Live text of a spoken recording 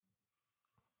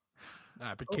All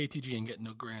right, but KTG ain't getting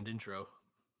no grand intro.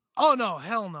 Oh no,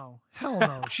 hell no.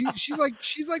 She's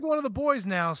like one of the boys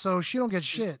now, so she don't get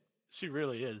shit. She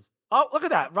really is. Oh, look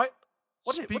at that, right?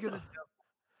 Speak of the devil.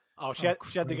 Oh, she had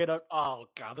to get her. Oh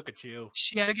God, look at you.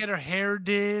 She had to get her hair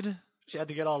did. She had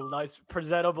to get all nice,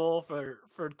 presentable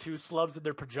for two slubs in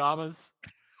their pajamas.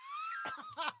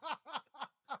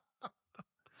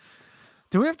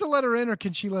 Do we have to let her in, or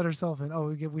can she let herself in? Oh,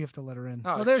 we have to let her in.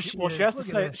 Oh, there she is. She has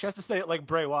to say it like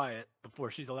Bray Wyatt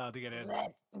before she's allowed to get in.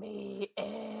 Let me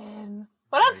in.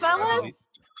 What up, fellas?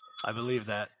 I believe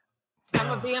that. I'm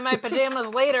gonna be in my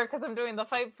pajamas later because I'm doing the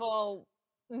Fightful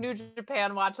New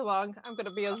Japan watch along. I'm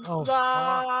gonna be a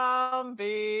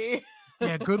zombie.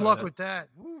 Yeah, good luck with that.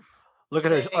 Oof. Look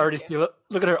at her already stealing.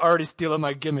 Look at her already stealing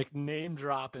my gimmick, name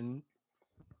dropping.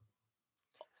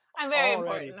 I'm very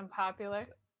important and popular.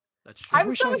 That's true.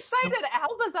 I'm so excited.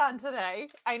 Alba's on today.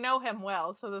 I know him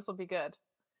well, so this will be good.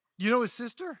 You know his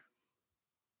sister?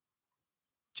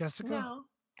 Jessica? No.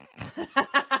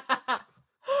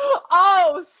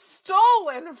 Oh,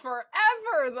 stolen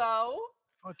forever, though.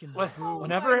 Fucking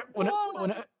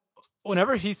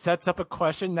whenever he sets up a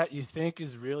question that you think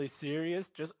is really serious,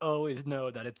 just always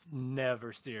know that it's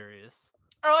never serious.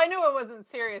 Oh, I knew it wasn't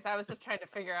serious. I was just trying to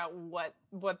figure out what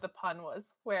the pun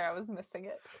was, where I was missing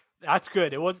it. That's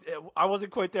good. I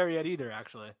wasn't quite there yet either.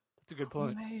 Actually, that's a good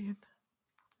point. Man.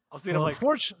 I was thinking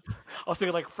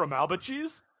like from Alba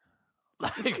cheese.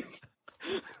 Like,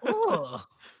 oh,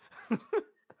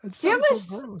 it sounds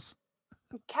so gross.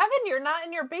 Kevin, you're not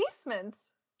in your basement.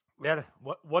 Yeah,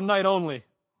 one night only.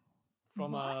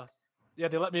 From yeah,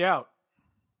 they let me out.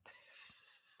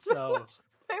 So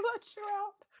they let you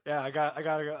out. Yeah, I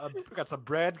got some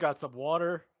bread, got some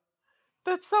water.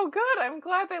 That's so good. I'm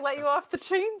glad they let you off the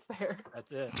chains there.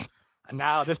 That's it. And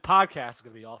now this podcast is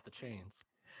gonna be off the chains.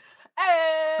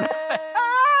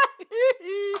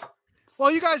 Well,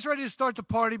 you guys ready to start the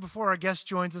party before our guest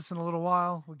joins us in a little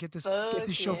while? We'll get this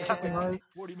show kicking right.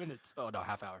 40 minutes. Oh no,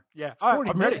 half hour. Yeah, all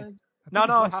right, I'm ready. No,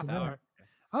 half hour.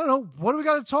 I don't know. What do we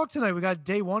got to talk tonight? We got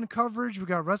day one coverage. We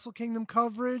got Wrestle Kingdom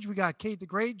coverage. We got Kate the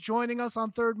Great joining us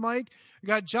on third mic. We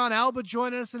got John Alba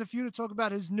joining us in a few to talk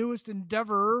about his newest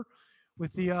endeavor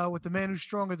with the man who's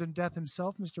stronger than death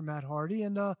himself, Mr. Matt Hardy.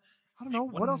 And I don't know.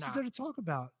 What else is there to talk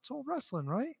about? It's all wrestling,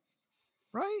 right?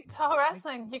 Right? It's all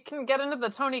wrestling. You can get into the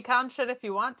Tony Khan shit if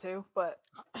you want to, but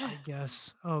I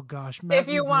guess. Oh gosh. Matt, if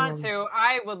you want to,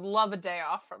 I would love a day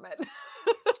off from it.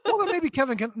 Well, then maybe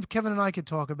Kevin and I could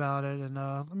talk about it, and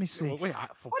let me see. Well, wait,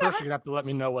 first you're gonna have to let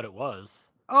me know what it was.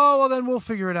 Oh, well, then we'll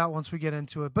figure it out once we get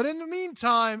into it. But in the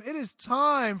meantime, it is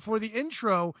time for the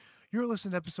intro. You're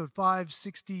listening to episode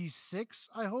 566,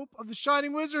 I hope, of the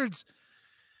Shining Wizards.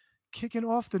 Kicking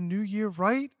off the new year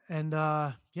right, and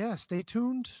yeah, stay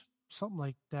tuned. Something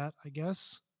like that, I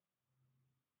guess.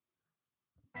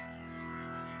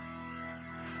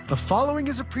 The following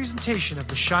is a presentation of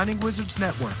the Shining Wizards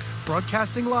Network,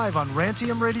 broadcasting live on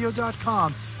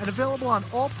rantiumradio.com and available on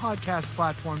all podcast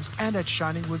platforms and at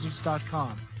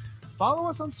shiningwizards.com. Follow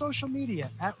us on social media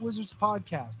at Wizards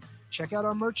Podcast. Check out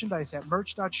our merchandise at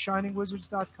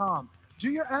merch.shiningwizards.com.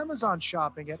 Do your Amazon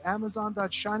shopping at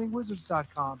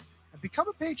amazon.shiningwizards.com and become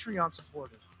a Patreon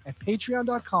supporter at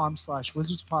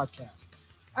patreon.com/wizardspodcast.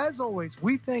 As always,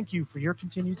 we thank you for your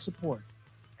continued support.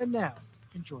 And now,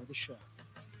 enjoy the show.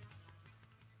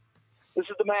 This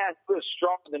is the man who is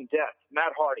stronger than death,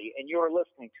 Matt Hardy, and you are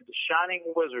listening to the Shining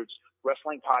Wizards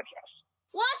Wrestling Podcast.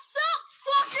 What's up,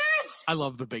 fuckers? I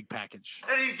love the big package.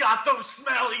 And he's got those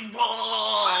smelly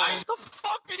balls. What the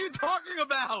fuck are you talking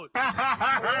about?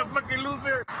 Fucking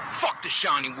loser. Fuck the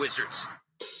Shining Wizards.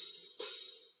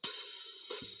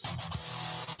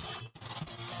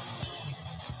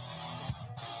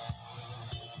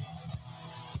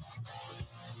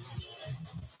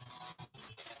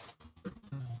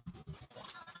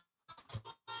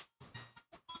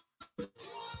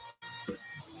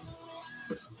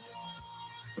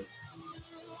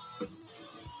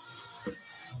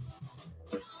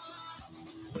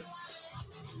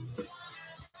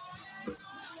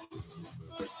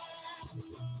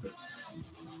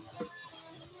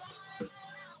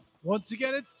 Once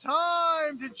again, it's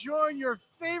time to join your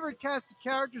favorite cast of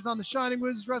characters on the Shining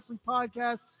Wizards Wrestling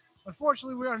Podcast.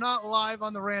 Unfortunately, we are not live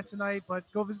on the rant tonight, but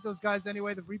go visit those guys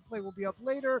anyway. The replay will be up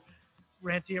later,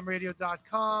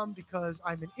 rantiumradio.com, because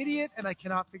I'm an idiot and I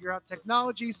cannot figure out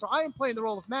technology. So I am playing the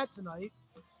role of Matt tonight.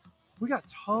 We got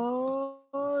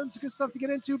tons of good stuff to get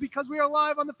into because we are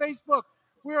live on the Facebook.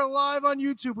 We are live on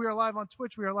YouTube. We are live on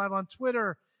Twitch. We are live on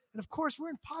Twitter. And, of course, we're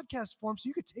in podcast form, so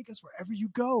you can take us wherever you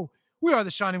go. We are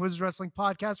the Shining Wizards Wrestling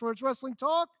Podcast, where it's wrestling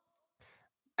talk.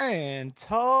 And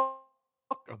talk.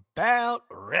 talk about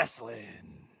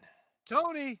wrestling.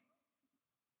 Tony.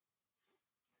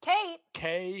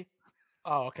 Kate.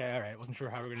 Oh, okay, all right. Wasn't sure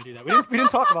how we were going to do that. We didn't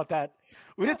talk about that.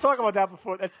 We didn't talk about that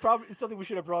before. That's probably something we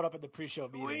should have brought up at the pre-show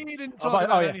meeting. We didn't talk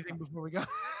about anything before we got.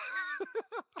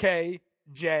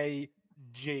 KJG.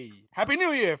 Happy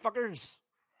New Year, fuckers.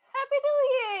 Happy New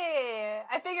Year!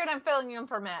 I figured I'm filling in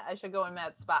for Matt. I should go in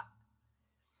Matt's spot.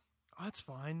 Oh, that's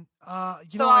fine.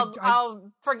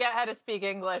 I'll forget how to speak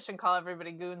English and call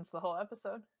everybody goons the whole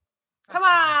episode. Come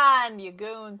on, you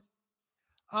goons.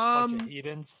 Bunch of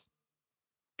heathens.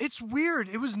 It's weird.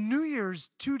 It was New Year's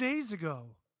 2 days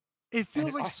ago. It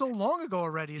feels like so long ago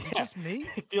already. Is it just me?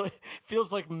 It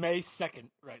feels like May 2nd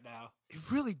right now. It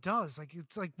really does.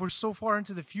 It's like we're so far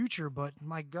into the future, but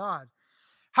my God.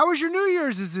 How was your New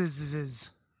Year's?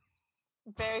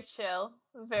 Very chill.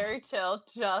 Very chill.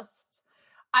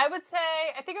 I would say,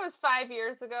 I think it was 5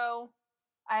 years ago,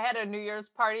 I had a New Year's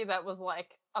party that was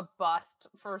like a bust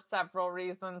for several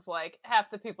reasons. Like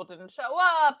half the people didn't show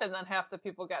up and then half the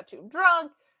people got too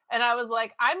drunk. And I was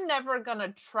like, I'm never going to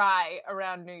try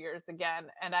around New Year's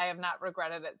again. And I have not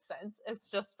regretted it since.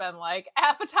 It's just been like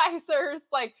appetizers,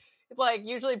 like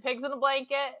usually pigs in a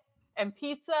blanket and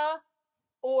pizza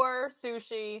or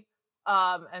sushi,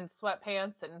 and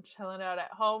sweatpants and chilling out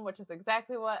at home, which is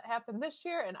exactly what happened this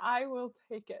year. And I will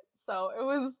take it. So it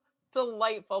was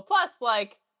delightful. Plus,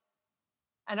 like,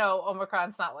 I know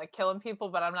Omicron's not like killing people,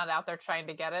 but I'm not out there trying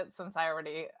to get it since I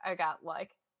got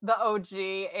like the OG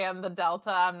and the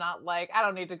Delta. I'm not like, I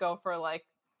don't need to go for like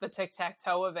the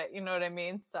tic-tac-toe of it. You know what I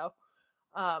mean? So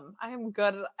I am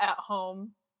good at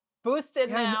home. Boosted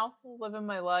now. Living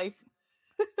my life.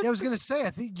 Yeah, I was going to say,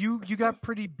 I think you got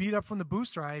pretty beat up from the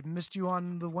booster. I missed you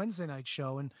on the Wednesday night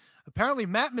show. And apparently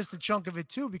Matt missed a chunk of it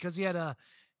too, because he had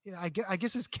I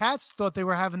guess his cats thought they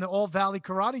were having the All Valley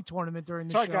Karate tournament during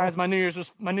the show. Sorry, guys. My New Year's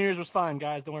was fine,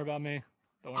 guys. Don't worry about me.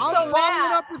 I'm following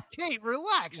up with Kate.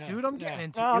 Relax, dude. I'm getting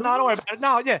into it. No, don't worry about it.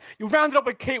 No, yeah. You rounded up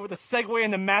with Kate with a segue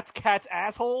into Matt's cat's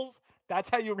assholes. That's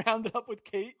how you rounded up with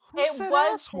Kate? Who said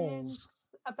assholes?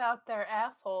 About their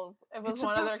assholes. It was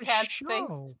one of their cats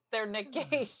thinks they're Nick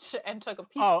Gage and took a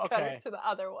pizza cutter to the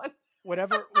other one.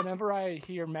 Whenever I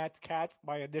hear Matt's cats,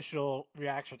 my initial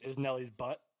reaction is Nellie's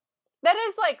butt. That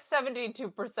is like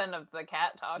 72% of the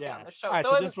cat talk on the show. Right,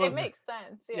 so it makes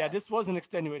sense. Yeah, this was an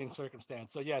extenuating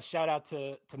circumstance. So yeah, shout out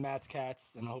to Matt's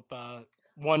cats, and I hope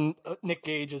Nick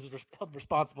Gage is held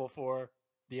responsible for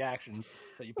the actions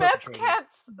that you perpetrated.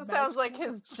 Matt's cats sounds like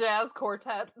his jazz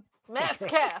quartet. Matt's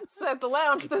cats at the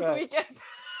lounge this weekend.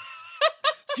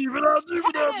 Keep it up,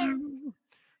 Kevin,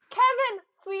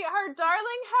 sweetheart,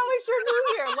 darling, how was your New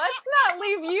Year? Let's not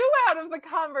leave you out of the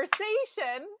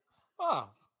conversation. Oh,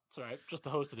 it's all right. Just the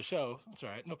host of the show. It's all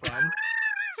right. No problem.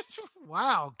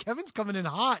 Wow, Kevin's coming in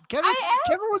hot. Kevin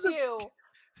was you.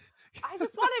 I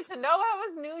just wanted to know how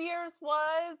his New Year's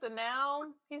was, and now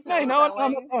he's not. I'm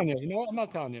not telling you. You know what? I'm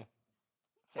not telling you.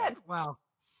 Good. Wow.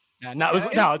 Yeah,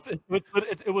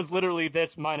 it was literally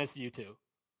this minus you two.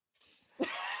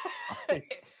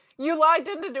 You logged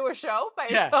in to do a show by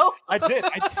yourself? I did.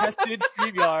 I tested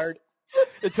StreamYard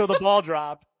until the ball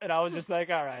dropped, and I was just like,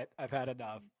 all right, I've had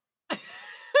enough.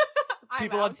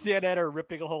 People on CNN are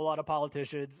ripping a whole lot of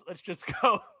politicians. Let's just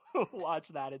go watch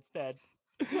that instead.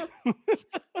 It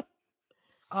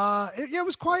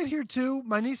was quiet here too.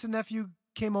 My niece and nephew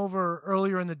came over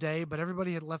earlier in the day, but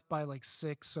everybody had left by like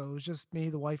 6, so it was just me,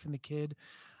 the wife, and the kid.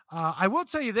 I will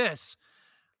tell you this.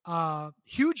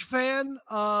 Huge fan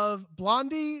of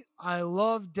Blondie. I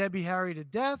love Debbie Harry to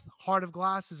death. Heart of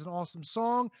Glass is an awesome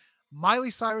song.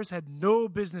 Miley Cyrus had no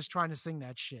business trying to sing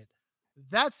that shit.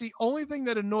 That's the only thing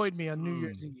that annoyed me on New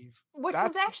Year's Eve. Which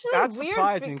is actually weird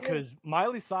surprising because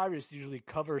Miley Cyrus usually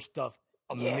covers stuff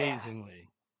amazingly.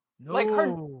 No. Like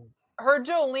her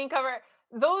Jolene cover,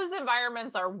 those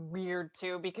environments are weird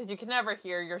too because you can never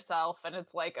hear yourself, and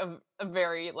it's like a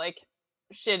very like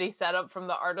shitty setup from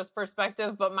the artist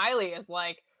perspective. But Miley is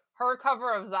like, her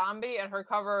cover of Zombie and her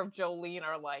cover of Jolene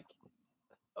are like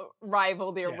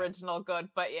rival the original good.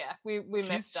 But yeah, we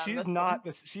missed on this one.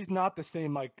 She's not the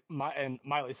same like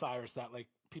Miley Cyrus that like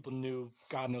people knew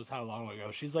God knows how long ago.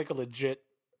 She's like a legit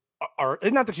art.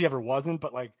 Not that she ever wasn't,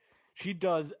 but like she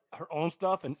does her own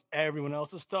stuff and everyone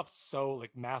else's stuff so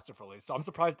like masterfully. So I'm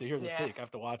surprised to hear this take. I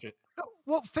have to watch it.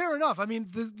 Well, fair enough. I mean,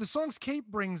 the songs Kate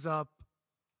brings up,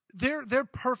 they're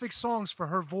perfect songs for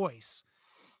her voice.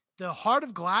 The Heart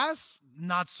of Glass,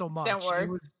 not so much. Don't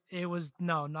work. It was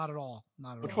no, not at all.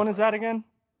 Not at Which all. one is that again?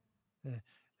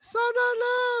 So not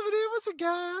love, and it was a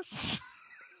gas.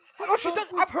 Oh, she does.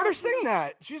 I've heard her sing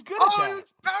that. She's good at that. Oh,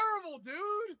 it's terrible,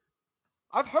 dude.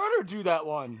 I've heard her do that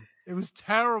one. It was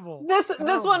terrible. This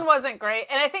Terrible. one wasn't great,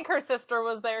 and I think her sister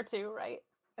was there too, right?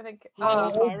 I think.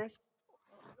 Miley Cyrus.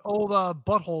 Old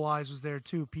Butthole Eyes was there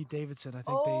too. Pete Davidson. I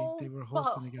think they were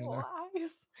hosting together.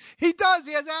 Eyes. He does.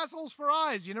 He has assholes for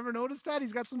eyes. You never noticed that?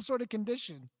 He's got some sort of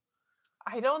condition.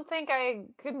 I don't think I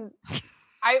couldn't.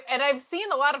 I've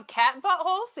seen a lot of cat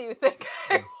buttholes, so you think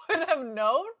I would have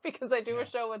known because I do a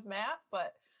show with Matt,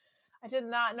 but I did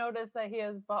not notice that he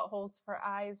has buttholes for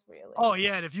eyes, really. Oh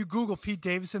yeah, and if you Google Pete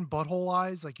Davidson butthole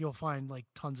eyes, like you'll find like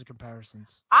tons of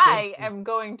comparisons. I am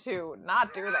going to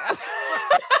not do that.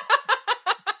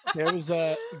 There was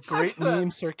a great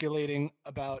meme circulating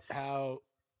about how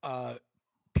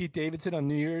Pete Davidson on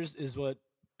New Year's is what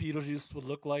Beetlejuice would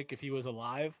look like if he was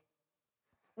alive.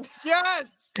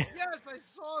 Yes, I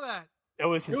saw that. It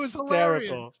was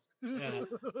hysterical. Yeah.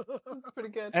 That's pretty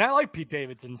good. And I like Pete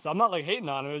Davidson, so I'm not like hating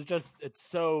on him. It's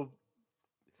so.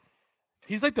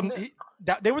 He's like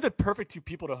they were the perfect two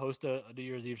people to host a New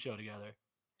Year's Eve show together.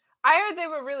 I heard they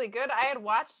were really good. I had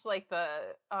watched like the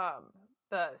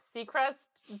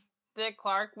Seacrest, Dick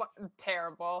Clark,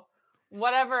 terrible,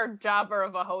 whatever jobber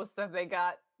of a host that they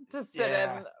got to sit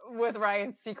in with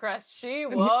Ryan Seacrest. She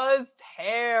was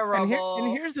terrible.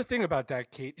 And here's the thing about that,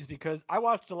 Kate, is because I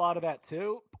watched a lot of that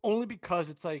too, only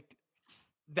because it's like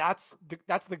that's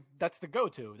the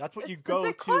go-to. That's what you go the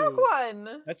Dick to. Clark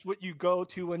one. That's what you go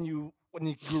to when you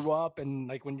grew up and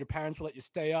like when your parents would let you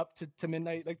stay up to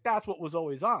midnight. Like that's what was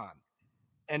always on.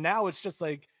 And now it's just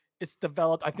like it's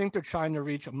developed. I think they're trying to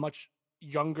reach a much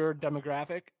younger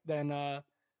demographic than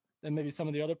maybe some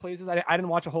of the other places. I didn't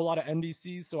watch a whole lot of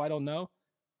NBCs, so I don't know.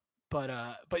 But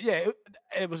yeah,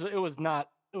 it was not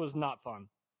fun.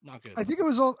 Not good. I think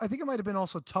it might have been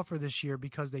also tougher this year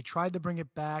because they tried to bring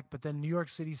it back, but then New York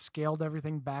City scaled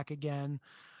everything back again.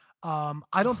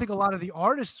 I don't think a lot of the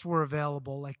artists were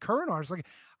available, like current artists. Like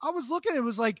I was looking, it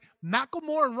was like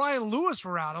Macklemore and Ryan Lewis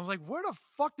were out. I was like, where the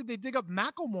fuck did they dig up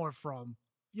Macklemore from?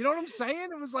 You know what I'm saying?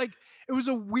 It was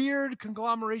a weird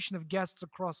conglomeration of guests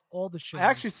across all the shows. I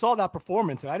actually saw that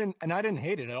performance, and I didn't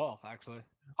hate it at all. Actually,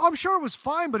 I'm sure it was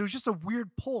fine, but it was just a weird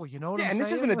pull. You know what I'm saying? And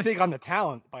this isn't a dig on the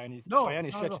talent by any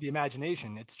stretch of the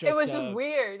imagination. It's just it was just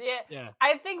weird. Yeah.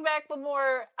 I think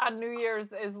Macklemore on New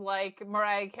Year's is like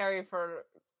Mariah Carey for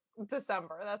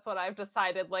December. That's what I've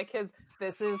decided. Like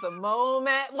this is the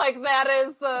moment. Like that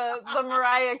is the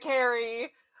Mariah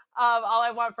Carey. All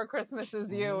I Want for Christmas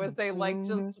Is You is they like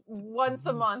just once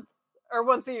a month or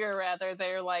once a year rather,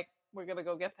 they're like, we're gonna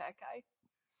go get that guy.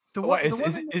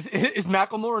 Is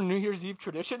Macklemore a New Year's Eve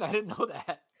tradition? I didn't know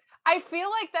that. I feel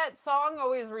like that song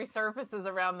always resurfaces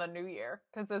around the new year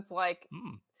because it's like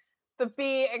the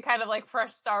beat and kind of like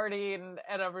fresh starting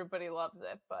and everybody loves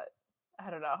it. But I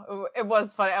don't know. It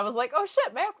was funny. I was like, oh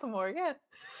shit, Macklemore, yeah.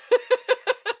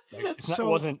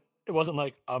 It wasn't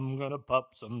like I'm gonna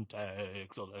pop some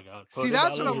tags. See,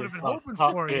 that's what I would have been hoping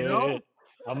for, you know.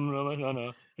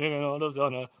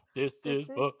 This is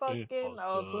fucking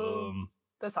awesome.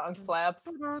 The song slaps.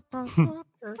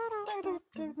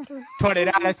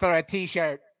 $20 for a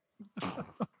T-shirt. People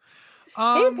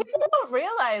don't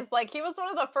realize, like, he was one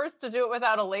of the first to do it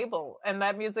without a label, and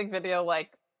that music video,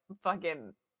 like,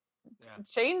 fucking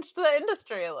changed the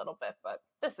industry a little bit. But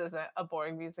this isn't a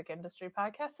boring music industry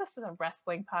podcast. This is a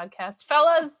wrestling podcast,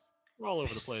 fellas. We're all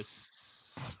over the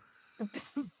place.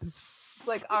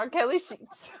 Like R. Kelly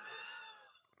Sheets.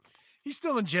 He's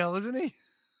still in jail, isn't he?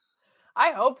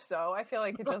 I hope so. I feel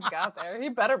like he just got there. He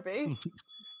better be.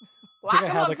 Lock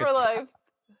him up for life.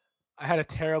 I had a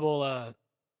terrible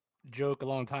joke a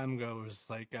long time ago. It was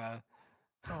like,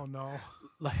 oh no,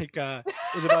 like it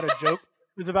was about a joke.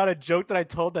 It was about a joke that I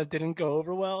told that didn't go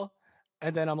over well,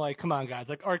 and then I'm like, "Come on, guys!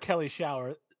 Like R. Kelly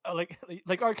shower, like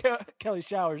R. Kelly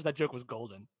showers." That joke was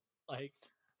golden. Like,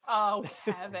 oh,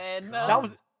 Kevin, that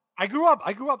was. I grew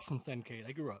up since then, Kate.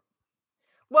 I grew up.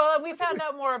 Well, we found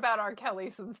out more about R. Kelly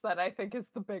since then. I think is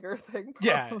the bigger thing.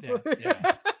 Probably.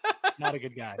 Yeah. Not a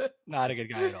good guy. Not a good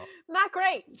guy at all. Not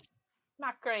great.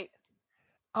 Not great.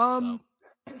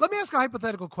 Let me ask a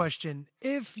hypothetical question.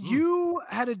 If you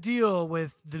had a deal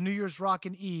with the New Year's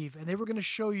Rockin' Eve and they were going to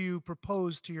show you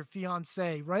propose to your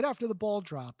fiance right after the ball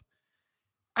drop,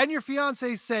 and your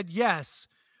fiance said yes,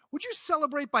 would you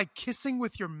celebrate by kissing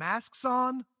with your masks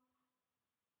on?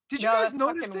 Did you guys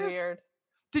notice this? Weird.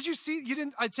 Did you see? You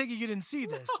didn't. I take it you didn't see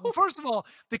this. No. Well, first of all,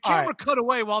 the camera cut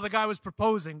away while the guy was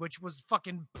proposing, which was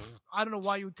fucking. I don't know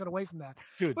why you would cut away from that.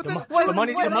 Dude, but the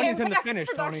money's in the finish,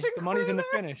 Tony. The money's in the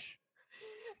finish.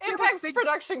 Impact's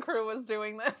production crew was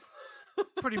doing this.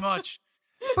 Pretty much.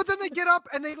 But then they get up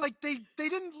and they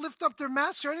didn't lift up their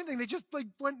masks or anything. They just like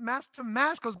went mask to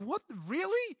mask. I was, what?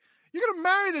 Really? You're gonna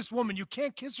marry this woman. You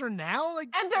can't kiss her now. Like,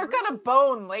 And they're gonna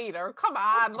bone later. Come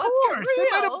on, let's get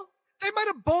real. They might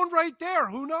have boned right there.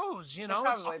 Who knows? You know,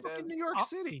 it's probably fucking did. New York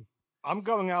City. I'm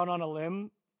going out on a limb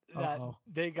that Uh-oh.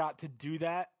 they got to do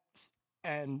that,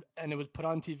 and it was put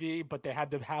on TV, but they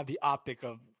had to have the optic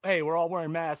of, hey, we're all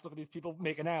wearing masks. Look at these people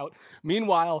making out.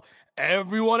 Meanwhile,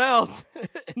 everyone else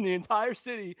in the entire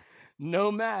city,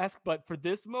 no mask. But for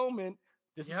this moment,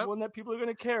 this is one that people are going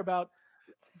to care about.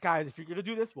 Guys, if you're going to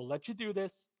do this, we'll let you do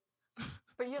this.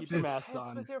 But you have Keep to your masks kiss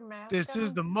on. with your mask This on?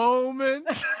 is the moment.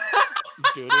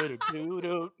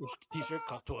 T-shirt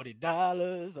costs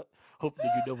 $20. Hopefully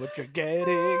you know what you're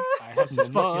getting. I have This no is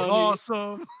fucking money.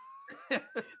 awesome.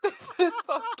 This is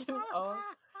fucking awesome.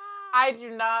 I do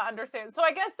not understand. So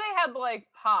I guess they had like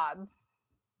pods,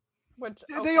 which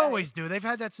They always do. They've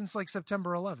had that since like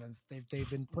September 11th. They've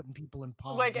been putting people in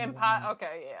pods. like in pod.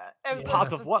 Okay, yeah. And Pods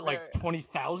this of is what, very- like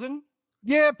 20,000?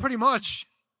 Yeah, pretty much.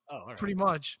 Oh, all right. Pretty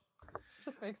much.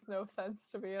 Just makes no sense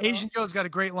to me at Asian all. Joe's got a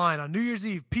great line. On New Year's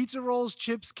Eve, pizza rolls,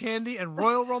 chips, candy, and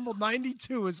Royal Rumble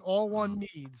 92 is all one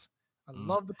needs. I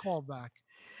love the callback.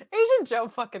 Asian Joe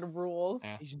fucking rules.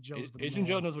 Yeah. Asian Joe's the Asian man.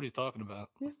 Joe knows what he's talking about.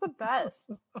 He's the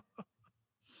best.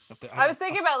 I was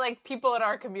thinking about like people in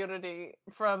our community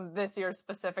from this year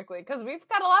specifically, because we've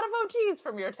got a lot of OGs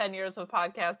from your 10 years of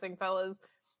podcasting, fellas.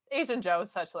 Asian Joe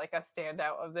is such like a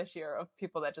standout of this year of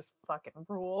people that just fucking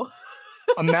rule.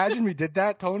 Imagine we did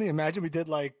that, Tony. Imagine we did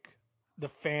like the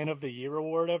Fan of the Year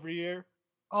award every year.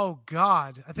 Oh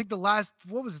God. I think the last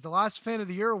Fan of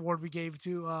the Year award we gave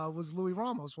to was Louis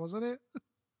Ramos, wasn't it?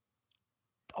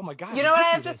 Oh my God. You know what I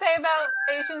have to say about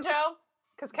Asian Joe?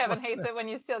 Because Kevin What's hates that? it when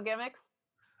you steal gimmicks.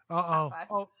 Oh All right.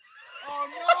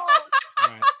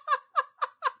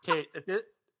 Kate,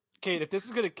 if this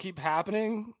is gonna keep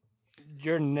happening,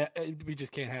 we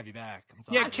just can't have you back. I'm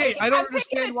sorry. Yeah, Kate, I don't I'm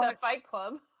taking understand it why. to Fight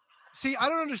Club. See, I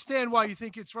don't understand why you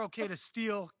think it's okay to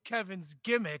steal Kevin's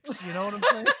gimmicks. You know what I'm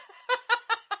saying?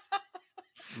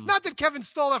 Not that Kevin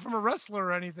stole that from a wrestler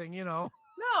or anything, you know.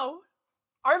 No.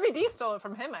 RVD stole it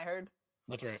from him, I heard.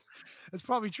 That's right. That's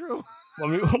probably true.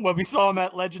 When we saw him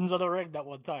at Legends of the Ring that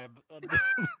one time.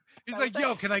 He's like,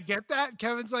 yo, can I get that?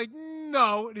 Kevin's like,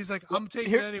 no. And he's like, I'm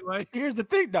taking it anyway. Here's the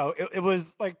thing, though. It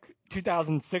was like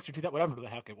 2006 or 2000, whatever the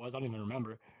heck it was. I don't even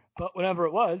remember. But whenever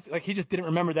it was, like, he just didn't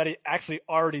remember that he actually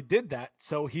already did that.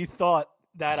 So he thought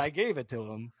that I gave it to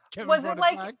him. Kevin Was brought it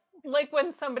like back. like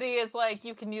when somebody is like,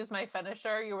 you can use my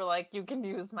finisher? You were like, you can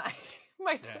use my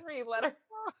Yeah. 3-letter.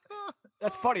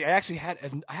 That's funny. I actually had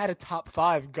a top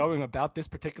 5 going about this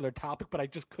particular topic, but I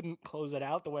just couldn't close it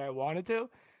out the way I wanted to.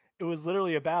 It was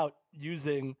literally about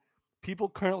using people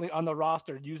currently on the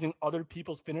roster using other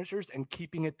people's finishers and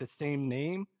keeping it the same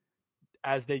name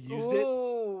as they used it.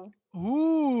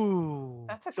 Ooh.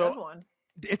 That's a good one.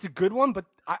 It's a good one, but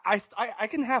I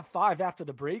can have 5 after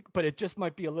the break, but it just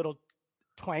might be a little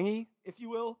twangy, if you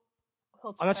will.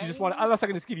 Unless I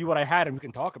can just give you what I had and we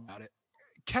can talk about it.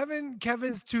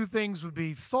 Kevin's 2 things would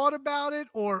be thought about it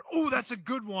or, oh, that's a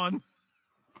good one.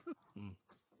 All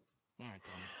right,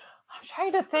 Tony. I'm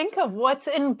trying to think of what's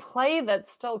in play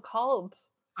that's still called.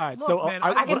 All right, Look, so man,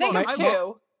 I can think of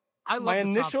 2. I love my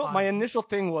the top 5. initial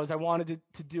thing was I wanted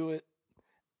to do it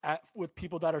with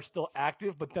people that are still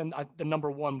active, but then the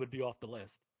number 1 would be off the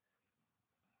list.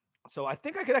 So I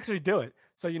think I could actually do it.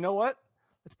 So you know what?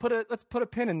 Let's put a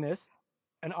pin in this,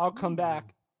 and I'll come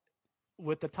back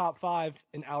with the top 5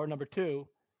 in hour number 2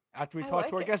 after we talk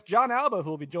to our guest John Alba, who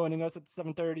will be joining us at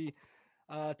 7:30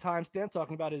 timestamp,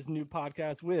 talking about his new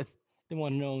podcast with the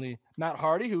one and only Matt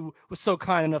Hardy, who was so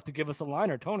kind enough to give us a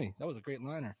liner. Tony, that was a great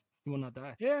liner. You will not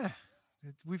die. Yeah.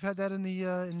 We've had that in the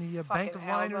bank of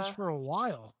liners Alba. for a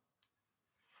while.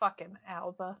 Fucking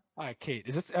Alba. All right, Kate,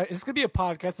 is this gonna be a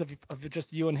podcast of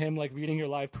just you and him like reading your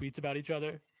live tweets about each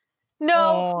other?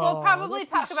 No, we'll probably that'd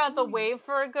be talk about the sweet. wave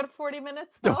for a good 40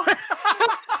 minutes, though.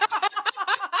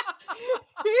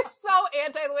 He's so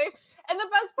anti the wave. And the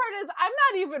best part is, I'm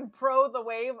not even pro the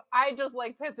wave. I just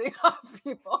like pissing off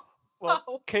people. So.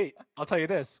 Well, Kate, I'll tell you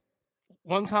this.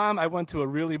 One time I went to a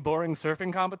really boring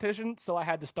surfing competition, so I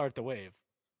had to start the wave.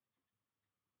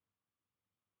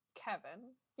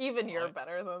 Kevin, even you're What?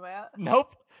 better than that.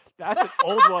 Nope. That's an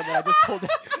old one that I just pulled.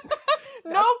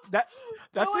 Nope. That's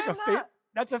No, like I'm not.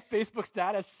 that's a Facebook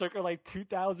status circa like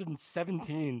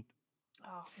 2017.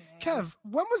 Oh, man. Kev,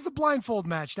 when was the blindfold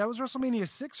match? That was WrestleMania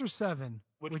 6 or 7?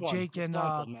 Which with one? Jake Which and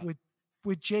blindfold match?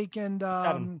 with Jake and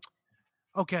 7.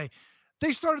 Okay.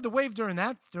 They started the wave during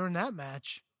that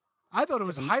match. I thought it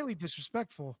was but- highly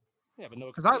disrespectful Yeah, but no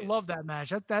one because could I see it. love that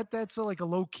match. That's like a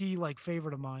low key like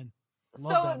favorite of mine. Love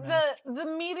So that match. the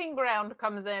meeting ground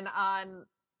comes in on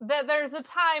that there's a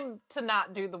time to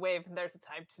not do the wave and there's a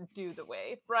time to do the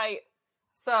wave, right?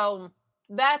 So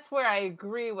that's where I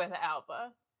agree with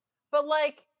Alba. But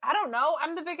like, I don't know.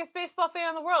 I'm the biggest baseball fan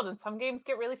in the world, and some games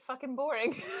get really fucking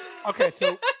boring. Okay,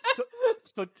 so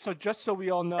just so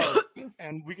we all know,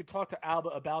 and we could talk to Alba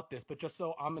about this, but just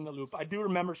so I'm in the loop, I do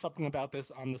remember something about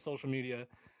this on the social media.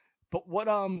 But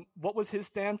what was his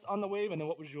stance on the wave, and then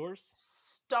what was yours?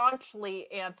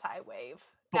 Staunchly anti-wave.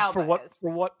 But for Alba is.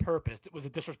 what purpose? Was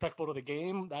it disrespectful to the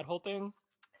game? That whole thing?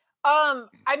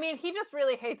 I mean, he just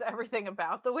really hates everything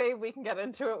about the wave. We can get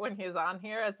into it when he's on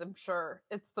here, as I'm sure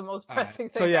it's the most pressing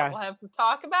thing that we'll have to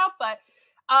talk about. But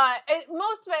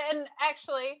most of it, and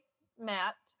actually,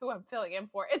 Matt, who I'm filling in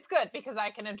for, it's good because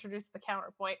I can introduce the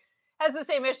counterpoint, has the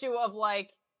same issue of like,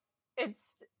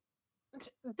 it's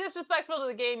disrespectful to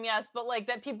the game, yes, but like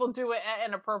that people do it at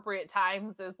inappropriate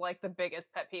times is like the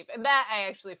biggest pet peeve. And that I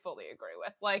actually fully agree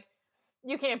with. Like,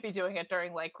 you can't be doing it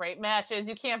during like great matches.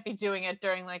 You can't be doing it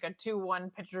during like a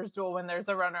 2-1 pitcher's duel when there's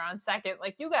a runner on second.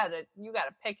 Like you gotta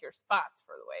pick your spots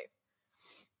for the wave.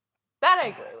 That I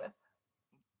agree with.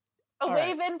 A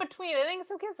wave in between innings,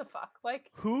 who gives a fuck? Like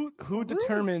who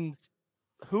determines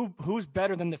who's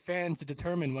better than the fans to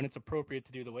determine when it's appropriate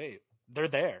to do the wave? They're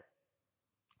there.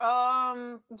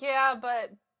 Yeah,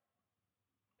 but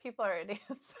people are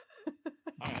idiots.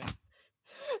 All right.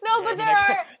 No, but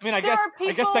I guess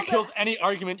that kills any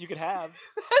argument you could have.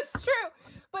 That's true.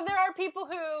 But there are people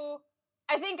who,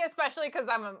 I think, especially because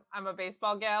I'm a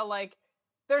baseball gal, like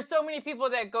there's so many people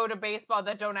that go to baseball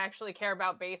that don't actually care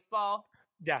about baseball.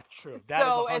 That's true.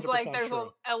 So it's like there's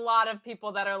a lot of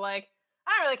people that are like,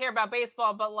 I don't really care about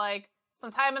baseball, but like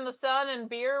some time in the sun and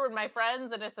beer with my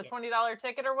friends, and it's a $20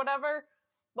 ticket or whatever.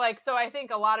 Like, so I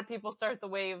think a lot of people start the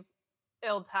wave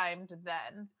ill-timed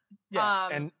then. Yeah,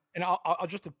 and I'll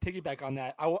just to piggyback on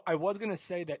that. I was gonna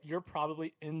say that you're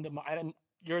probably in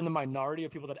the minority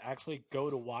of people that actually go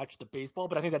to watch the baseball,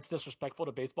 but I think that's disrespectful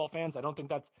to baseball fans. I don't think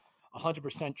that's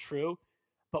 100% true.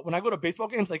 But when I go to baseball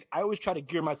games, like I always try to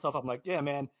gear myself up. I'm like, yeah,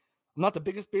 man, I'm not the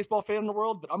biggest baseball fan in the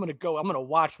world, but I'm gonna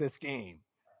watch this game.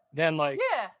 Then like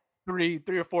 3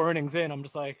 or 4 innings in, I'm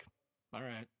just like, all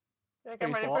right, it's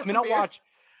baseball. I mean, I'll watch.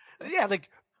 Yeah, like.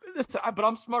 But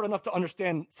I'm smart enough to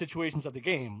understand situations of the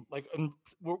game, like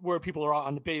where people are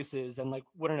on the bases and like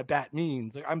what an at bat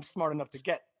means. Like I'm smart enough to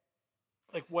get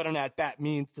like what an at bat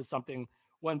means to something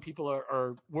when people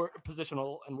are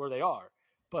positional and where they are.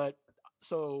 But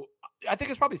so I think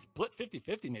it's probably split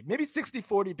 50-50, maybe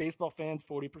 60-40 baseball fans,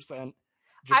 40%.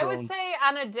 I would say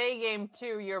on a day game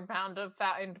too, you're bound to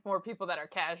find more people that are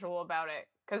casual about it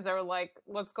because they're like,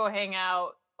 let's go hang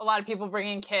out. A lot of people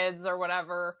bringing kids or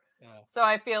whatever. Yeah. So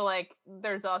I feel like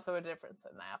there's also a difference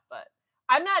in that, but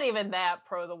I'm not even that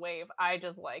pro the wave. I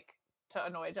just like to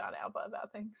annoy John Alba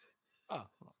about things. Oh,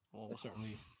 well, we'll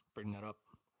certainly bring that up.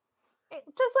 Just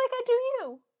like I do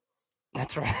you.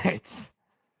 That's right.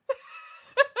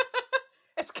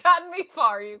 It's gotten me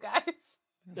far, you guys.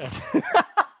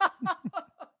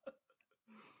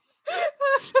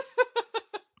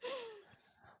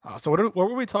 So what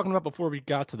were we talking about before we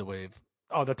got to the wave?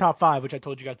 Oh, the top 5, which I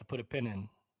told you guys to put a pin in.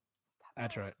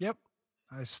 That's right. Yep.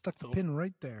 I stuck the pin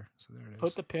right there. So there it is.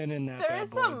 Put the pin in that. There is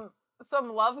some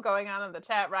love going on in the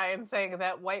chat. Ryan saying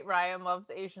that White Ryan loves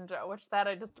Asian Joe, which that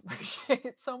I just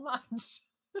appreciate so much.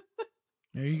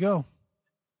 There you go.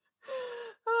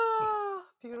 Oh,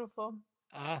 beautiful.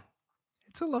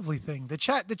 It's a lovely thing. The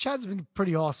chat's been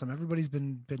pretty awesome. Everybody's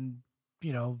been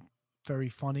very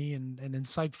funny and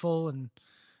insightful and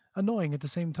annoying at the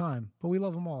same time. But we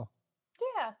love them all.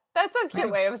 Yeah, that's a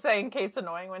cute way of saying Kate's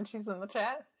annoying when she's in the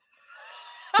chat.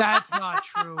 That's not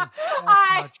true.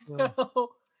 Not true. Know.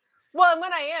 Well, and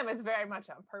when I am, it's very much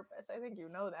on purpose. I think you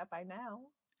know that by now.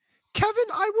 Kevin,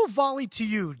 I will volley to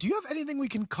you. Do you have anything we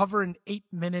can cover in 8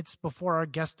 minutes before our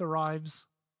guest arrives?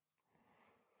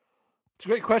 It's a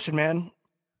great question, man.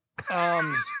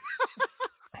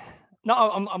 No,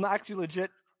 I'm actually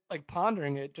legit like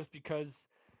pondering it just because,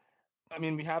 I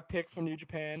mean, we have picks from New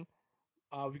Japan.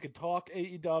 We could talk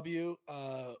AEW.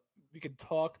 We could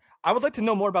talk. I would like to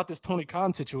know more about this Tony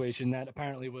Khan situation that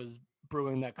apparently was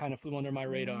brewing that kind of flew under my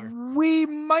radar. We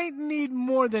might need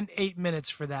more than 8 minutes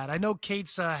for that. I know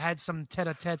Kate's had some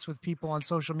tete-a-tetes with people on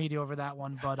social media over that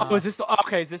one, but is this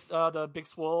okay? Is this the Big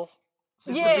Swole?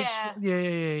 Yeah.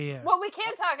 Yeah. Well, we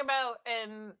can talk about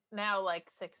in now like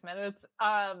 6 minutes.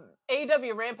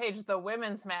 AEW Rampage, the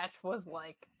women's match was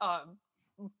like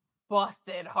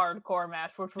busted hardcore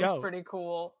match, which was pretty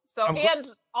cool. So and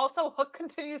also Hook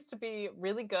continues to be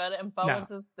really good, and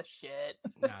Bowens is the shit.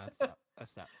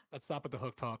 Let's stop with the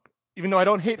Hook talk. Even though I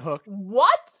don't hate Hook.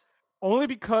 What? Only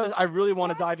because I really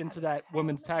want to dive into that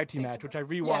women's tag team match, which I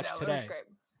rewatched today. It was great.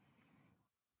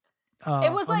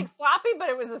 It was like sloppy, but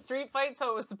it was a street fight,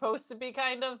 so it was supposed to be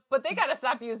kind of. But they got to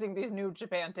stop using these New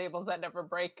Japan tables that never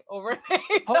break over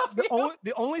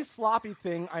the only sloppy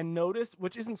thing I noticed,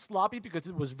 which isn't sloppy because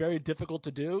it was very difficult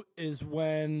to do, is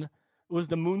when it was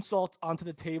the moonsault onto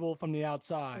the table from the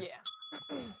outside. Yeah.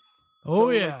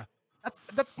 Yeah.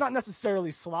 That's not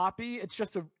necessarily sloppy. It's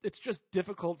just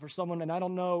difficult for someone, and I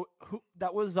don't know who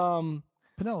that was.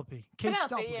 Penelope. Kate's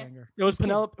doppelganger. It was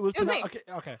Penelope. It was me.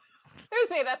 Okay. It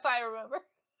was me. That's why I remember.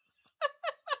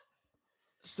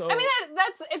 So I mean,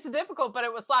 it's difficult, but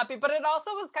it was sloppy. But it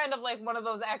also was kind of like one of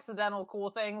those accidental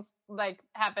cool things, like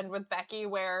happened with Becky,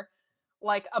 where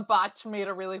like a botch made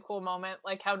a really cool moment,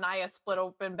 like how Nia split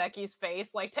open Becky's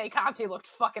face. Like Tay Conti looked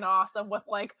fucking awesome with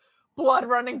like blood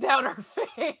running down her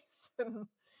face. And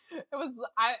it was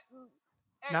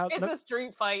it's a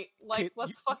street fight. Like Kate,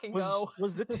 let's fucking go.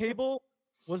 Was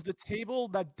the table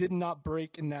that did not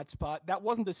break in that spot? That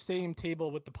wasn't the same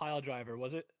table with the pile driver,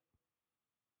 was it?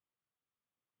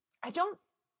 I don't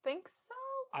think so.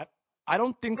 I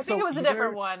don't think so. I think it was either. a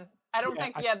different one. I don't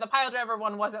think. The pile driver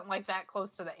one wasn't like that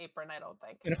close to the apron. I don't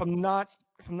think. And if I'm not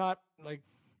like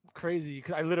crazy,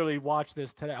 because I literally watched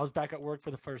this today. I was back at work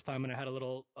for the first time, and I had a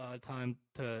little time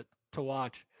to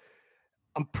watch.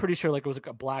 I'm pretty sure like it was like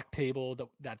a black table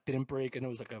that didn't break, and it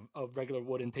was like a regular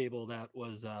wooden table that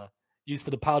was used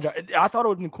for the pile driver. I thought it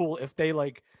would have been cool if they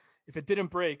if it didn't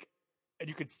break, and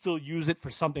you could still use it for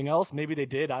something else. Maybe they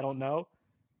did. I don't know.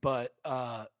 But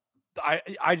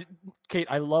Kate,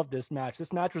 I love this match.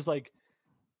 This match was like,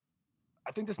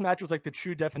 I think this match was like the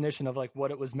true definition of like what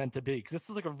it was meant to be. Because this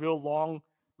is like a real long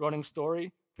running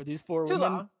story for these four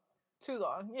women. Too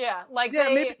long. Yeah. Like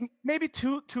maybe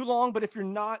too long. But if you're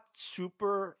not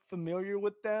super familiar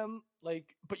with them,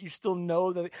 like, but you still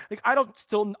know that, like, I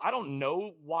don't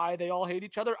know why they all hate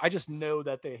each other. I just know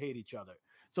that they hate each other.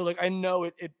 So like, I know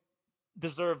it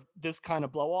deserved this kind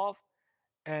of blow off.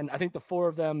 And I think the four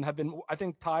of them have been. I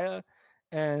think Taya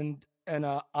and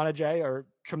Anna Jay are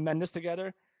tremendous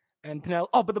together, and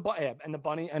Penelope. The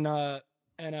bunny and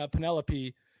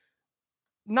Penelope.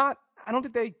 I don't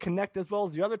think they connect as well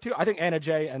as the other two. I think Anna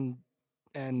Jay and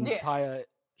Taya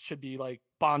should be like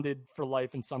bonded for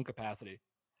life in some capacity.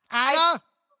 Anna.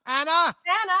 Whoa,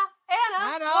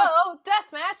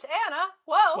 deathmatch, Anna.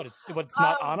 Whoa. It's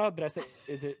not Anna. Did I say?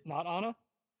 Is it not Anna?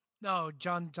 No,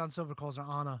 John Silver calls her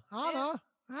Anna. Anna.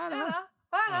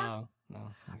 No.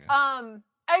 Okay. I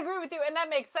agree with you, and that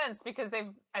makes sense because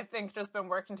they've, I think, just been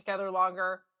working together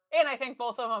longer, and I think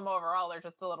both of them overall are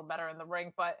just a little better in the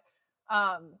ring. But,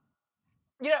 Bunny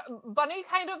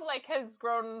kind of like has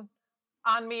grown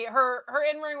on me. Her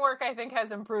in-ring work, I think,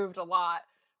 has improved a lot.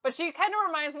 But she kind of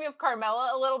reminds me of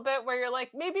Carmella a little bit, where you're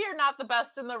like, maybe you're not the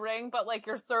best in the ring, but like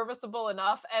you're serviceable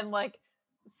enough, and like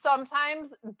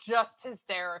sometimes just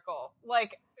hysterical.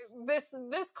 Like this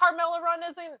Carmella run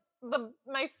isn't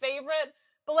my favorite,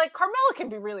 but like Carmella can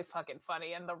be really fucking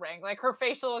funny in the ring. Like her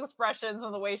facial expressions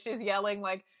and the way she's yelling,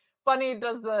 like Bunny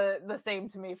does the same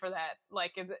to me for that.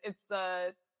 Like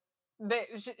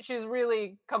she's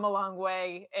really come a long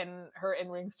way in her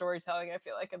in-ring storytelling, I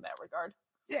feel like, in that regard.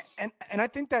 Yeah, and I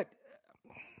think that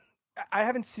I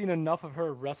haven't seen enough of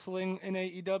her wrestling in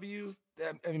AEW.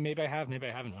 I mean, maybe I have, maybe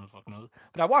I haven't. Who the fuck knows?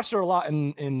 But I watched her a lot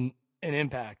in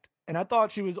Impact, and I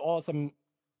thought she was awesome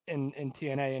in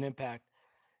TNA and Impact,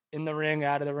 in the ring,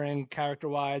 out of the ring, character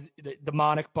wise. The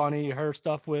demonic Bunny, her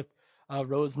stuff with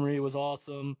Rosemary was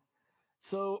awesome.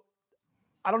 So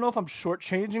I don't know if I'm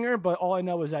shortchanging her, but all I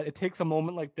know is that it takes a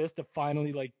moment like this to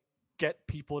finally like get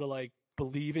people to like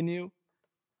believe in you.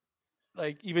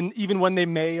 Like even when they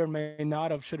may or may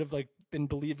not have should have like been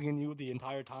believing in you the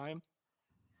entire time.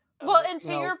 Well, and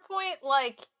to your point,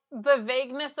 like the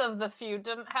vagueness of the feud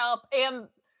didn't help, and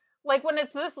like when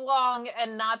it's this long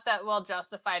and not that well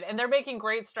justified, and they're making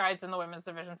great strides in the women's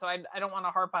division, so I don't want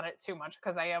to harp on it too much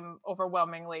because I am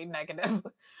overwhelmingly negative.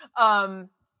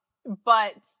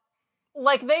 But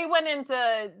like they went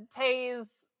into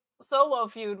Tay's solo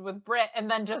feud with Britt and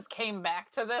then just came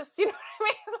back to this, you know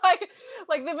what I mean?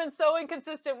 Like they've been so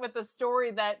inconsistent with the story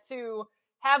that to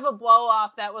have a blow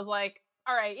off that was like,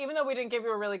 all right, even though we didn't give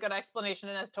you a really good explanation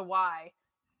as to why,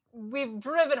 we've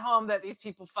driven home that these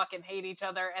people fucking hate each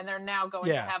other, and they're now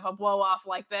going to have a blow off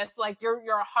like this. Like you're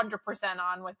 100%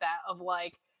 on with that of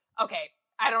like, okay,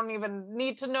 I don't even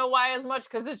need to know why as much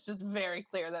because it's just very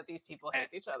clear that these people hate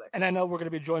each other. And I know we're going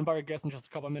to be joined by our guest in just a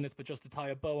couple of minutes, but just to tie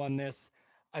a bow on this,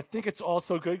 I think it's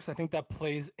also good because I think that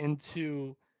plays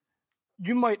into,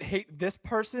 you might hate this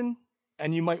person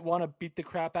and you might want to beat the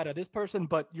crap out of this person,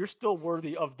 but you're still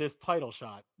worthy of this title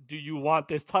shot. Do you want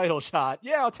this title shot?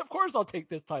 Yeah, of course I'll take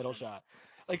this title shot.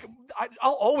 Like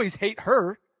I'll always hate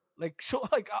her. Like she'll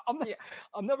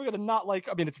I'm never gonna not like.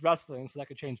 I mean, it's wrestling, so that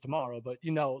could change tomorrow. But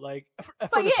like,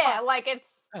 but yeah, like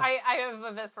I have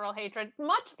a visceral hatred,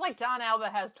 much like John Alba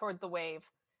has toward the Wave,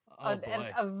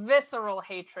 a visceral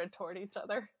hatred toward each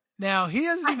other. Now he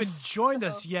hasn't even joined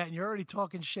us yet, and you're already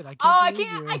talking shit. I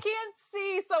can't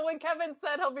see. So when Kevin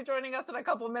said he'll be joining us in a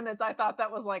couple minutes, I thought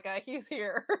that was like he's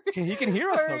here. He can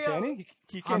hear us, though, can he?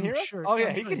 He can hear us. Oh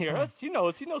yeah, he can hear us. He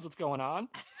knows what's going on.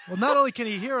 Well, not only can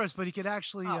he hear us, but he can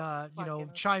actually,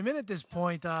 chime in at this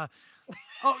point. Oh,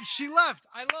 she left.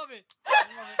 I love it.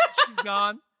 She's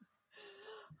gone.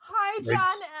 Hi, John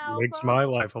Alba. Makes my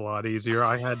life a lot easier.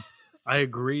 I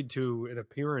agreed to an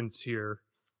appearance here.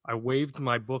 I waived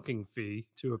my booking fee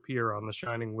to appear on the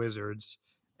Shining Wizards,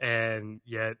 and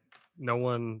yet no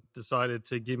one decided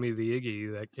to give me the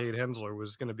Iggy that Kate Hensler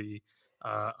was going to be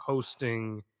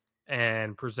hosting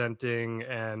and presenting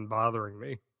and bothering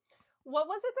me. What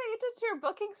was it that you did to your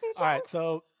booking fee, John? All right,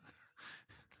 so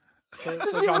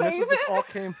John,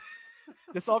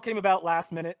 this all came about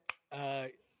last minute.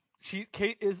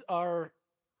 Kate is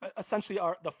essentially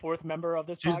the fourth member of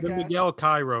this podcast. She's the Miguel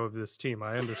Cairo of this team.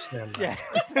 I understand that.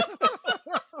 Yeah.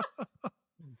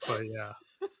 But yeah,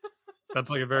 that's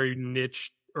like a very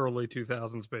niche early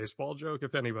 2000s baseball joke,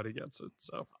 if anybody gets it.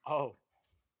 So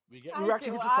we were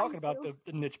actually just talking about the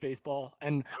niche baseball.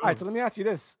 And all right, so let me ask you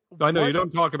this. I know you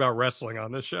don't talk about wrestling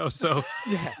on this show, so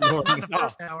yeah, the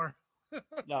first hour.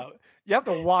 No, you have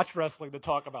to watch wrestling to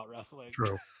talk about wrestling.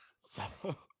 True.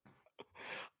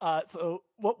 So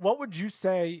what would you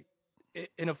say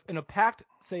in a packed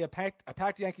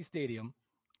Yankee Stadium?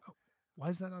 Why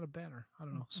is that not a banner? I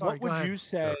don't know. Sorry. What would you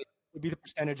say would be the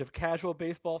percentage of casual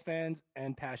baseball fans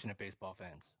and passionate baseball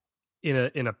fans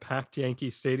in a packed Yankee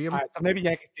Stadium? All right, so maybe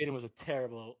Yankee Stadium was a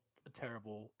terrible.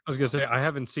 I was gonna say I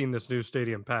haven't seen this new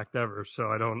stadium packed ever, so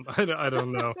I don't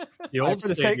know. The old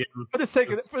stadium, for the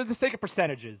sake of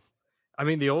percentages. I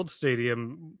mean, the old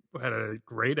stadium had a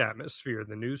great atmosphere.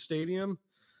 The new stadium,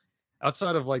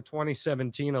 outside of like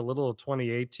 2017, a little of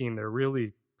 2018, there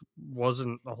really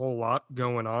wasn't a whole lot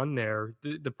going on there.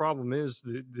 The problem is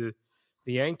the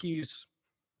Yankees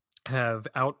have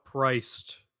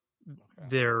outpriced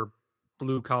their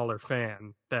blue collar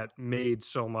fan that made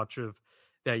so much of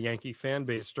that Yankee fan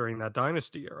base during that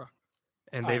dynasty era,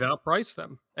 and they've outpriced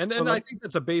them. And I think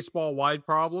that's a baseball wide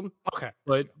problem. Okay,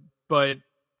 but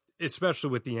especially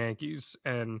with the Yankees,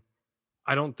 and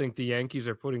I don't think the Yankees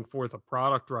are putting forth a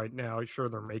product right now. Sure,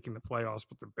 they're making the playoffs,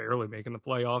 but they're barely making the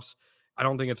playoffs. I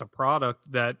don't think it's a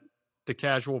product that the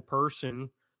casual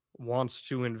person wants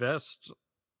to invest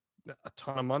a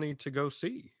ton of money to go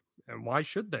see. And why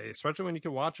should they? Especially when you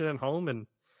can watch it at home and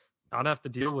not have to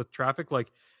deal with traffic.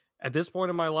 Like at this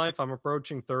point in my life, I'm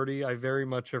approaching 30. I very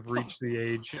much have reached the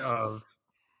age of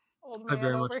old man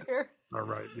over here. All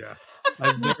right, yeah.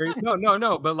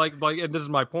 No. But like, and this is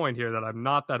my point here that I'm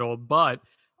not that old, but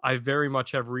I very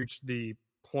much have reached the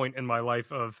point in my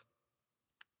life of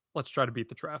let's try to beat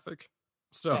the traffic.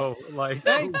 So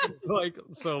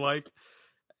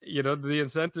you know, the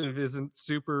incentive isn't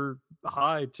super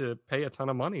high to pay a ton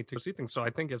of money to see things. So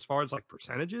I think as far as like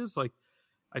percentages, like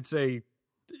I'd say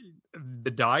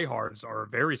the diehards are a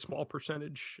very small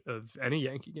percentage of any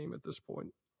Yankee game at this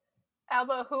point.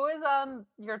 Alba, who is on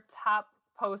your top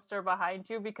poster behind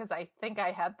you? Because I think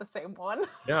I had the same one.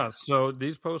 Yeah, so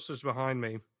these posters behind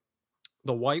me,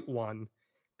 the white one,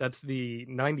 that's the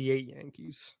 98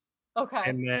 Yankees. Okay.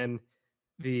 And then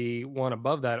the one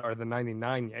above that are the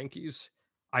 99 Yankees.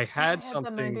 I had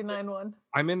something. The 99 one.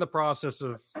 I'm in the process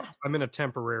of. I'm in a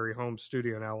temporary home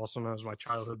studio now, also known as my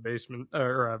childhood basement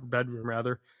or bedroom,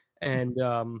 rather. And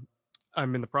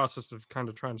I'm in the process of kind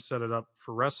of trying to set it up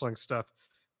for wrestling stuff.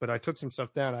 But I took some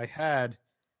stuff down. I had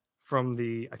from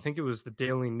I think it was the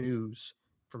Daily News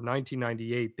from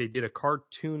 1998. They did a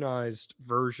cartoonized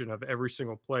version of every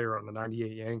single player on the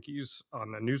 98 Yankees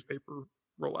on a newspaper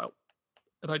rollout.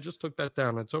 And I just took that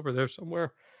down. It's over there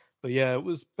somewhere. But yeah, it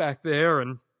was back there,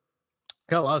 and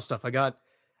got a lot of stuff. I got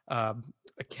a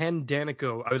Ken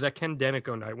Danico. I was at Ken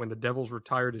Danico night when the Devils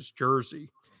retired his jersey,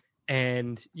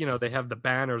 and you know they have the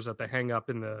banners that they hang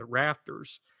up in the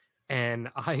rafters,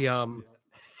 and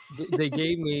they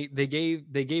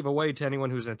gave away to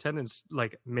anyone who's in attendance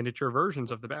like miniature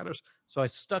versions of the banners. So I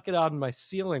stuck it out in my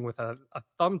ceiling with a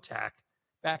thumbtack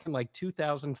back in like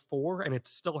 2004, and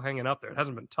it's still hanging up there. It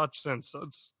hasn't been touched since. So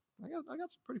I got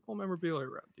some pretty cool memorabilia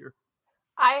around here.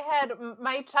 I had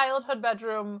my childhood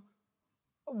bedroom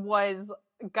was,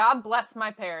 God bless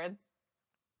my parents,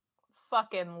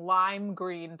 fucking lime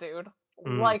green, dude.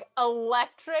 Like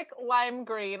electric lime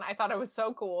green. I thought it was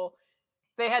so cool.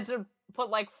 They had to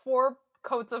put like 4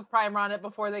 coats of primer on it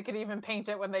before they could even paint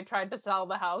it when they tried to sell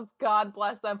the house. God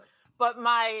bless them. But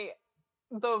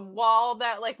the wall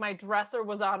that like my dresser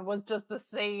was on was just the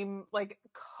same, like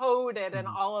coated and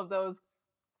all of those.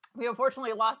 We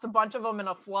unfortunately lost a bunch of them in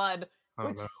a flood,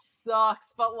 which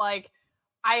sucks. But like,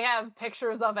 I have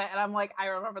pictures of it, and I'm like, I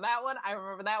remember that one. I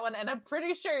remember that one, and I'm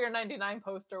pretty sure your '99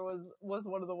 poster was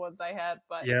one of the ones I had.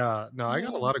 But yeah, no, I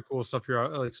got a lot of cool stuff here.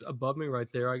 Like above me right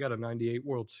there, I got a '98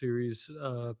 World Series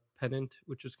pennant,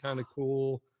 which is kind of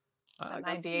cool. the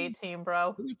 '98 team,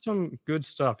 bro. Some good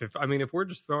stuff. If we're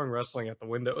just throwing wrestling at the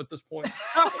window at this point.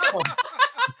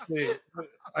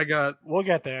 We'll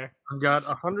get there. I've got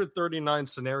 139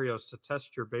 scenarios to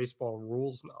test your baseball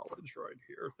rules knowledge right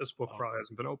here. This book probably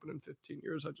hasn't been open in 15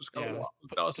 years. I just got a lot of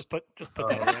dust. Just put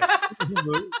that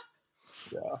away.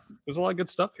 Yeah, there's a lot of good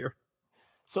stuff here.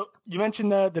 So you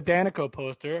mentioned the Danico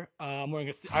poster. I'm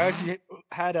wearing I actually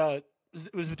had it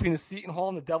was between the Seton Hall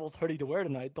and the Devil's hoodie to wear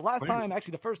tonight.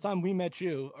 The first time we met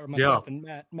you, or myself and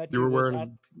Matt met you, were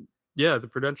wearing the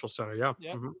Prudential Center. Yeah.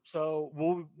 So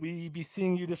will we be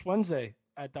seeing you this Wednesday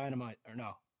at Dynamite or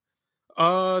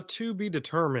no? To be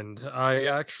determined.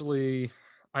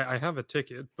 I have a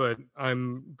ticket, but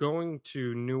I'm going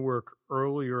to Newark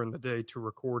earlier in the day to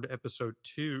record episode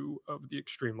 2 of The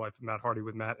Extreme Life of Matt Hardy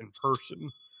with Matt in person.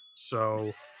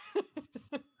 So,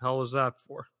 hell is that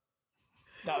for?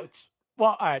 No,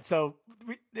 all right. So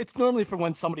it's normally for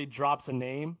when somebody drops a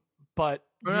name, but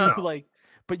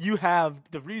but you have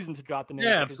the reason to drop the name.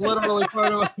 Yeah, it's literally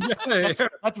part of.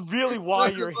 That's really why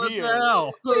you're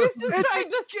here. He's just trying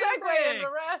to segue into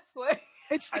wrestling.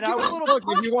 It's to give a little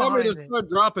punch if you want me to behind it. start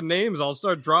dropping names, I'll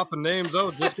start dropping names.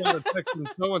 Oh, just got a text from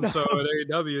so and so at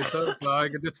AEW, so I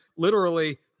could just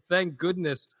literally. Thank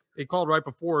goodness he called right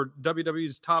before.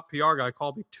 WWE's top PR guy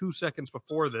called me 2 seconds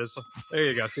before this. There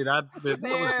you go. See that was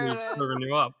me serving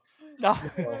you up. No,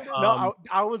 no,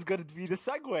 I was gonna be the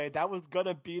segue. That was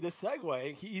gonna be the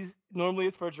segue. He's normally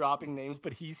it's for dropping names,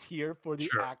 but he's here for the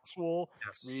actual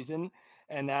reason,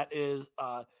 and that is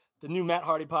the new Matt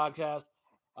Hardy podcast,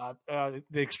 The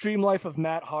Extreme Life of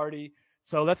Matt Hardy.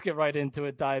 So let's get right into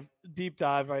it. Deep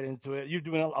dive right into it. You're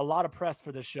doing a lot of press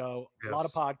for this show, a lot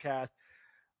of podcasts.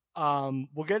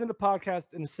 We'll get into the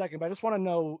podcast in a second, but I just want to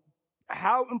know,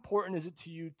 how important is it to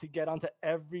you to get onto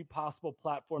every possible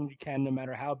platform you can, no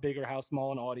matter how big or how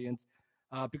small an audience?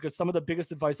 Because some of the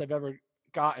biggest advice I've ever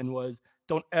gotten was,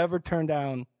 don't ever turn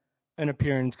down an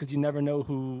appearance, because you never know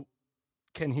who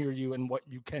can hear you and what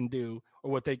you can do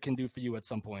or what they can do for you at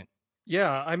some point.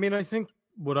 Yeah, I mean, I think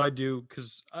what I do,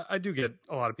 because I do get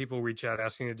a lot of people reach out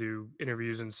asking to do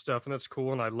interviews and stuff, and that's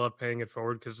cool, and I love paying it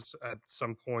forward, because at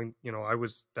some point, I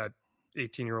was that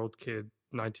 18-year-old kid,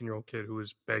 19-year-old kid who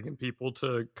was begging people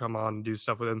to come on and do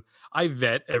stuff with him. I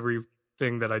vet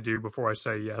everything that I do before I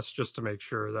say yes, just to make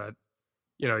sure that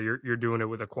you're doing it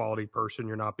with a quality person.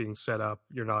 You're not being set up.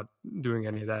 You're not doing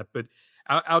any of that. But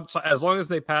outside, as long as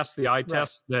they pass the eye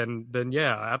test, then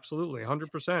yeah, absolutely,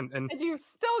 100%. And you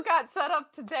still got set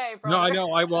up today, bro. No, I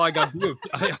know. I got duped.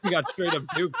 I got straight up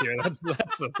duped here. That's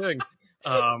the thing.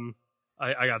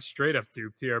 I got straight up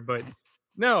duped here, but.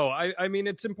 No, I mean,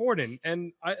 it's important.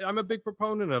 And I'm a big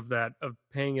proponent of that, of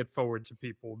paying it forward to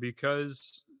people,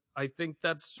 because I think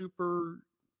that's super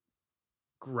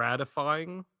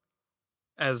gratifying.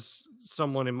 As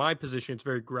someone in my position, it's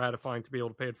very gratifying to be able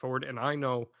to pay it forward. And I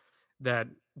know that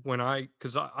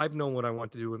because I've known what I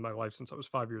want to do with my life since I was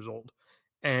 5 years old.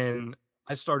 And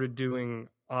I started doing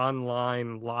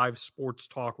online live sports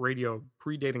talk radio,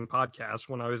 predating podcasts,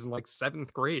 when I was in like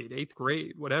 7th grade, 8th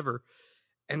grade, whatever.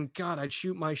 And God, I'd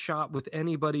shoot my shot with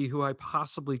anybody who I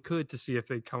possibly could to see if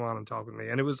they'd come on and talk with me.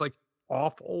 And it was like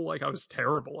awful. Like I was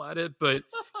terrible at it, but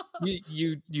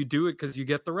you do it because you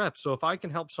get the reps. So if I can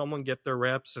help someone get their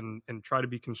reps and try to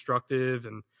be constructive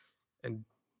and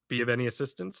be of any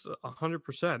assistance,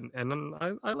 100%. And then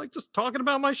I like just talking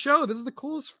about my show. This is the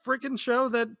coolest freaking show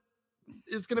that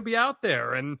is going to be out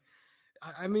there. And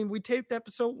I mean, we taped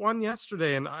episode 1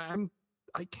 yesterday, and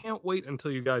I can't wait until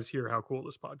you guys hear how cool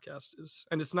this podcast is.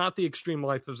 And it's not The Extreme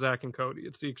Life of Zach and Cody.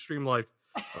 It's The Extreme Life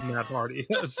of Matt Hardy,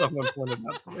 as someone pointed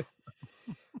out to me.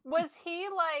 Was he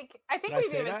like, I think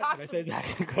we've even talked. Did I say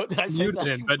Zach and Cody? You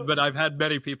didn't, but I've had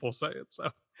many people say it.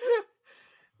 So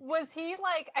was he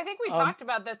like, I think we talked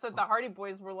about this, that the Hardy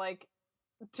Boys were like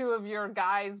 2 of your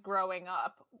guys growing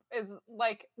up. Is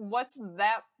like, what's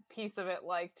that piece of it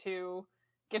like to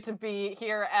get to be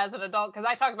here as an adult? Because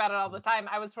I talk about it all the time.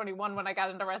 I was 21 when I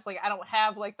got into wrestling. I don't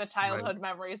have like the childhood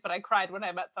memories, but I cried when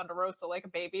I met Thunder Rosa like a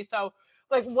baby. So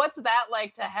Like, what's that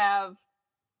like to have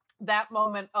that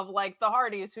moment of like the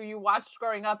Hardys who you watched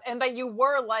growing up and that you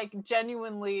were like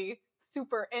genuinely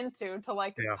super into to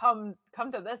like come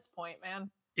to this point, man?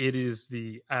 It is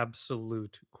the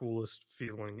absolute coolest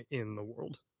feeling in the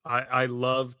world. I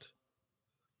loved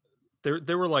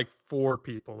there were like 4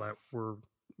 people that were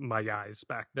my guys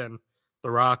back then.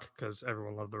 The Rock, because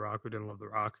everyone loved The Rock. Who didn't love The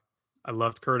Rock? I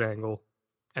loved Kurt Angle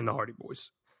and the Hardy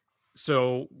Boys.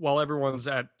 So while everyone's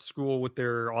at school with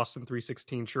their Austin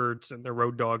 316 shirts and their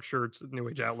Road Dogg shirts, New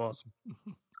Age Outlaws,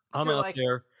 I'm out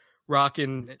there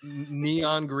rocking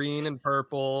neon green and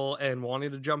purple and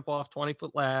wanting to jump off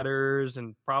 20-foot ladders.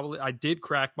 And probably I did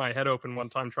crack my head open one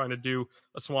time trying to do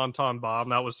a swanton bomb.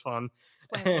 That was fun.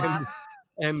 But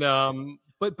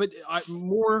I,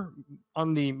 more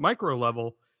on the micro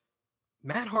level,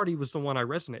 Matt Hardy was the one I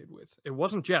resonated with. It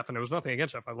wasn't Jeff, and it was nothing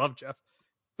against Jeff. I love Jeff.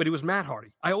 But it was Matt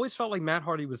Hardy. I always felt like Matt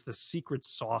Hardy was the secret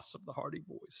sauce of the Hardy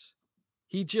Boys.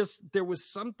 There was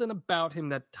something about him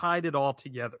that tied it all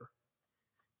together.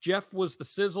 Jeff was the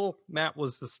sizzle, Matt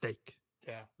was the steak.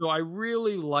 Yeah. So I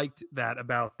really liked that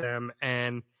about them.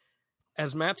 And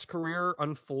as Matt's career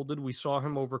unfolded, we saw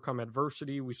him overcome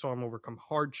adversity. We saw him overcome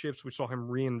hardships. We saw him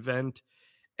reinvent.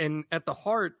 And at the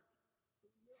heart,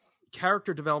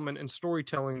 character development and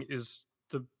storytelling is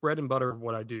the bread and butter of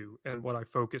what I do and what I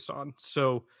focus on.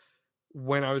 So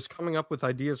when I was coming up with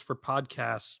ideas for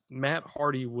podcasts, Matt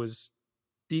Hardy was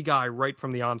the guy right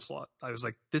from the onslaught. I was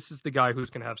like, this is the guy who's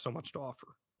going to have so much to offer.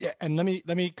 Yeah, and let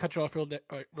me cut you off real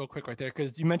quick right there,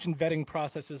 because you mentioned vetting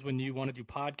processes when you want to do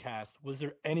podcasts. Was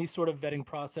there any sort of vetting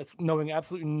process, knowing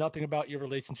absolutely nothing about your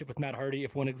relationship with Matt Hardy,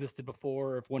 if one existed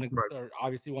before, or if one, or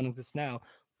obviously one exists now?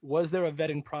 Was there a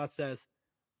vetting process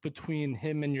between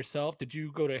him and yourself? Did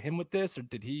you go to him with this, or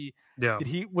did he? Yeah. Did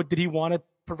he want to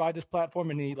provide this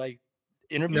platform and he like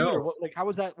interviewed? No. Or what? Like, how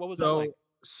was that? What was that like?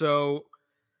 So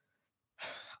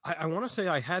I want to say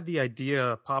I had the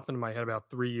idea pop into my head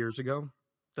about 3 years ago.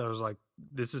 That was like,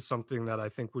 this is something that I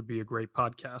think would be a great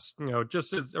podcast. You know,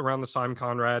 just as around the time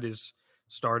Conrad is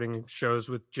starting shows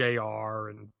with JR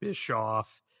and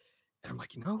Bischoff. And I'm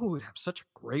like, you know who would have such a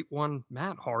great one?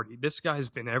 Matt Hardy. This guy's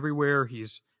been everywhere.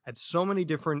 He's had so many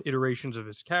different iterations of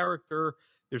his character.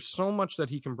 There's so much that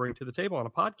he can bring to the table on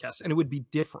a podcast, and it would be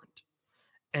different.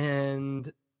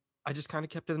 And I just kind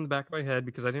of kept it in the back of my head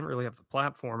because I didn't really have the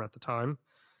platform at the time.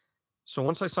 So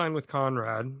once I signed with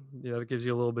Conrad, that gives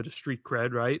you a little bit of street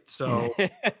cred, right? So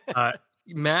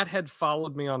Matt had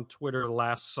followed me on Twitter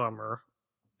last summer,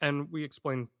 and we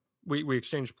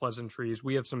exchanged pleasantries.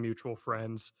 We have some mutual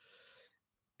friends.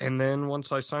 And then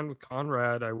once I signed with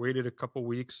Conrad, I waited a couple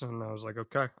weeks, and I was like,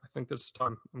 okay, I think this is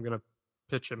time. I'm going to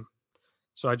pitch him.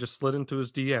 So I just slid into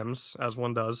his DMs, as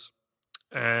one does,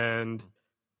 and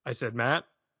I said, Matt,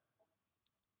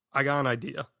 I got an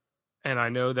idea, and I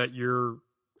know that you're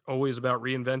always about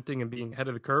reinventing and being ahead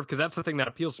of the curve, because that's the thing that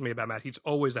appeals to me about Matt. He's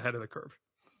always ahead of the curve.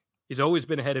 He's always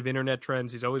been ahead of internet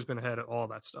trends. He's always been ahead of all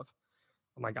that stuff.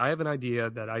 I'm like, I have an idea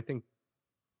that I think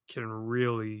can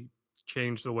really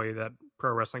change the way that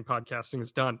pro wrestling podcasting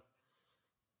is done.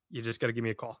 You just got to give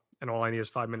me a call, and all I need is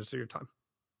 5 minutes of your time.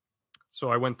 So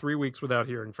I went 3 weeks without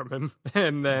hearing from him,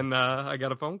 and then I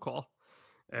got a phone call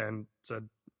and said,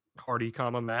 Hardy,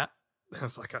 Matt. I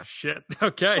was like, oh shit,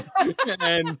 okay.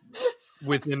 And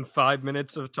within 5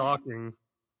 minutes of talking,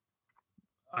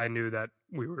 I knew that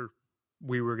we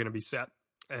were going to be set.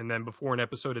 And then before an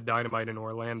episode of Dynamite in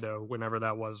Orlando, whenever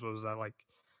that was that like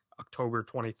October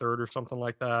 23rd or something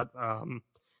like that?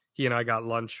 He and I got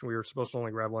lunch. We were supposed to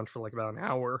only grab lunch for like about an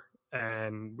hour,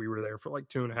 and we were there for like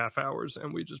 2.5 hours,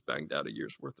 and we just banged out a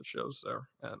year's worth of shows there,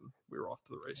 and we were off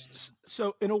to the races.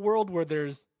 So in a world where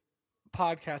there's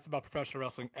podcasts about professional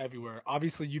wrestling everywhere,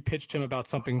 obviously you pitched him about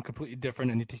something completely different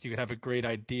and you think you could have a great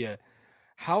idea.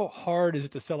 How hard is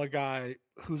it to sell a guy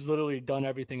who's literally done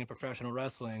everything in professional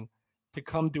wrestling to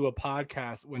come do a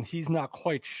podcast when he's not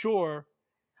quite sure?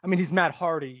 I mean, he's Matt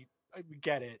Hardy. We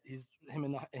get it. He's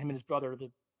him and his brother are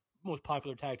the most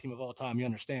popular tag team of all time. You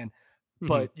understand. Mm-hmm.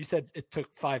 But you said it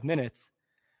took 5 minutes.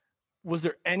 Was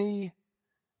there any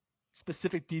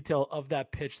specific detail of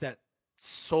that pitch that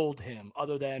sold him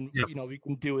other than, we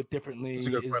can do it differently? That's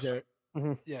a good question. There,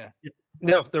 mm-hmm. Yeah.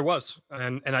 No, there was.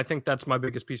 And I think that's my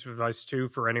biggest piece of advice too,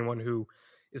 for anyone who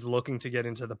is looking to get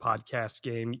into the podcast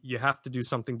game. You have to do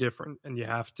something different, and you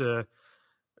have to,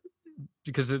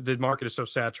 because the market is so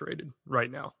saturated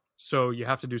right now. So you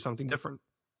have to do something different.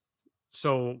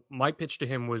 So my pitch to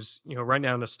him was, right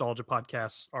now nostalgia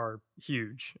podcasts are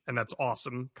huge, and that's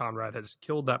awesome. Conrad has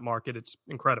killed that market. It's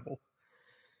incredible.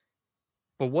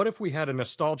 But what if we had a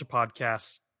nostalgia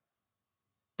podcast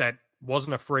that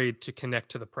wasn't afraid to connect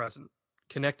to the present,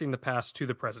 connecting the past to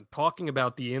the present, talking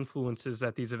about the influences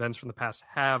that these events from the past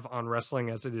have on wrestling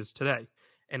as it is today,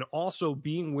 and also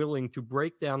being willing to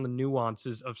break down the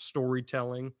nuances of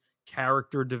storytelling,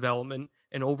 character development,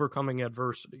 and overcoming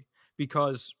adversity.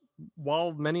 Because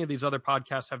while many of these other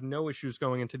podcasts have no issues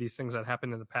going into these things that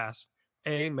happened in the past,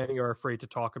 A, many are afraid to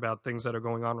talk about things that are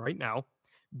going on right now.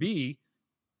 B,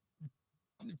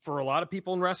 for a lot of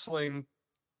people in wrestling,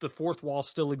 the fourth wall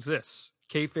still exists.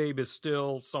 Kayfabe is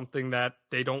still something that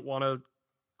they don't want to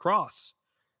cross.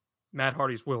 Matt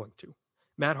Hardy's willing to.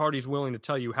 Matt Hardy's willing to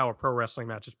tell you how a pro wrestling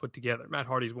match is put together. Matt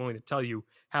Hardy's willing to tell you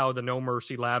how the No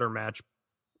Mercy ladder match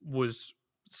was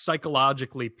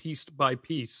psychologically piece by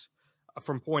piece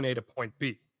from point A to point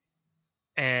B.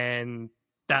 And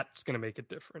that's going to make a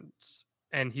difference.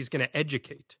 And he's going to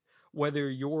educate. Whether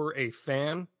you're a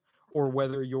fan or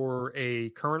whether you're a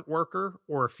current worker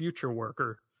or a future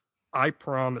worker, I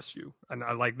promise you, and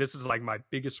this is like my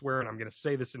biggest swear, and I'm going to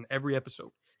say this in every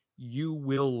episode, you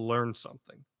will learn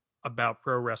something about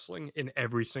pro wrestling in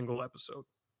every single episode.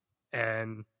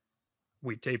 And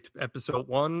we taped episode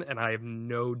 1, and I have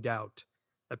no doubt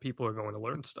that people are going to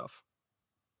learn stuff.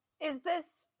 Is this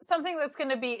something that's going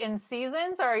to be in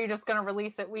seasons, or are you just going to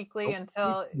release it weekly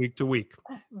until week to week?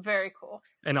 Very cool.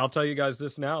 And I'll tell you guys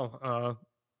this now. I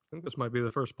think this might be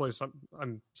the first place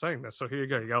I'm saying this. So here you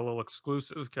go. You got a little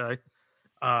exclusive, okay?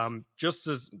 Just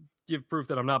to give proof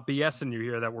that I'm not BSing you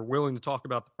here, that we're willing to talk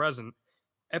about the present.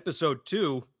 Episode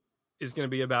 2 is going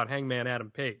to be about Hangman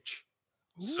Adam Page.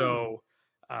 Ooh. So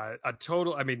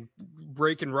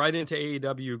breaking right into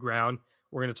AEW ground.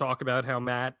 We're going to talk about how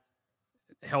Matt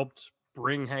helped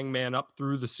bring Hangman up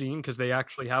through the scene because they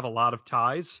actually have a lot of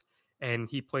ties, and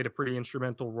he played a pretty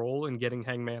instrumental role in getting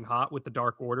Hangman hot with the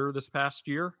Dark Order this past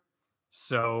year.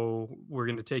 So we're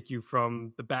going to take you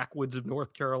from the backwoods of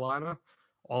North Carolina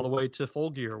all the way to Full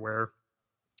Gear, where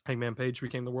Hangman Page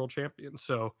became the world champion.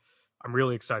 So I'm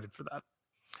really excited for that.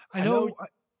 I know.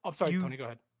 I'm sorry, Tony, go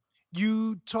ahead.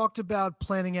 You talked about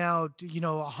planning out,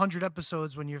 100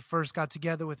 episodes when you first got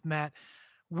together with Matt.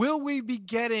 Will we be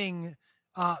getting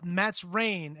Matt's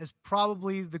reign as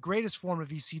probably the greatest form of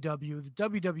ECW, the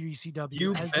WWE ECW?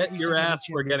 You bet your ass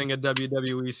we're getting a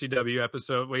WWE ECW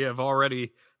episode. We have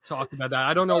already talked about that.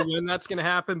 I don't know when that's going to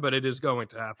happen, but it is going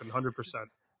to happen, 100%.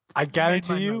 I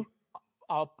guarantee you,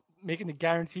 I'll make a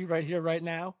guarantee right here, right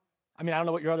now. I mean, I don't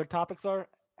know what your other topics are.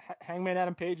 Hangman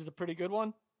Adam Page is a pretty good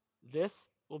one. This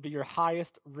will be your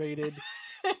highest rated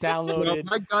downloaded.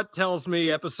 My gut tells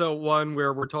me episode 1,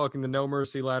 where we're talking the No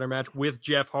Mercy ladder match with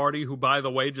Jeff Hardy, who, by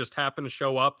the way, just happened to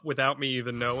show up without me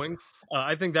even knowing.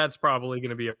 I think that's probably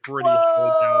going to be a pretty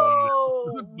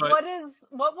download.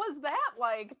 What was that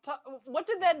like? What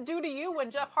did that do to you when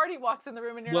Jeff Hardy walks in the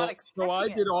room and you're not expecting So I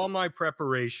did all my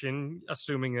preparation,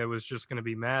 assuming it was just going to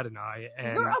be Matt and I.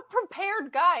 And you're a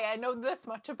prepared guy. I know this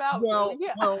much about you.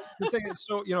 Yeah. Well, the thing is,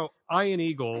 Ian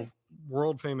Eagle,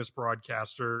 world famous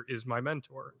broadcaster, is my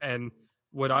mentor, and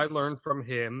what I learned from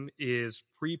him is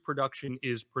pre-production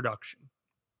is production,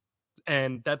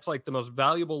 and that's like the most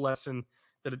valuable lesson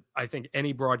that I think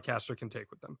any broadcaster can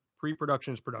take with them.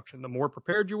 Pre-production is production. The more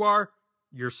prepared you are,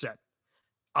 you're set.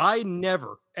 I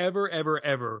never, ever, ever,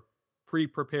 ever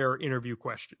pre-prepare interview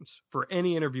questions for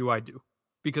any interview I do,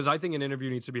 because I think an interview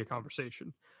needs to be a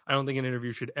conversation. I don't think an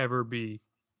interview should ever be,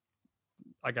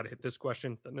 I got to hit this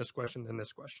question, then this question, then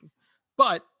this question.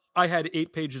 But I had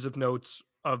 8 pages of notes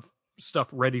of stuff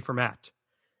ready for Matt.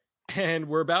 And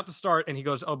we're about to start, and he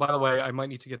goes, oh, by the way, I might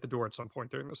need to get the door at some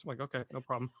point during this. I'm like, okay, no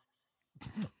problem.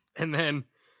 And then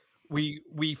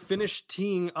we finished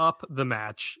teeing up the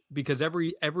match, because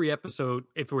every episode,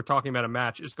 if we're talking about a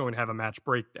match, is going to have a match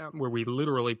breakdown where we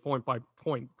literally point by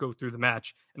point go through the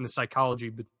match and the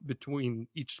psychology between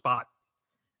each spot.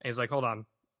 And he's like, hold on,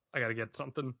 I got to get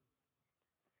something.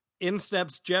 In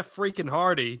steps Jeff freaking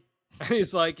Hardy, and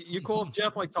he's like, you cool if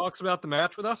Jeff talks about the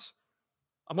match with us?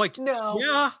 I'm like,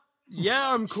 no.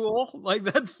 Yeah, I'm cool.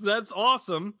 That's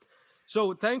awesome.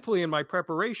 So thankfully in my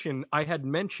preparation, I had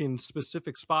mentioned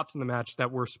specific spots in the match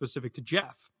that were specific to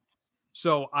Jeff.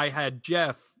 So I had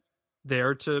Jeff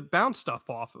there to bounce stuff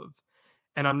off of.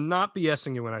 And I'm not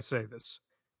BSing you when I say this.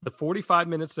 The 45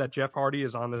 minutes that Jeff Hardy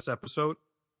is on this episode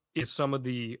is some of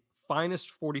the finest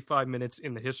 45 minutes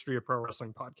in the history of pro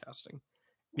wrestling podcasting,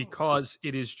 because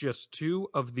it is just 2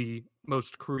 of the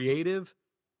most creative,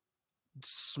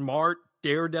 smart,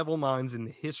 daredevil minds in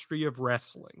the history of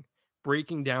wrestling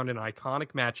breaking down an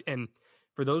iconic match. And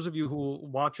for those of you who will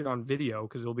watch it on video,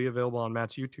 because it'll be available on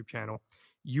Matt's YouTube channel,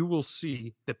 you will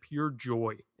see the pure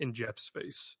joy in Jeff's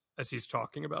face as he's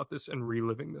talking about this and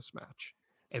reliving this match.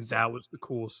 And that was the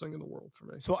coolest thing in the world for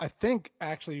me. So I think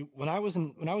actually when I was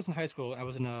in high school, I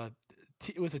was in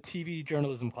it was a TV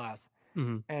journalism class,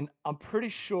 Mm-hmm. and I'm pretty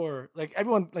sure like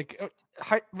everyone like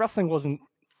wrestling wasn't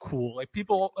cool. Like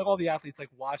people, like all the athletes, like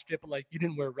watched it, but like you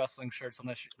didn't wear wrestling shirts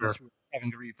unless you were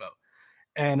Kevin Garifo.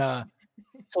 And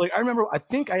so like I remember, I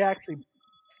think I actually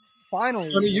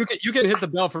finally. Tony, you can hit the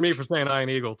bell for me for saying Iron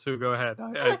Eagle too. Go ahead.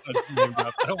 I named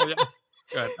up. Oh, yeah.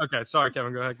 Go ahead. Okay, sorry,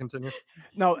 Kevin. Go ahead. Continue.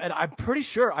 No, and I'm pretty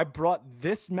sure I brought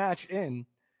this match in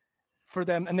for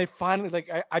them, and they finally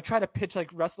like I try to pitch like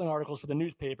wrestling articles for the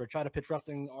newspaper, try to pitch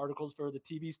wrestling articles for the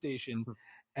TV station,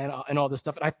 and all this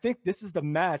stuff. And I think this is the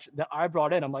match that I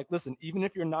brought in. I'm like, listen, even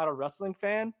if you're not a wrestling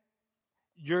fan,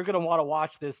 you're gonna want to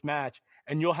watch this match,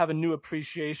 and you'll have a new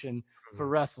appreciation for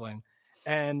wrestling.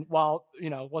 And while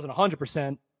it wasn't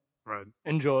 100% Right.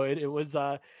 enjoyed, it was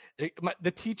the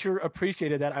teacher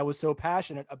appreciated that I was so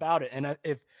passionate about it. And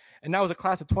and that was a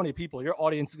class of 20 people, your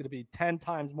audience is going to be 10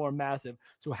 times more massive.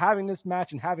 So having this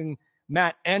match and having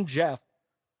Matt and Jeff,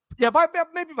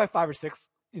 maybe by 5 or 6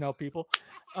 people,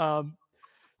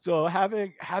 so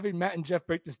having Matt and Jeff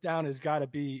break this down has got to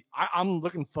be, I'm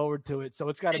looking forward to it. So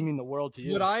it's got to mean the world to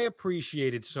you. What I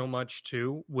appreciated so much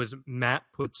too was Matt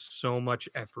put so much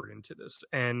effort into this,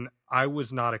 and I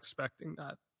was not expecting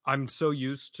that. I'm so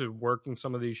used to working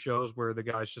some of these shows where the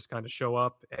guys just kind of show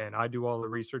up and I do all the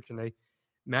research, and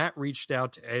Matt reached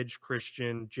out to Edge,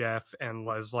 Christian, Jeff, and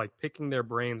was like picking their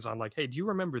brains on like, hey, do you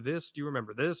remember this? Do you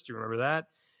remember this? Do you remember that?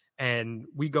 And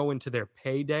we go into their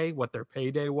payday, what their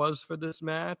payday was for this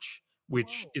match,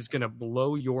 which is going to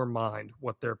blow your mind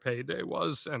what their payday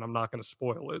was. And I'm not going to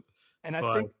spoil it. And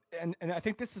I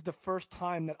think this is the first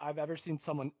time that I've ever seen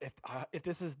someone, if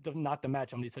this is not the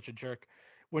match, I'm going to be such a jerk.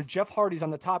 When Jeff Hardy's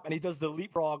on the top and he does the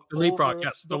leapfrog, the leapfrog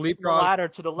ladder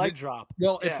to the leg drop.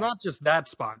 Well, it's not just that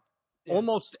spot. Yeah.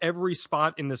 Almost every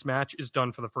spot in this match is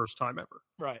done for the first time ever.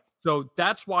 Right. So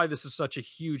that's why this is such a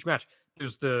huge match.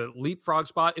 There's the leapfrog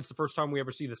spot. It's the first time we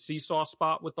ever see the seesaw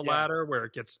spot with the ladder where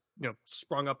it gets,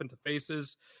 sprung up into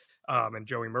faces. And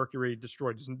Joey Mercury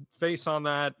destroyed his face on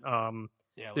that. And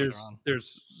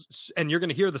you're going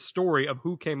to hear the story of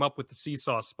who came up with the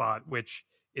seesaw spot, which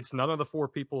it's none of the 4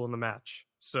 people in the match.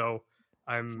 So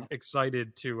I'm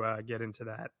excited to get into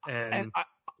that. And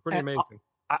pretty amazing.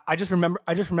 I just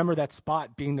remember that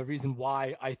spot being the reason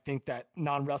why I think that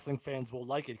non-wrestling fans will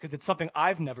like it, because it's something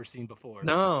I've never seen before.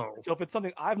 No. So if it's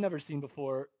something I've never seen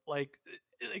before,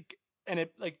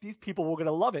 these people were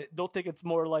gonna love it. They'll think it's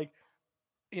more like,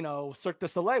 Cirque du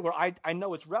Soleil, where I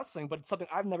know it's wrestling, but it's something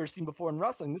I've never seen before in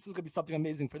wrestling. This is gonna be something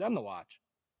amazing for them to watch.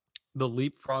 The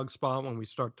leapfrog spot, when we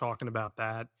start talking about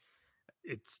that,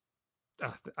 it's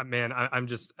man,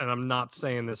 I'm not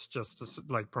saying this just to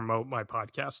like promote my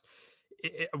podcast.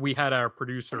 We had our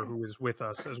producer who was with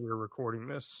us as we were recording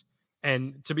this.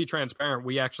 And to be transparent,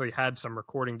 we actually had some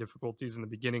recording difficulties in the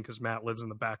beginning because Matt lives in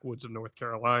the backwoods of North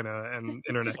Carolina and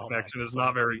internet connection is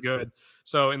not very good.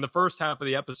 So in the first half of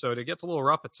the episode, it gets a little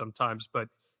rough at sometimes. But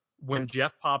when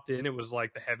Jeff popped in, it was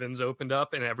like the heavens opened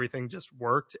up and everything just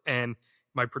worked. And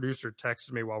my producer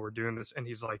texted me while we're doing this, and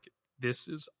he's like, this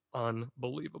is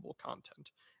unbelievable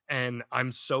content. And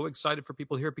I'm so excited for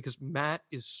people here because Matt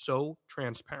is so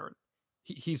transparent.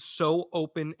 He's so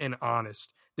open and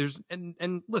honest.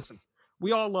 And listen,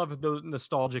 we all love those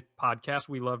nostalgic podcasts.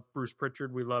 We love Bruce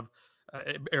Pritchard. We love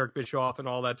Eric Bischoff and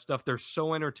all that stuff. They're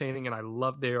so entertaining, and I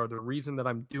love they are the reason that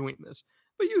I'm doing this.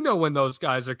 But when those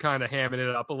guys are kind of hamming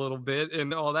it up a little bit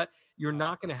and all that, you're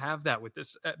not going to have that with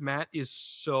this. Matt is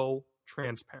so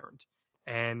transparent.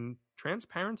 And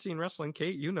transparency in wrestling,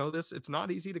 Kate, you know this, it's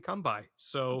not easy to come by.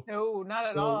 So no, not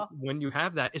at all. When you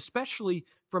have that, especially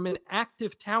from an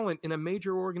active talent in a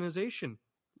major organization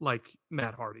like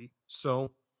Matt Hardy.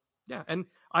 So yeah. And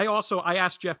I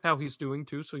asked Jeff how he's doing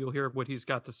too, so you'll hear what he's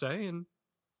got to say, and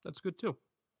that's good too.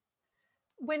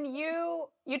 When you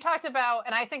talked about,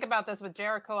 and I think about this with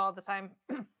Jericho all the time,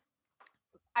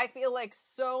 I feel like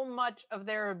so much of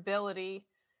their ability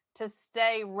to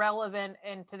stay relevant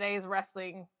in today's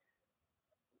wrestling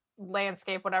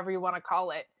landscape, whatever you want to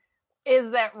call it,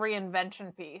 is that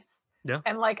reinvention piece. Yeah.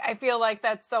 And I feel like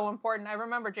that's so important. I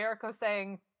remember Jericho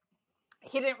saying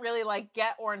he didn't really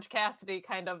get Orange Cassidy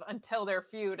kind of until their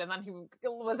feud, and then he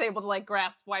was able to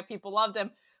grasp why people loved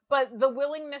him. But the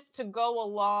willingness to go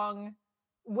along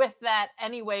with that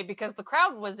anyway, because the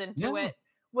crowd was into it,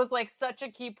 was such a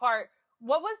key part.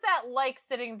 What was that like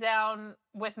sitting down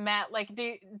with Matt?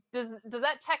 Does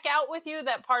that check out with you,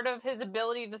 that part of his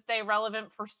ability to stay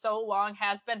relevant for so long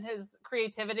has been his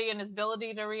creativity and his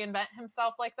ability to reinvent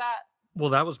himself like that? Well,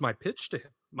 that was my pitch to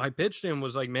him. My pitch to him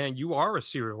was man, you are a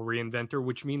serial reinventor,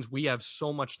 which means we have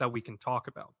so much that we can talk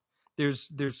about.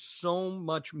 There's so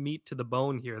much meat to the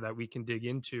bone here that we can dig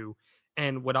into.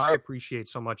 And what I appreciate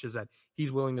so much is that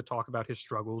he's willing to talk about his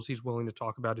struggles. He's willing to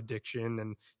talk about addiction,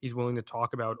 and he's willing to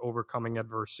talk about overcoming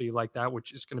adversity like that,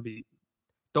 which is going to be,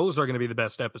 those are going to be the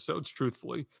best episodes,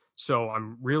 truthfully. So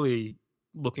I'm really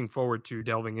looking forward to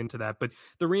delving into that. But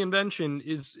the reinvention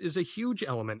is a huge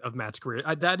element of Matt's career.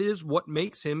 That is what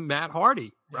makes him Matt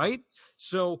Hardy, right?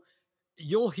 So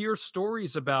you'll hear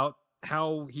stories about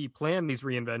how he planned these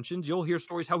reinventions. You'll hear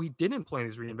stories how he didn't plan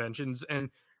these reinventions. And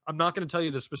I'm not going to tell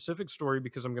you the specific story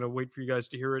because I'm going to wait for you guys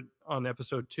to hear it on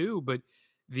episode 2. But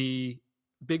the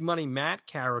Big Money Matt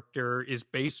character is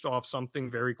based off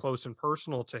something very close and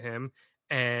personal to him.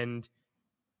 And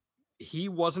he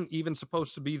wasn't even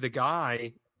supposed to be the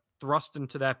guy thrust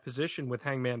into that position with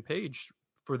Hangman Page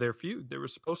for their feud. There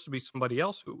was supposed to be somebody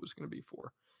else who it was going to be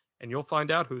for. And you'll find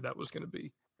out who that was going to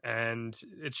be. And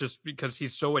it's just because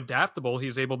he's so adaptable,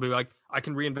 he's able to be like, I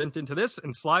can reinvent into this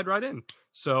and slide right in.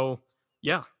 So,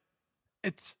 yeah.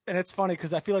 It's funny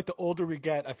because I feel like the older we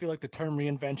get, I feel like the term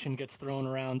reinvention gets thrown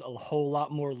around a whole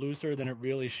lot more looser than it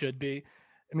really should be.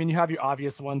 I mean, you have your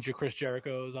obvious ones. Your Chris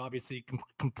Jericho's obviously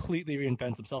completely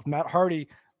reinvents himself. Matt Hardy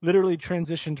literally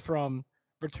transitioned from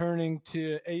returning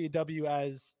to AEW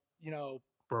as,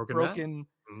 broken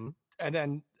mm-hmm. and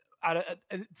then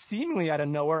seemingly out of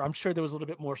nowhere. I'm sure there was a little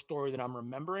bit more story than I'm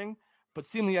remembering, but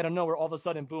seemingly out of nowhere, all of a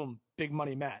sudden, boom, Big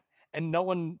Money Matt, and no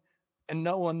one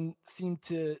seemed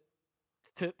to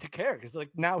care because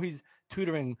like now he's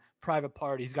tutoring Private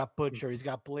Party. He's got Butcher. He's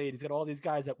got Blade. He's got all these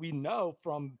guys that we know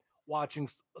from watching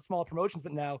small promotions,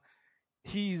 but now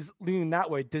he's leaning that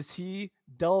way. Does he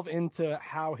delve into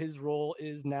how his role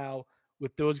is now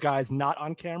with those guys not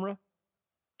on camera?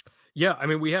 Yeah, I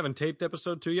mean, we haven't taped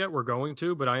episode 2 yet. We're going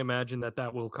to, but I imagine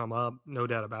that will come up, no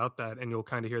doubt about that. And you'll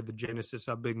kind of hear the genesis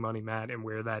of Big Money Matt and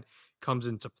where that comes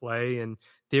into play. And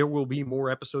there will be more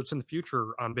episodes in the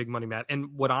future on Big Money Matt. And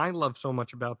what I love so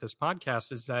much about this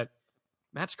podcast is that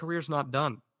Matt's career's not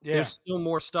done. Yeah. There's still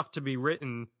more stuff to be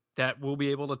written that we'll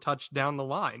be able to touch down the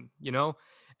line,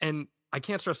 And I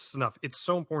can't stress this enough. It's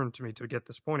so important to me to get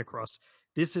this point across.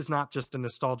 This is not just a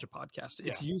nostalgia podcast.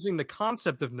 It's using the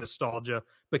concept of nostalgia,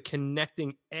 but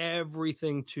connecting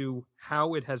everything to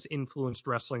how it has influenced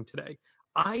wrestling today.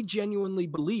 I genuinely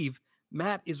believe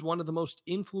Matt is one of the most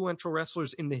influential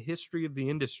wrestlers in the history of the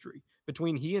industry.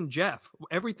 Between he and Jeff,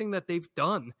 everything that they've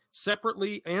done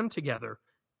separately and together,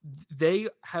 they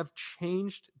have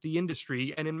changed the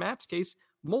industry. And in Matt's case,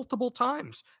 multiple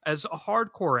times as a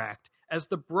hardcore act, as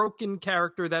the broken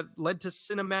character that led to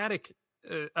cinematic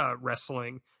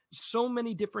wrestling, so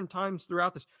many different times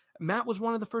throughout this. Matt was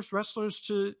one of the first wrestlers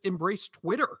to embrace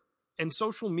Twitter and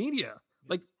social media,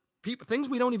 like things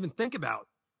we don't even think about.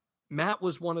 Matt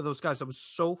was one of those guys that was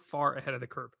so far ahead of the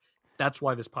curve. That's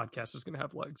why this podcast is going to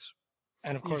have legs.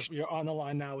 And of course, we are on the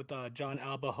line now with John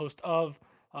Alba, host of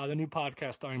the new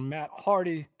podcast starring Matt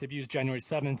Hardy, debuts January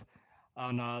 7th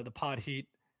on the Pod Heat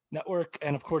Network.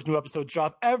 And of course, new episodes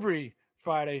drop every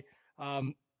Friday.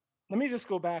 Let me just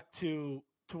go back to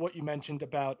what you mentioned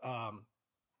about.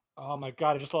 Oh my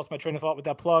God, I just lost my train of thought with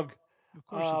that plug. Of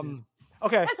course you did.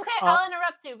 Okay, that's okay. I'll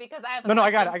interrupt you because I have. No, I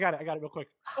got it real quick.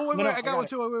 Oh wait, I got one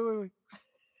too. Wait.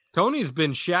 Tony's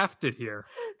been shafted here.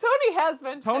 Tony has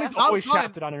been. Tony's always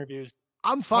shafted on interviews.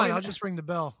 I'm fine. I'll just ring the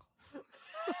bell.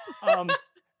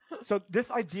 So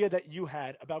this idea that you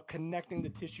had about connecting the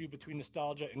tissue between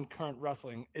nostalgia and current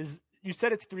wrestling is, you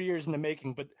said it's 3 years in the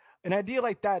making, but an idea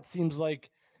like that seems like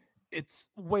it's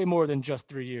way more than just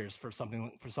 3 years for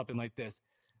something like this.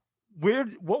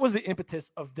 What was the impetus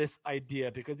of this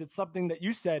idea? Because it's something that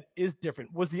you said is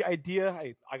different. Was the idea,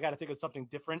 hey, I got to think of something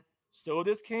different, so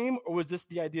this came, or was this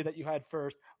the idea that you had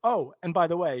first? Oh, and by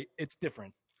the way, it's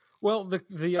different. Well,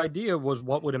 the idea was,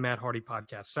 what would a Matt Hardy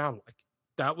podcast sound like?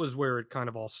 That was where it kind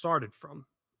of all started from.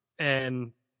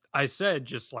 And I said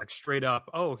just like straight up,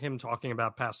 oh, him talking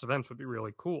about past events would be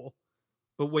really cool.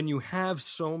 But when you have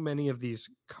so many of these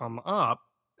come up,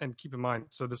 and keep in mind,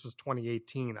 so this was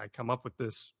 2018, I come up with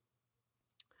this.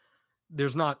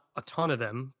 There's not a ton of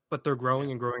them, but they're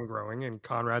growing and growing and growing. And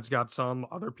Conrad's got some,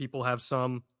 other people have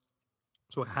some.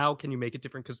 So how can you make it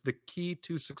different? Because the key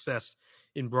to success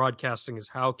in broadcasting is,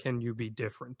 how can you be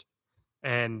different?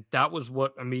 And that was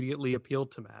what immediately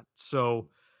appealed to Matt. So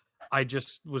I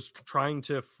just was trying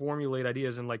to formulate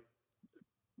ideas, and like,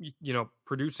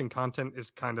 producing content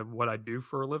is kind of what I do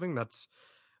for a living. That's,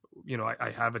 I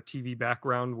have a TV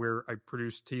background where I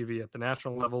produce TV at the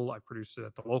national level. I produce it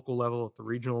at the local level, at the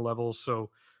regional level. So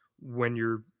when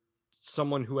you're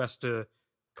someone who has to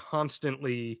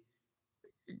constantly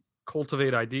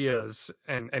cultivate ideas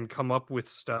and come up with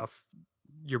stuff,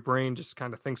 your brain just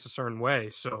kind of thinks a certain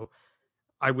way. So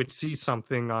I would see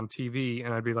something on TV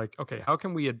and I'd be like, okay, how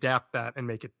can we adapt that and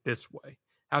make it this way?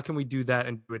 How can we do that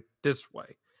and do it this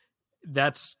way?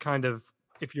 That's kind of,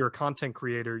 if you're a content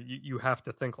creator, you have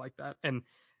to think like that. And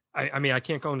I mean, I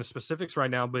can't go into specifics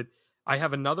right now, but I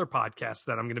have another podcast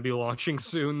that I'm going to be launching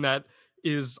soon that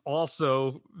is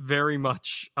also very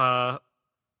much, I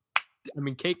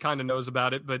mean, Kate kind of knows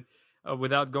about it, but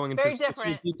without going into Very specific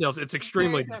different. details, it's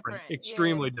extremely Very different. different.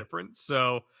 Extremely Yeah. different.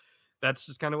 So that's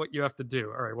just kind of what you have to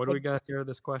do. All right, what do we got here?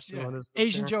 This question. Yeah. What is this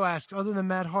Asian here? Joe asks, other than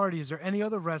Matt Hardy, is there any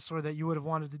other wrestler that you would have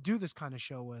wanted to do this kind of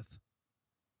show with?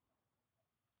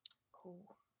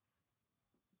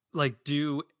 Like,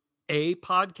 do a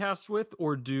podcast with,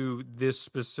 or do this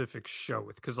specific show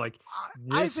with? Because like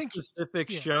I this think- specific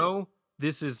yeah. show,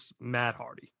 this is Matt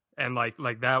Hardy, and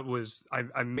like that was,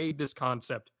 I made this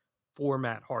concept for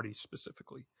Matt Hardy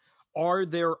specifically. Are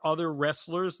there other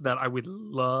wrestlers that I would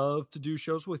love to do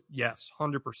shows with? Yes,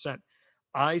 100%.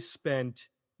 I spent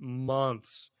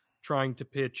months trying to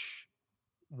pitch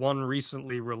one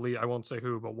recently released, I won't say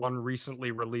who, but one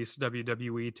recently released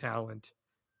WWE talent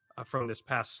from this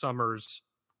past summer's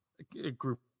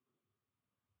group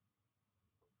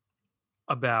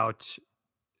about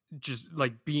just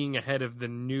like being ahead of the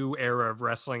new era of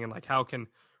wrestling, and like how can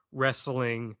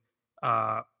wrestling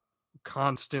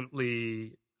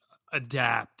constantly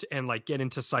adapt and like get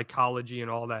into psychology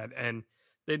and all that. And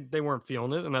they weren't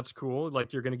feeling it, and that's cool.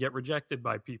 Like, you're going to get rejected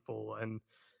by people, and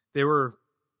there were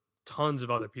tons of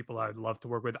other people I'd love to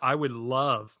work with. I would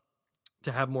love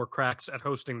to have more cracks at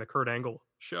hosting the Kurt Angle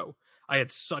show. I had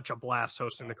such a blast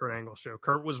hosting the Kurt Angle show.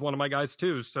 Kurt was one of my guys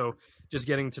too, so just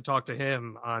getting to talk to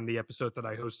him on the episode that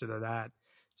I hosted of that.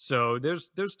 So there's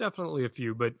definitely a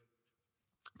few, but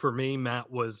for me,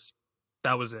 that was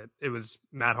it. It was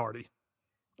Matt Hardy.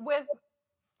 With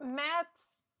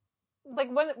Matt's,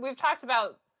 like, when we've talked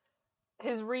about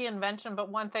his reinvention, but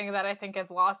one thing that I think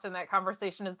gets lost in that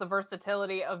conversation is the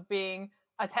versatility of being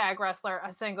a tag wrestler,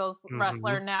 a singles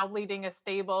wrestler, now leading a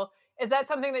stable. Is that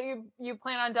something that you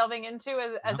plan on delving into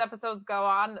as episodes go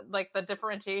on, like the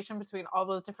differentiation between all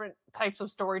those different types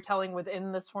of storytelling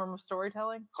within this form of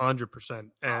storytelling? 100%.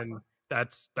 And Awesome.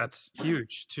 that's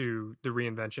huge to the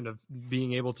reinvention of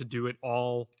being able to do it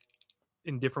all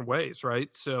in different ways,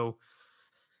 right? So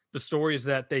the stories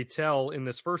that they tell in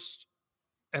this first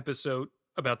episode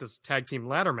about this tag team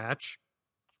ladder match,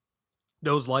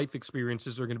 those life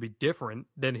experiences are going to be different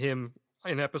than him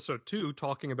in episode 2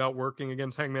 talking about working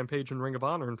against Hangman Page and Ring of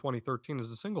Honor in 2013 as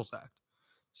a singles act.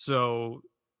 So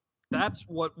that's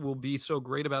what will be so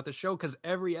great about the show, because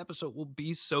every episode will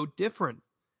be so different.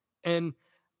 And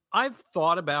I've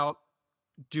thought about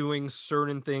doing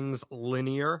certain things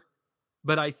linear,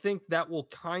 but I think that will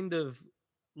kind of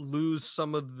lose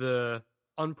some of the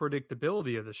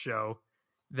unpredictability of the show,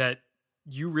 that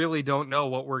you really don't know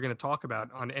what we're going to talk about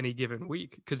on any given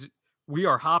week, because we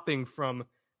are hopping from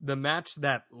the match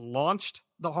that launched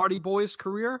the Hardy Boys'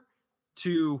 career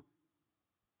to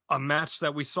a match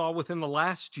that we saw within the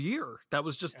last year that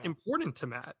was just important to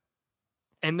Matt.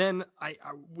 And then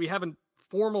we haven't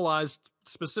formalized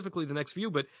specifically the next few,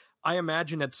 but I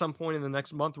imagine at some point in the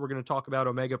next month, we're going to talk about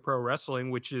Omega Pro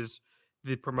Wrestling, which is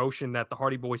the promotion that the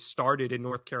Hardy Boys started in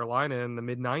North Carolina in the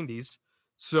mid-90s.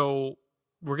 So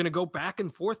we're going to go back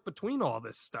and forth between all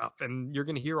this stuff, and you're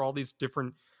going to hear all these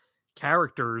different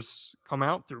characters come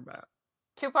out through that.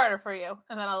 Two-parter for you,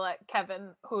 and then I'll let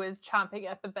Kevin, who is chomping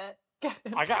at the bit.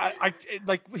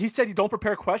 Like he said, you don't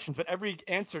prepare questions, but every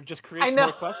answer just creates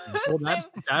more questions. Well,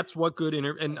 that's what good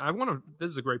and I want to. This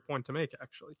is a great point to make,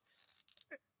 actually.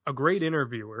 A great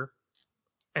interviewer,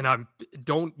 and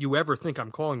don't you ever think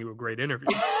I'm calling you a great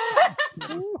interviewer.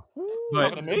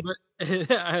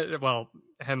 Well,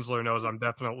 Hensler knows I'm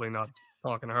definitely not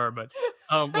talking to her, but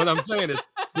what I'm saying is,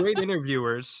 great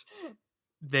interviewers,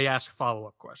 they ask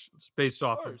follow-up questions based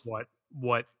off of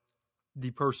what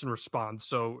the person responds.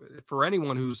 So for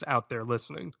anyone who's out there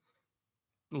listening,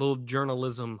 a little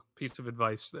journalism piece of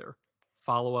advice there: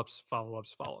 follow-ups.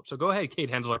 So go ahead,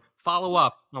 Kate Hensler, follow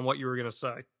up on what you were going to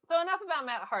say. So enough about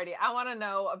Matt Hardy. I want to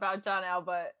know about John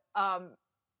Alba,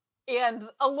 and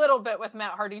a little bit with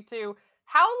Matt Hardy too.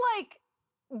 How, like,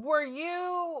 were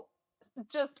you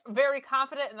just very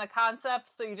confident in the concept,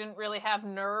 so you didn't really have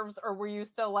nerves, or were you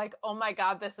still like, oh my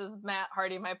God, this is Matt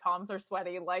Hardy, my palms are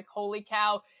sweaty, like, holy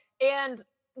cow? And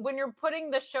when you're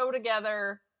putting the show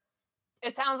together,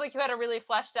 it sounds like you had a really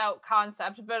fleshed out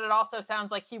concept, but it also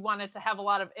sounds like he wanted to have a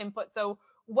lot of input. So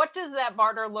what does that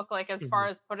barter look like as far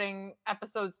as putting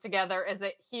episodes together? Is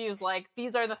it he's like,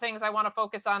 these are the things I want to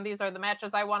focus on, these are the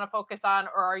matches I want to focus on,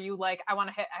 or are you like, I want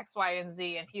to hit X, Y, and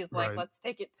Z, and he's like, let's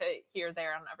take it to here,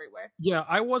 there, and everywhere? Yeah,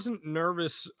 I wasn't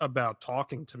nervous about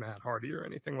talking to Matt Hardy or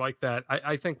anything like that.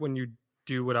 I think when you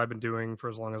do what I've been doing for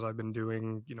as long as I've been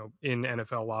doing, in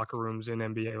NFL locker rooms, in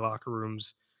NBA locker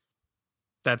rooms,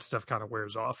 that stuff kind of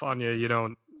wears off on you. You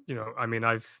don't, I mean,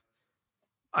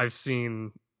 I've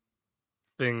seen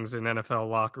things in NFL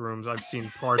locker rooms. I've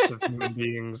seen parts of human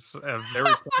beings,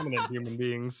 very prominent human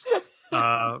beings.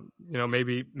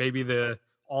 Maybe the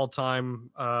all-time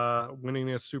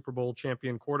winningest Super Bowl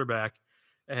champion quarterback,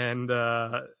 and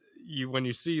when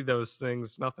you see those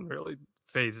things, nothing really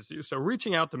phases you. So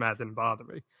reaching out to Matt didn't bother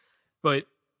me, but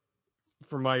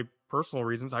for my personal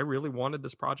reasons, I really wanted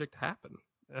this project to happen,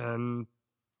 and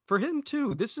for him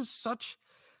too.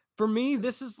 For me,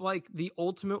 this is like the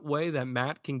ultimate way that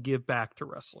Matt can give back to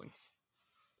wrestling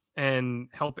and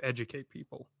help educate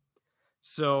people.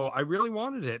 So I really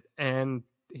wanted it, and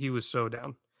he was so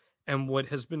down. And what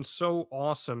has been so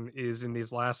awesome is in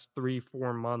these last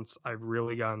 3-4 months, I've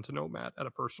really gotten to know Matt at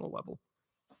a personal level.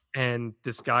 And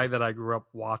this guy that I grew up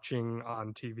watching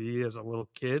on TV as a little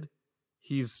kid,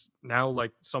 he's now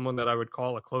like someone that I would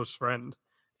call a close friend.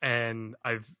 And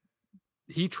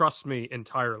he trusts me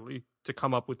entirely to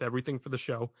come up with everything for the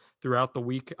show. Throughout the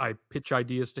week, I pitch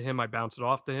ideas to him. I bounce it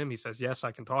off to him. He says, yes,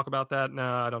 I can talk about that. No,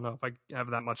 I don't know if I have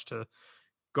that much to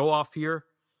go off here.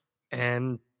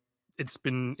 And it's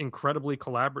been incredibly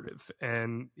collaborative.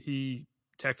 And he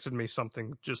texted me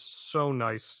something just so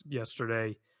nice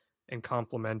yesterday and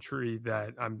complimentary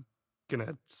that I'm going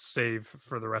to save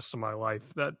for the rest of my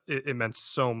life. That it meant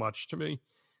so much to me.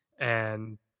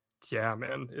 And yeah,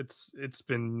 man, it's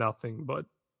been nothing but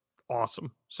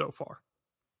awesome so far.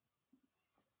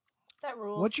 That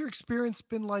rules. What's your experience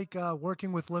been like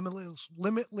working with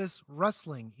Limitless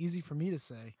Wrestling? Easy for me to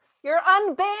say. You're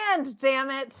unbanned,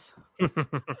 damn it.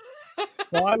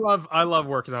 Well, I love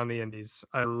working on the indies.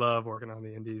 I love working on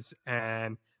the indies,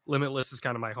 and Limitless is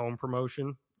kind of my home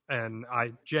promotion, and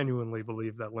I genuinely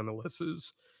believe that Limitless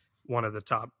is one of the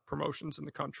top promotions in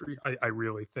the country. I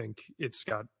really think it's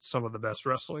got some of the best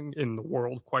wrestling in the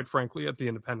world, quite frankly, at the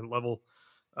independent level.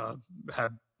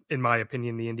 Had, in my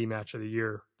opinion, the indie match of the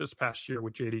year this past year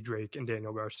with JD Drake and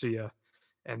Daniel Garcia.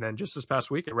 And then just this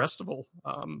past week at Restival,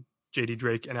 JD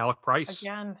Drake and Alec Price.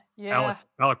 Again, yeah.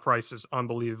 Alec Price is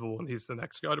unbelievable, and he's the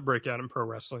next guy to break out in pro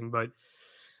wrestling. But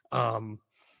I've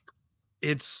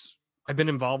been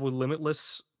involved with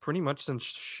Limitless pretty much since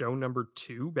show number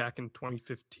 2 back in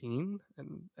 2015,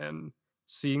 and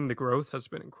seeing the growth has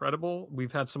been incredible.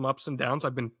 We've had some ups and downs.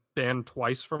 I've been banned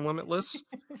twice from Limitless,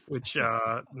 which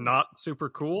not super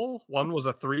cool. One was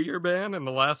a 3-year ban, and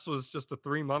the last was just a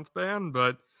 3-month ban.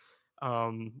 But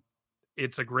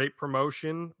it's a great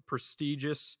promotion.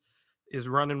 Prestigious is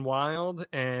running wild,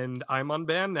 and I'm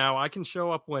unbanned now. I can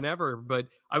show up whenever. But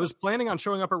I was planning on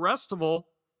showing up at Restival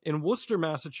in Worcester,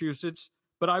 Massachusetts,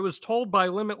 but I was told by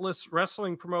Limitless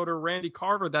wrestling promoter Randy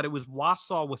Carver that it was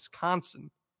Wausau, Wisconsin,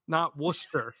 not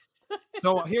Worcester.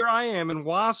 So here I am in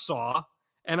Wausau,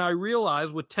 and I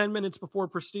realized with 10 minutes before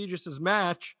Prestigious's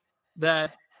match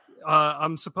that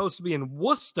I'm supposed to be in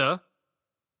Worcester.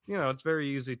 It's very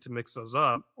easy to mix those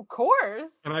up. Of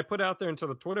course. And I put out there into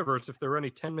the Twitterverse if there are any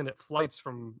 10-minute flights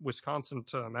from Wisconsin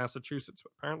to Massachusetts.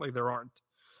 Apparently there aren't.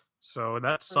 So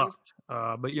that sucked.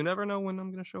 But you never know when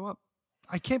I'm going to show up.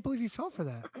 I can't believe you fell for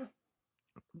that.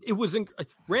 It was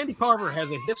Randy Carver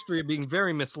has a history of being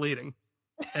very misleading,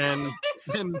 and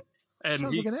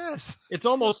sounds like an ass. It's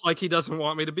almost like he doesn't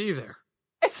want me to be there.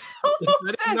 It's almost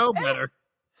I didn't know better.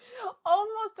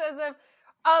 Almost as if.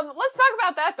 Let's talk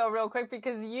about that though, real quick,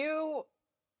 because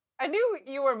I knew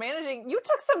you were managing. You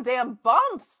took some damn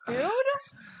bumps, dude.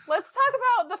 Let's talk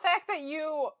about the fact that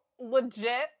you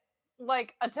legit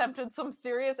attempted some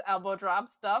serious elbow drop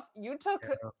stuff. You took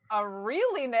a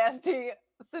really nasty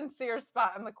sincere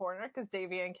spot in the corner because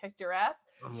Davian kicked your ass.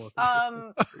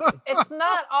 It's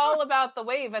not all about the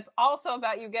wave. It's also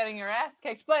about you getting your ass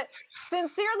kicked. But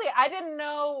sincerely, I didn't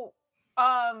know,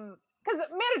 because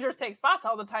managers take spots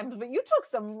all the time, but you took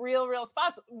some real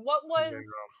spots. What was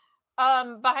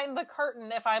behind the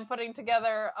curtain, if I'm putting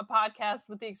together a podcast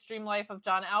with the extreme life of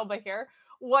John Alba here,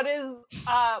 what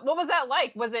was that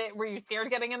like? Were you scared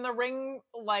getting in the ring?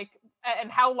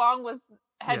 And how long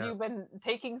had you been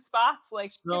taking spots? Give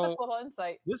us a little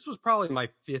insight. This was probably my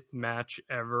 5th match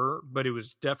ever, but it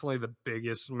was definitely the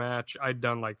biggest match. I'd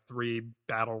done 3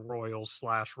 battle royals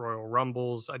 / Royal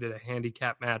Rumbles. I did a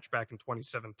handicap match back in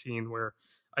 2017 where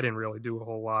I didn't really do a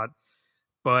whole lot.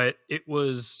 But it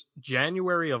was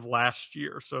January of last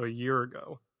year, so a year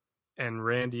ago. And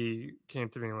Randy came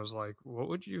to me and was like, what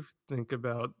would you think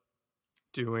about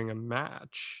doing a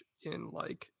match in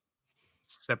like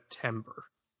September?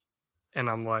 And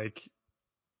I'm like,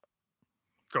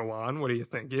 go on, what are you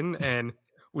thinking? And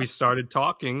we started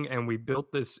talking and we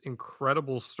built this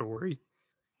incredible story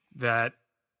that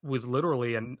was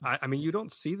literally, and I mean, you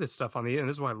don't see this stuff on the, and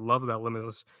this is what I love about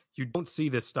Limitless. You don't see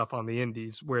this stuff on the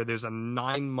indies where there's a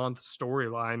 9-month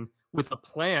storyline with a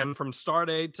plan from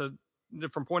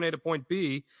from point A to point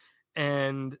B.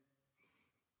 And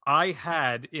I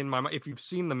had in my mind, if you've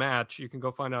seen the match, you can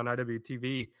go find it on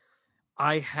IWTV.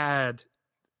 I had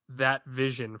that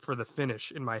vision for the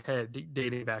finish in my head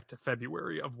dating back to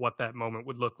February of what that moment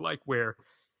would look like, where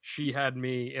she had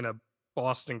me in a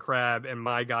Boston Crab and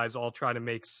my guys all try to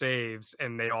make saves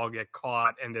and they all get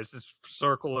caught and there's this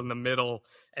circle in the middle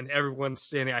and everyone's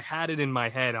standing. I had it in my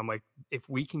head. I'm like, if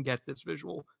we can get this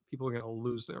visual, people are going to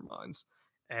lose their minds.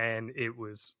 And it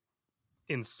was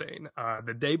insane.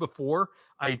 The day before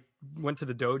I went to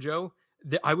the dojo,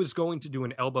 I was going to do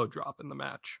an elbow drop in the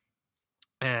match.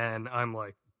 And I'm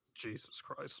like, Jesus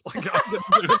Christ. Like, I'm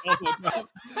gonna do an elbow drop.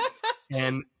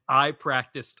 And I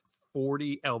practiced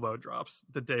 40 elbow drops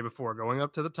the day before, going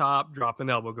up to the top, dropping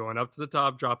the elbow, going up to the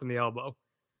top, dropping the elbow.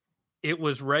 It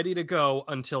was ready to go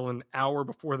until an hour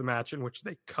before the match, in which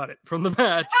they cut it from the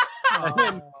match.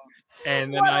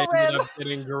 And then I ended up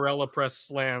getting gorilla press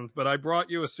slammed. But I brought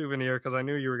you a souvenir because I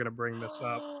knew you were going to bring this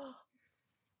up.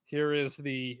 Here is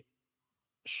the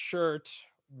shirt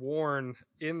worn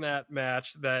in that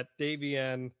match that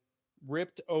Davian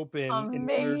ripped open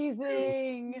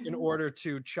in order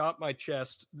to chop my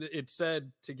chest. It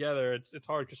said together, it's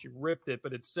hard because she ripped it,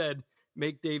 but it said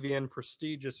make Davian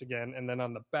prestigious again. And then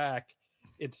on the back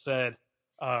it said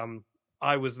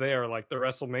I was there, like the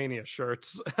WrestleMania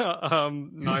shirts.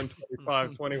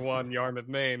 9/25/21 Yarmouth,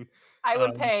 Maine. I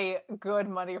would pay good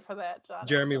money for that, John.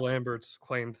 Jeremy Lambert's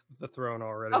claimed the throne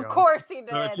already. Of course he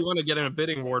did. So if you want to get in a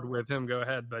bidding war with him, go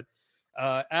ahead. But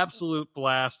absolute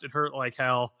blast. It hurt like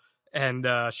hell. And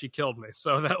she killed me.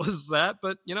 So that was that.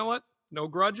 But you know what? No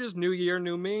grudges. New year,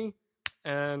 new me.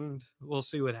 And we'll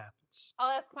see what happens. I'll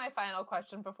ask my final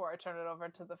question before I turn it over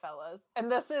to the fellas.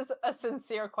 And this is a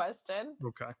sincere question.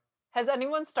 Okay. Has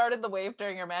anyone started the wave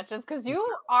during your matches? Because you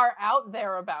are out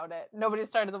there about it. Nobody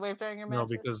started the wave during your matches? No,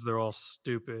 because they're all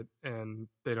stupid and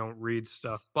they don't read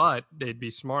stuff. But they'd be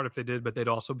smart if they did, but they'd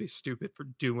also be stupid for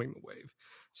doing the wave.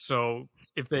 So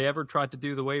if they ever tried to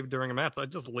do the wave during a match,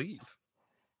 I'd just leave.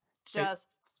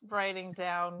 Just writing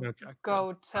down, okay,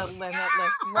 go to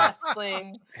Limitless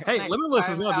Wrestling. Hey, Limitless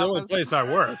is not the only place I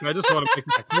work. I just want to make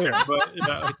that clear. But, you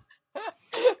know.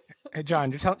 Hey,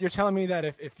 John, you're telling me that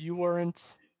if you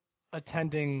weren't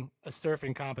attending a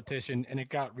surfing competition and it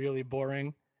got really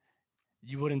boring,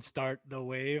 you wouldn't start the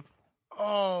wave?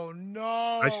 Oh, no.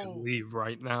 I should leave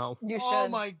right now. You should. Oh,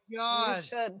 my God. You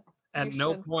should. At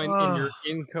no point in your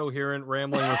incoherent,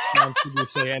 rambling response did you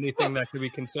say anything that could be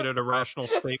considered a rational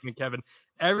statement, Kevin.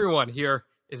 Everyone here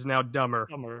is now dumber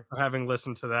for having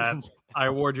listened to that. I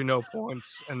award you no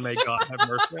points, and may God have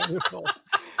mercy on your soul.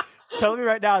 Tell me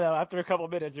right now, though, after a couple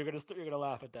minutes, you're gonna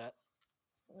laugh at that.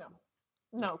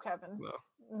 No, Kevin.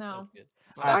 No. That's good.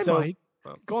 All right, so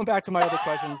going back to my other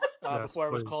questions before I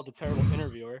was called the terrible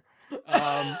interviewer.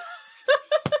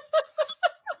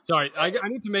 Sorry, I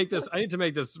need to make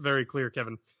this very clear,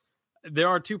 Kevin. There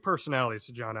are two personalities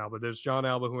to John Alba. There's John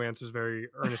Alba, who answers very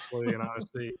earnestly and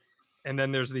honestly, and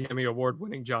then there's the Emmy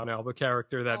Award-winning John Alba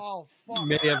character that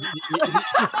may have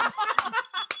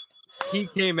he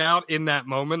came out in that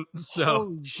moment.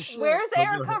 So where's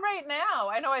Erica right now?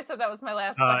 I know I said that was my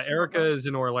last question. Erica is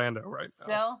in Orlando right now.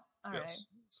 Still? All right.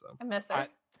 So. I miss her.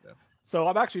 So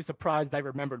I'm actually surprised I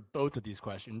remembered both of these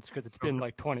questions because it's been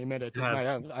like 20 minutes.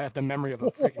 And I have the memory of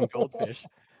a freaking goldfish.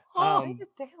 Write it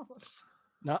down.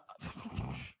 No,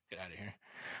 get out of here.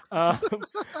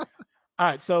 All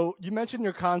right. So you mentioned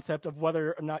your concept of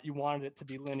whether or not you wanted it to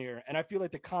be linear. And I feel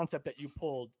like the concept that you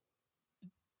pulled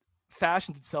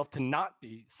fashioned itself to not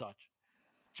be such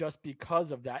just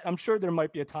because of that. I'm sure there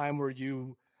might be a time where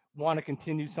you want to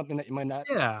continue something that you might not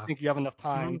think you have enough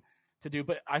time to do,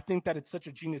 but I think that it's such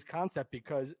a genius concept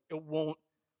because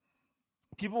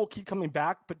people will keep coming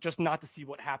back, but just not to see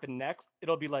what happened next.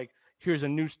 It'll be like, here's a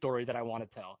new story that I want to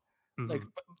tell, like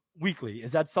weekly.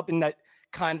 Is that something that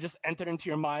kind of just entered into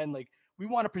your mind? Like, we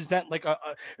want to present like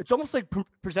it's almost like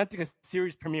presenting a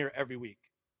series premiere every week.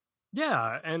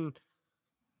 Yeah. And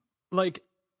like,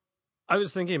 I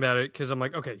was thinking about it because I'm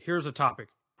like, okay, here's a topic.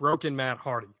 Broken Matt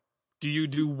Hardy. Do you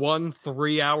do 1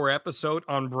 3-hour episode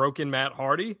on Broken Matt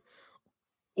Hardy?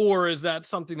 Or is that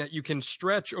something that you can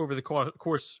stretch over the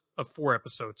course of 4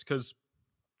 episodes? Because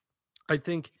I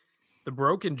think the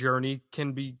Broken Journey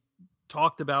can be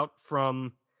talked about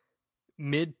from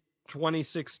mid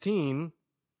 2016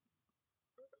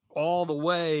 all the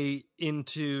way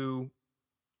into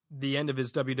the end of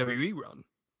his WWE run,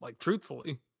 like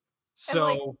truthfully.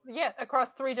 So, and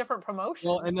across 3 different promotions.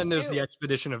 Well, and then there's the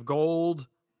Expedition of Gold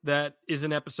that is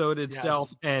an episode itself.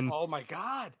 Yes. And oh my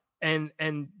God. And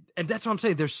that's what I'm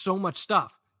saying. There's so much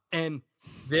stuff. And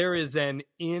there is an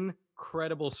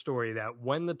incredible story that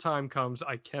when the time comes,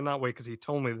 I cannot wait because he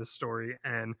told me this story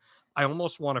and I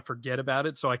almost want to forget about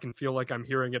it so I can feel like I'm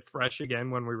hearing it fresh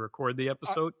again when we record the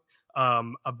episode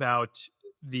about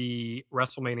the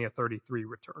WrestleMania 33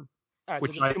 return. All right,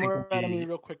 which so just I two think more will out of be- me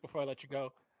real quick before I let you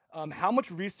go. How much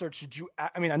research did you?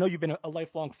 I mean, I know you've been a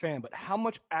lifelong fan, but how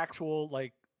much actual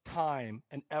like time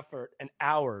and effort and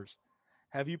hours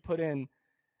have you put in?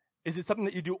 Is it something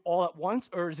that you do all at once,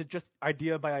 or is it just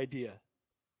idea by idea?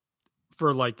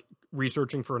 for like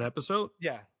researching for an episode.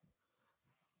 Yeah.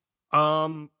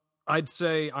 I'd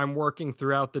say I'm working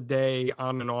throughout the day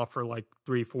on and off for like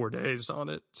 3-4 days on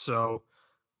it. So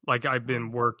like I've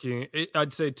been working,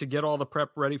 I'd say to get all the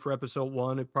prep ready for episode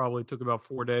 1, it probably took about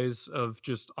 4 days of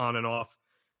just on and off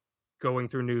going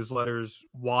through newsletters,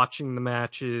 watching the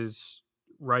matches,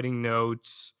 writing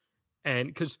notes. And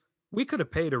because we could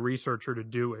have paid a researcher to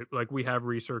do it. Like we have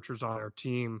researchers on our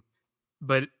team,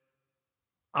 but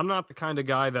I'm not the kind of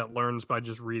guy that learns by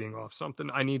just reading off something.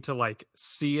 I need to like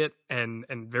see it and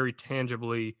very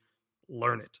tangibly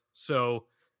learn it. So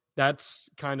that's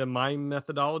kind of my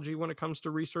methodology when it comes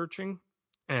to researching.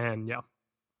 And yeah.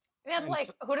 And like,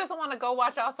 who doesn't want to go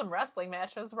watch awesome wrestling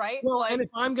matches, right? Well, like, and if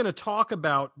I'm going to talk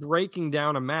about breaking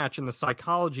down a match and the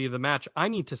psychology of the match, I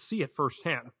need to see it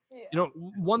firsthand. Yeah. You know,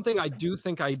 one thing I do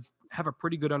think I have a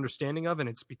pretty good understanding of, and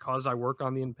it's because I work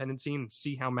on the independent scene and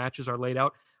see how matches are laid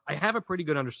out, I have a pretty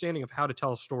good understanding of how to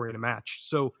tell a story in a match.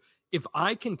 So if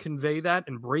I can convey that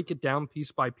and break it down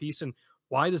piece by piece, and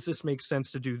why does this make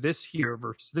sense to do this here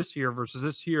versus this here versus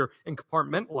this here, and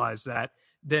compartmentalize that,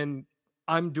 then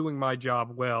I'm doing my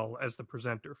job well as the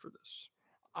presenter for this.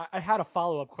 I had a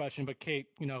follow-up question, but Kate,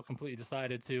 completely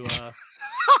decided to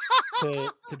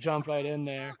to jump right in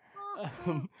there.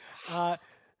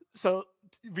 So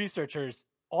researchers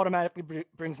automatically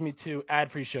brings me to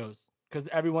ad-free shows because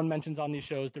everyone mentions on these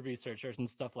shows the researchers and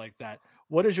stuff like that.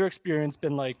 What has your experience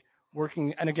been like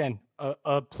working? And again,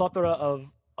 a plethora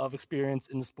of experience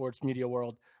in the sports media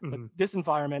world, but this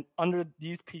environment under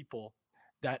these people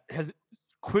that has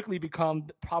quickly become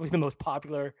probably the most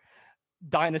popular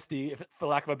dynasty, for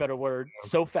lack of a better word,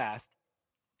 so fast,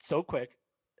 so quick.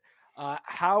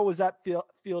 How was that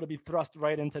feel to be thrust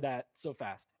right into that so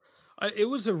fast? It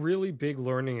was a really big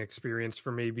learning experience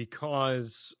for me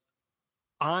because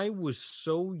I was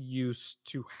so used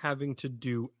to having to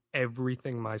do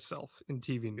everything myself in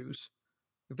TV news.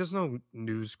 Like, there's no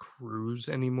news crews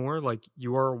anymore. Like,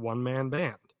 you are a one-man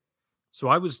band. So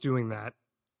I was doing that.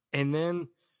 And then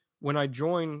when I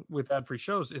join with ad-free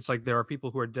shows, it's like there are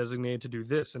people who are designated to do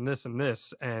this and this and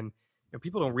this. And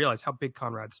people don't realize how big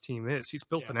Conrad's team is. He's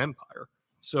built an empire.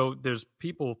 So there's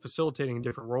people facilitating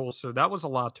different roles. So that was a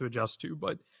lot to adjust to.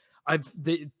 But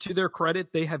to their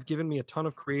credit, they have given me a ton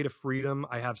of creative freedom.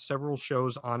 I have several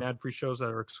shows on ad-free shows that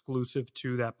are exclusive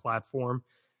to that platform.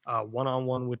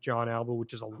 One-on-One with John Alba,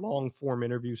 which is a long-form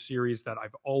interview series that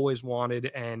I've always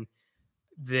wanted. And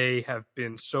they have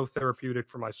been so therapeutic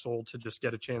for my soul to just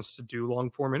get a chance to do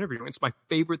long-form interview. It's my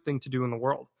favorite thing to do in the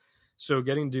world. So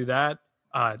getting to do that,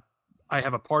 I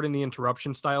have a part in the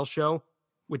interruption style show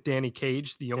with Danny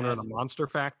Cage, the owner of the Monster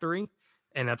Factory,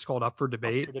 and that's called Up for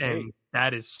Debate. And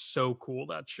that is so cool,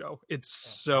 that show.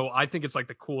 I think it's like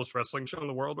the coolest wrestling show in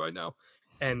the world right now.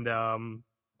 And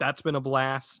that's been a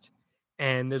blast.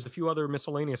 And there's a few other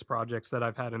miscellaneous projects that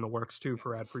I've had in the works too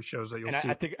for ad-free shows that you'll see.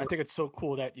 I think it's so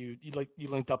cool that you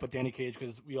linked up with Danny Cage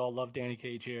because we all love Danny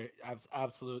Cage here.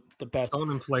 Absolute the best.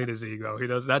 Don't inflate his ego. He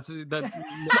does. That's that.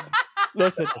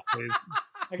 Listen,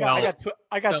 I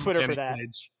got Twitter for that.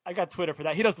 Cage. I got Twitter for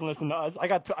that. He doesn't listen to us. I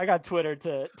got Twitter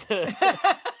to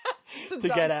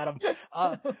get at him.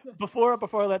 Before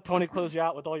I let Tony close you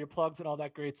out with all your plugs and all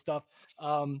that great stuff,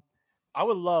 I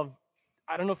would love.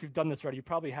 I don't know if you've done this already. You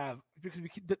probably have, because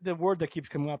the word that keeps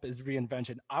coming up is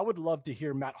reinvention. I would love to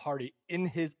hear Matt Hardy, in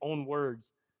his own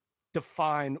words,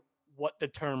 define what the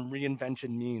term reinvention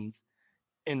means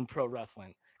in pro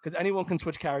wrestling. Because anyone can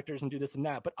switch characters and do this and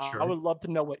that, but I would love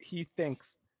to know what he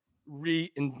thinks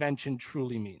reinvention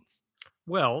truly means.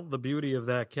 Well, the beauty of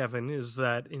that, Kevin, is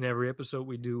that in every episode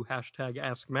we do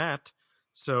 #AskMatt.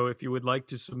 So if you would like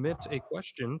to submit a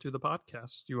question to the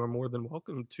podcast, you are more than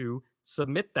welcome to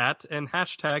submit that and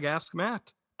hashtag Ask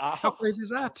Matt. How crazy is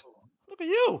that? Look at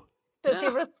you. Does he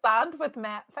respond with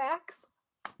Matt facts?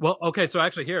 Well, okay, so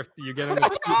actually here, you get an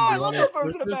I love that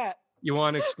version of Matt. You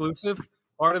want an exclusive?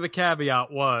 Part of the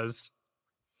caveat was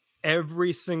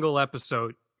every single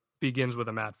episode begins with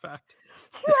a Matt fact.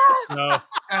 Yes! So,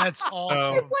 That's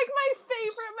awesome. It's like my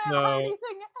favorite Matt Hardy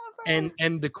thing ever.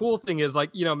 And the cool thing is, like,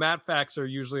 you know, Matt facts are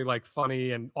usually like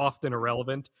funny and often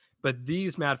irrelevant, but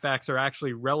these Matt facts are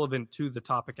actually relevant to the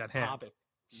topic at hand.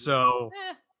 So,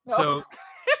 again,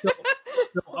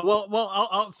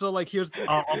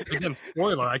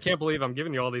 spoiler. I can't believe I'm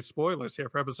giving you all these spoilers here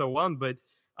for episode 1, but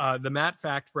the Matt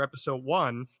fact for episode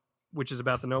 1, which is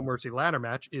about the No Mercy ladder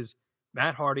match, is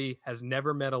Matt Hardy has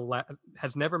never met a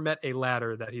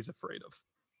ladder that he's afraid of.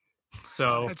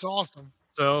 So that's awesome.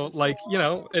 So, like, you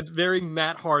know, it's very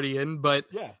Matt Hardian, but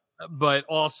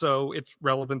also it's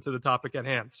relevant to the topic at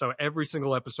hand. So every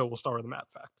single episode will start with a Matt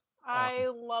fact. I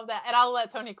love that. And I'll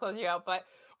let Tony close you out, but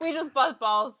we just bust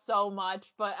balls so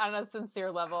much. But on a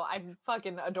sincere level, I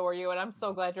fucking adore you. And I'm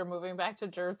so glad you're moving back to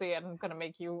Jersey. And I'm going to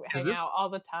make you hang out all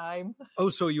the time. Oh,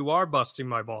 so you are busting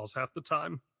my balls half the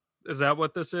time. Is that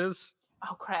what this is?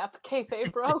 Oh, crap.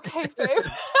 Kayfabe, bro.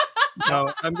 Kayfabe.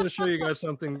 No, I'm going to show you guys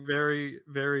something very,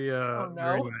 very,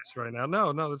 very nice right now.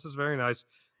 No, this is very nice.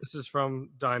 This is from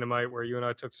Dynamite, where you and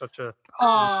I took such a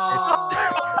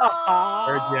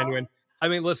very genuine. I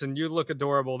mean, listen, you look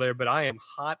adorable there, but I am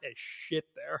hot as shit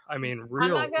there. I mean,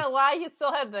 really. I'm not gonna lie, you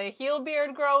still had the heel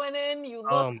beard growing in. You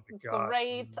look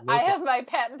great. I have my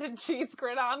patented cheese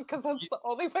grit on because that's the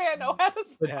only way I know how to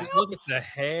smile. Look at the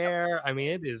hair. I mean,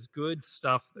 it is good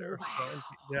stuff there. Wow. So,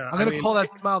 yeah, I'm gonna call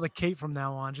that smile the Kate from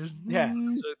now on. Just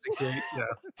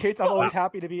Kate's always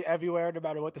happy to be everywhere, no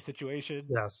matter what the situation.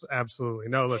 Yes, absolutely.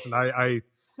 No, listen,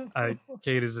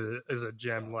 Kate is a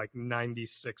gem like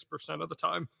 96% of the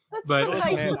time. That's the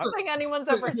nicest thing anyone's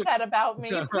ever said about me.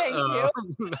 Thank you.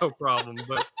 No problem.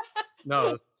 But no,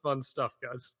 it's fun stuff,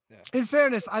 guys. Yeah. In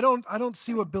fairness, I don't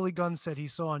see what Billy Gunn said he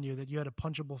saw on you, that you had a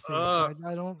punchable face.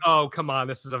 I don't. Oh, come on!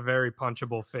 This is a very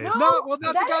punchable face. No, well,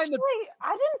 not the guy in the.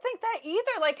 I didn't think that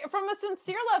either. Like, from a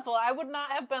sincere level, I would not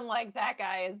have been like, that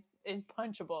guy is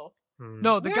punchable.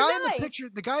 No, the guy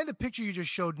in the picture you just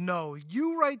showed. No,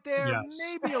 you right there,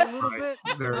 maybe a little bit.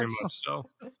 Very much so.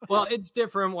 Well, it's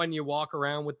different when you walk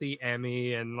around with the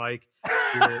Emmy and like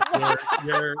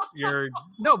you're.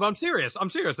 No, but I'm serious.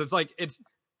 It's like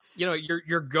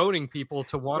you're goading people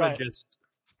to want to just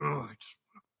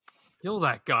kill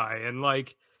that guy, and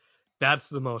like that's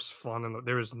the most fun. And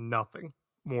there is nothing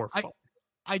more fun.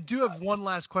 I do have one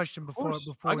last question before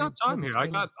I got time here. I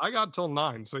got till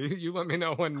 9, so you let me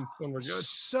know when we're good.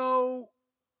 So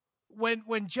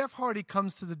when Jeff Hardy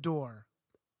comes to the door,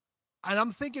 and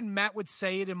I'm thinking Matt would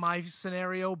say it in my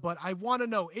scenario, but I want to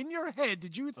know, in your head,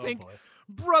 did you think,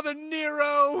 Brother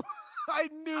Nero, I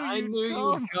knew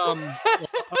you'd come.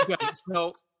 Okay,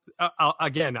 so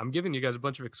again, I'm giving you guys a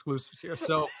bunch of exclusives here.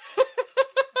 So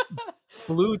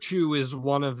Blue Chew is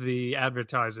one of the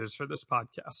advertisers for this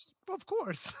podcast. Of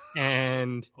course.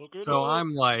 And so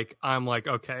I'm like,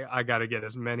 okay, I got to get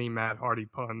as many Matt Hardy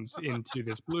puns into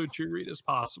this Blue Chew read as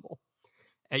possible.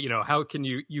 And, how can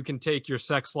you can take your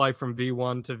sex life from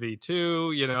V1 to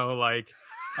V2, like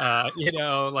the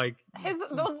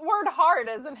word hard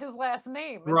isn't his last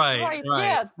name. It's right.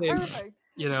 Yeah, it's perfect.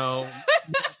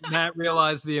 Matt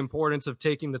realized the importance of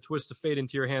taking the twist of fate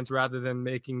into your hands rather than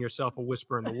making yourself a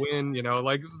whisper in the wind.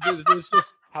 Like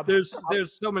there's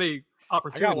so many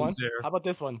opportunities there. How about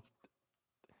this one?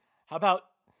 How about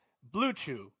Blue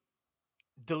Chew?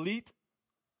 Delete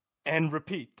and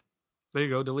repeat. There you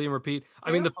go. Delete and repeat.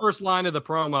 I mean, the first line of the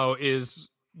promo is,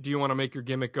 "Do you want to make your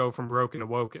gimmick go from broken to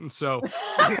woken?" So,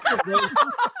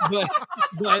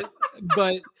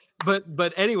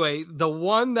 But anyway, the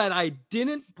one that I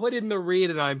didn't put in the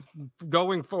read, and I'm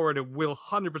going forward, it will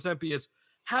 100% be, is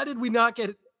how did we not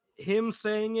get him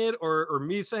saying it or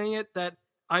me saying it, that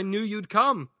I knew you'd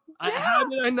come? Yeah. How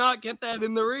did I not get that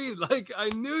in the read? Like, I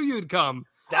knew you'd come.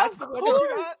 That's the one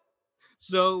you got.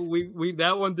 So we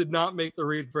that one did not make the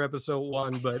read for episode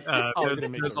 1, but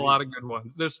there's a lot of good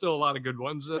ones. There's still a lot of good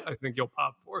ones that I think you'll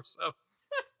pop for. So.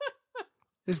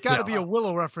 There's got to be a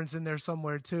Willow reference in there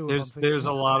somewhere too. There's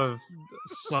a lot of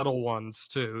subtle ones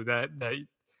too that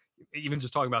even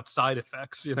just talking about side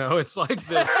effects, it's like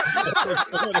there's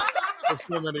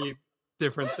so many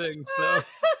different things. So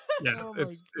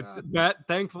yeah,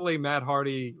 thankfully Matt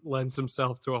Hardy lends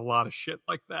himself to a lot of shit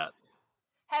like that.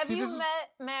 Have you met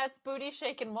Matt's booty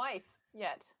shaking wife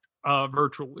yet?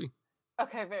 Virtually.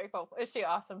 Okay, very cool. Is she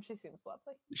awesome? She seems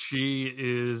lovely. She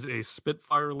is a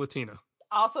Spitfire Latina.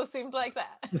 Also seemed like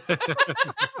that.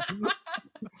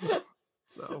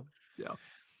 So, yeah.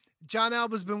 John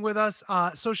Alba's been with us.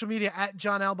 Social media at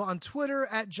John Alba on Twitter,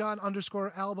 at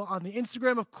John_Alba on the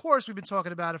Instagram. Of course, we've been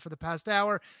talking about it for the past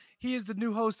hour. He is the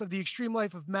new host of The Extreme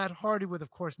Life of Matt Hardy with, of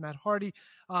course, Matt Hardy.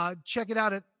 Check it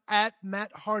out at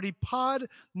Matt Hardy Pod.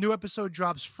 New episode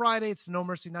drops Friday. It's the No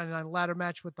Mercy 99 ladder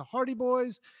match with the Hardy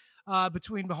Boys,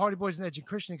 between the Hardy Boys and Edge and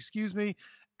Christian, excuse me.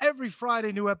 Every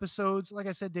Friday, new episodes. Like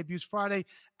I said, debuts Friday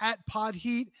at Pod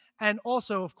Heat, and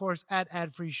also, of course, at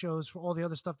Ad Free Shows for all the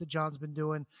other stuff that John's been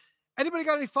doing. Anybody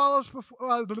got any follow-ups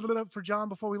for John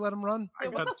before we let him run? Yeah,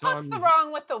 what the fuck's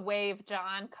wrong with the wave,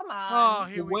 John? Come on. Oh,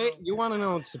 here we go. You want to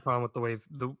know what's the problem with the wave?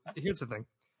 Here's the thing.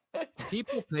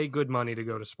 People pay good money to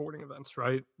go to sporting events,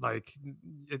 right? Like,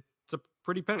 it's a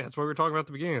pretty penny. That's what we were talking about at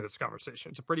the beginning of this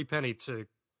conversation. It's a pretty penny to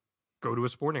go to a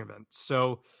sporting event.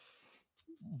 So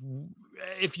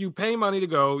if you pay money to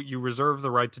go, you reserve the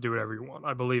right to do whatever you want.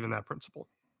 I believe in that principle.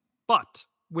 But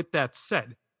with that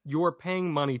said, you're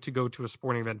paying money to go to a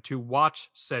sporting event, to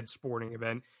watch said sporting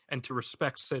event, and to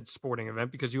respect said sporting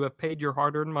event because you have paid your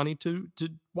hard-earned money to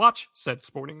watch said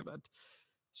sporting event.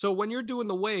 So when you're doing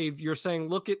the wave, you're saying,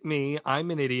 look at me,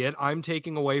 I'm an idiot, I'm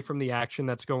taking away from the action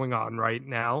that's going on right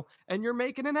now, and you're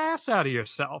making an ass out of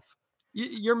yourself.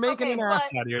 You're making an ass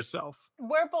out of yourself.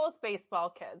 We're both baseball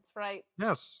kids, right?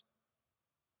 Yes.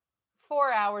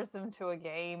 4 hours into a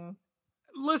game.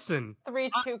 Listen.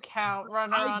 3-2 count,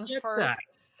 runner on first. That.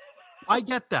 I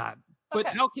get that. But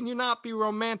how can you not be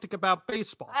romantic about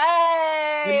baseball?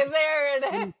 Hey, there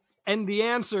it is. And the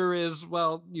answer is,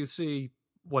 well, you see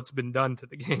what's been done to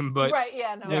the game, but right,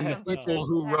 yeah, no, and the people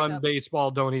who run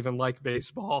baseball don't even like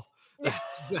baseball.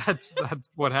 That's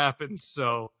what happens.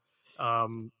 So I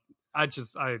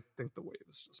think the wave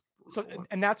is just brutal. So,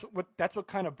 and that's what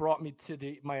kind of brought me to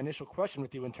my initial question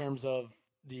with you in terms of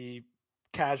the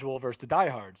casual versus the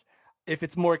diehards. If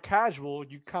it's more casual,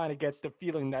 you kind of get the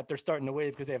feeling that they're starting to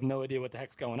wave because they have no idea what the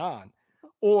heck's going on,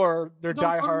 or they're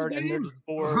diehard and they're just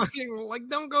bored. Like,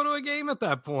 don't go to a game at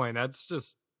that point. That's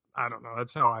just, I don't know.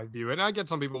 That's how I view it. And I get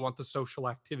some people want the social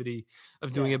activity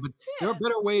of doing it, but there are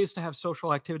better ways to have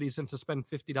social activities than to spend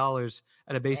 $50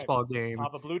 at a baseball game.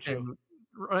 Pop a Blue Chew.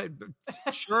 Right,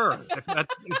 sure. if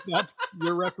that's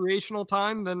your recreational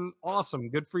time, then awesome,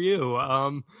 good for you.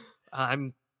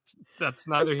 That's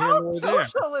neither here nor there. How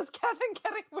social is Kevin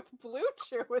getting with Blue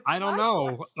Chew? I don't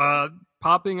know.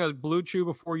 Popping a Blue Chew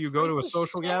before you go to a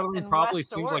social gathering probably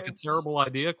seems like a terrible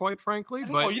idea, quite frankly.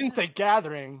 But you didn't say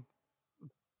gathering.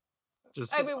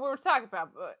 Just, I mean, we were talking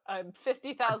about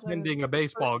 50,000 attending a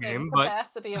baseball game, but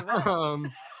capacity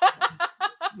event.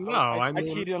 No, I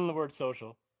keyed on the word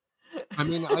social. I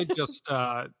mean, I just,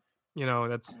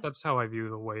 that's how I view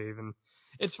the wave. And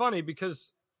it's funny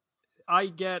because I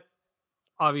get,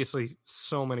 obviously,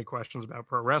 so many questions about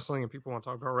pro wrestling and people want to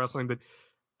talk about wrestling, but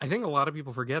I think a lot of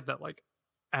people forget that, like,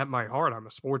 at my heart, I'm a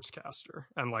sportscaster.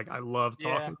 And, like, I love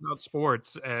talking about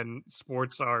sports, and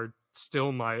sports are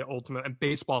still my ultimate, and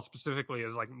baseball specifically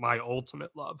is, like, my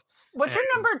ultimate love. What's your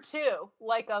number two?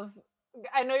 Like,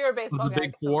 I know you're a baseball guy. The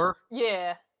big four?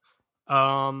 Yeah.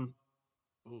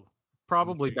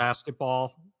 Probably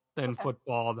basketball, then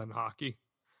football, then hockey.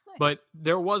 Nice. But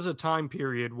there was a time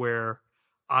period where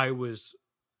I was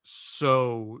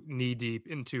so knee deep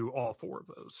into all four of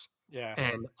those. Yeah.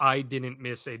 And I didn't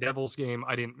miss a Devils game.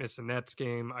 I didn't miss a Nets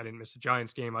game. I didn't miss a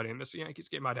Giants game. I didn't miss a Yankees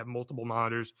game. I'd have multiple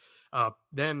monitors.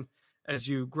 Then as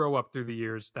you grow up through the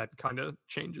years, that kind of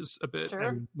changes a bit. Sure.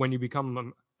 And when you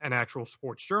become an actual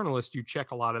sports journalist, you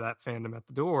check a lot of that fandom at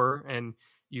the door and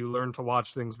you learn to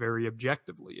watch things very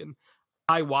objectively. And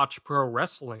I watch pro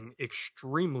wrestling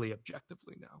extremely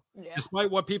objectively now,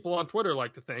 despite what people on Twitter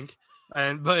like to think.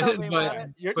 You're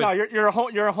a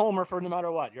homer for no matter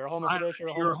what. You're a homer for this.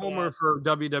 You're a homer for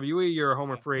WWE. You're a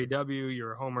homer for AW.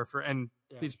 You're a homer for, and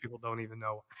these people don't even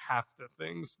know half the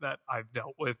things that I've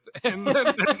dealt with. And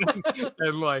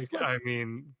like, I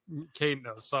mean, Kate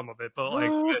knows some of it, but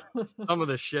like some of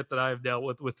the shit that I've dealt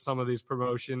with some of these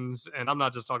promotions, and I'm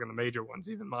not just talking the major ones,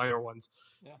 even minor ones.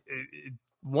 Yeah.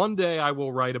 One day I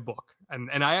will write a book,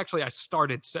 and I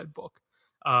started said book,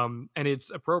 and it's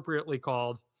appropriately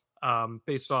called,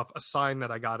 based off a sign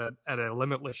that I got at a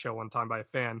Limitless show one time by a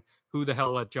fan. Who the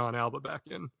hell let John Alba back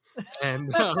in?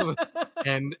 And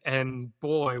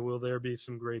boy, will there be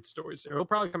some great stories there. It'll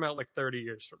probably come out like 30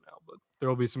 years from now, but there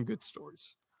will be some good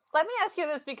stories. Let me ask you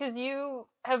this, because you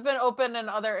have been open in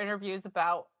other interviews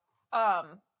about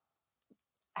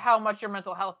how much your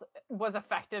mental health was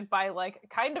affected by like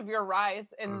kind of your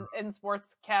rise in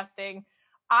sports casting.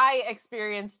 I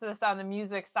experienced this on the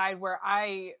music side where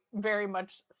I very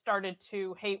much started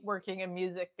to hate working in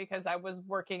music because I was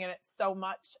working in it so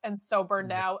much and so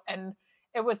burned out, and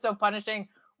it was so punishing.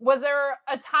 Was there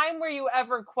a time where you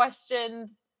ever questioned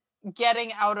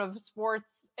getting out of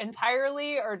sports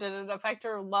entirely, or did it affect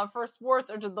your love for sports,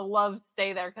 or did the love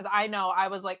stay there? Because I know I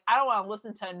was like, I don't want to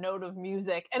listen to a note of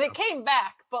music, and it came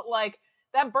back, but like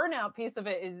that burnout piece of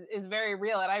it is very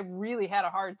real, and I really had a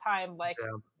hard time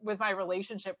with my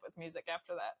relationship with music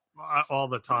after that. All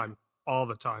the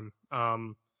time.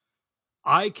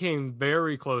 I came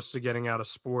very close to getting out of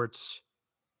sports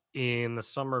in the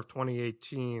summer of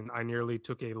 2018. I nearly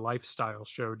took a lifestyle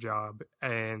show job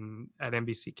at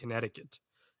NBC Connecticut,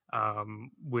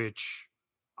 which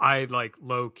I like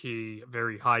low key,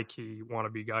 very high key want to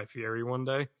be Guy Fieri one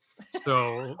day.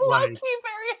 So low key,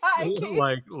 very high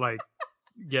key. like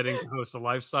getting to host a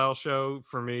lifestyle show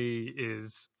for me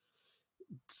is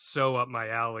so up my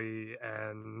alley,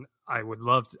 and I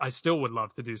still would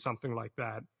love to do something like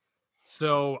that.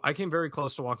 So I came very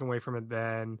close to walking away from it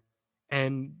then.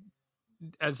 And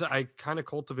as I kind of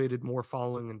cultivated more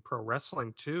following in pro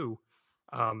wrestling too,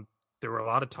 there were a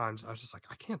lot of times I was just like,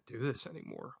 I can't do this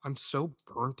anymore. I'm so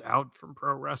burnt out from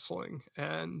pro wrestling.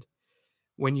 And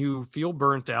when you feel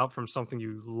burnt out from something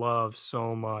you love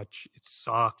so much, it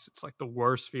sucks. It's like the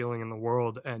worst feeling in the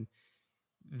world. And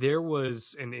there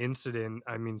was an incident.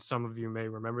 I mean, some of you may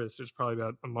remember this. There's probably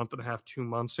about a month and a half, 2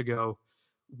 months ago,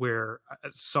 where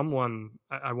someone,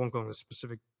 I won't go into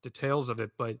specific details of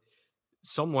it, but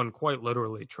someone quite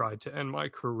literally tried to end my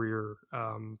career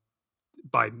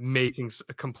by making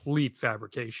a complete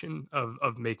fabrication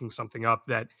of making something up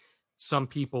that some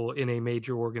people in a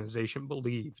major organization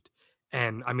believed.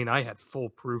 And I mean, I had full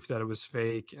proof that it was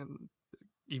fake, and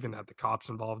even had the cops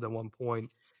involved at one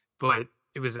point. But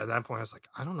it was at that point I was like,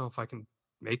 I don't know if I can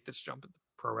make this jump into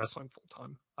pro wrestling full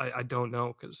time. I don't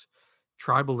know, because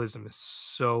tribalism is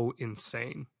so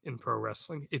insane in pro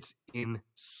wrestling. It's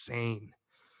insane.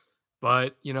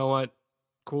 But you know what?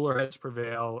 Cooler heads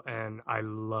prevail, and I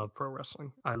love pro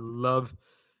wrestling. I love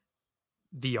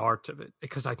the art of it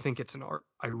because I think it's an art.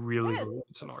 I really believe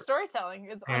it's an art. Storytelling.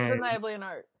 It's undeniably an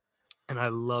art. And I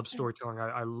love storytelling.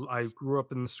 I grew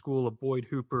up in the school of Boyd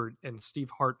Hooper and Steve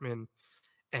Hartman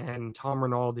and Tom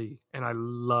Rinaldi, and I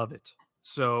love it.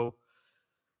 So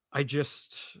I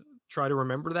just try to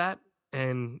remember that,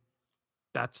 and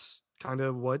that's kind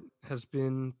of what has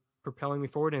been propelling me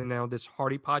forward. And now this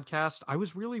Hardy podcast, I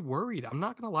was really worried. I'm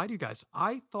not going to lie to you guys.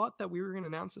 I thought that we were going to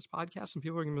announce this podcast and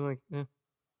people were going to be like, and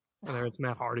there it's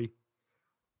Matt Hardy.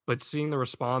 But seeing the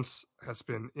response has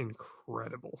been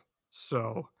incredible.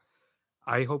 So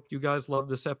I hope you guys love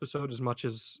this episode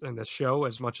and this show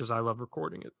as much as I love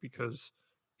recording it, because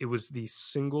it was the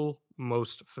single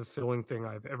most fulfilling thing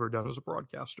I've ever done as a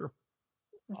broadcaster.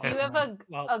 Do you have a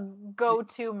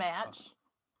go-to match?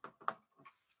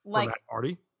 Like Matt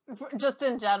Hardy? Just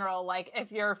in general, like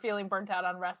if you're feeling burnt out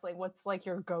on wrestling, what's like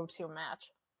your go-to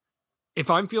match? If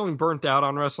I'm feeling burnt out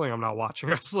on wrestling, I'm not watching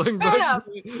wrestling. Fair enough.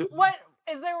 What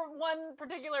is there one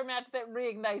particular match that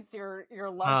reignites your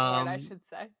love for it, I should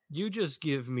say? You just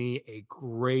give me a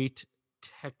great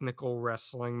technical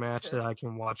wrestling match that I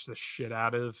can watch the shit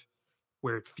out of,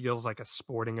 where it feels like a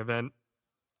sporting event.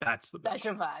 That's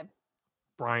your vibe.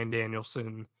 Bryan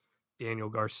Danielson, Daniel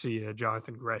Garcia,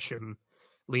 Jonathan Gresham,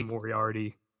 Lee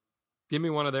Moriarty. Give me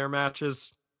one of their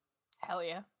matches. Hell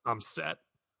yeah. I'm set.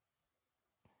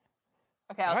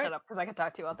 Okay, I'll shut up because I can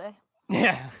talk to you all day.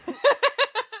 Yeah.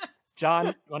 John,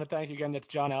 I want to thank you again. That's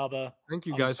John Alba. Thank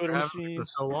you guys for having me for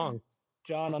so long.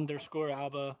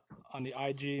 John_Alba on the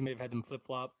IG. May have had them flip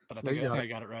flop, but I think I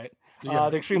got it right.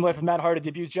 The Extreme Life of Matt Hardy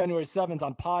debuts January 7th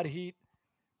on Pod Heat.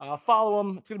 Follow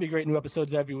them. It's going to be great new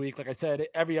episodes every week. Like I said,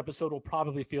 every episode will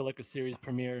probably feel like a series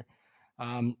premiere.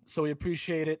 So we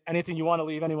appreciate it. Anything you want to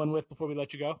leave anyone with before we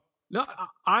let you go? No,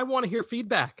 I want to hear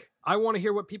feedback. I want to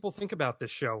hear what people think about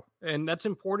this show. And that's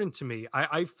important to me.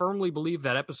 I firmly believe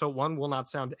that episode 1 will not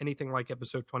sound anything like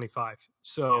episode 25.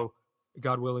 So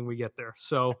God willing, we get there.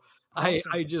 So awesome.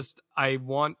 I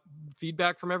want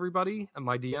feedback from everybody. And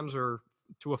my DMs are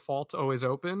to a fault always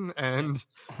open. And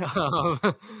tell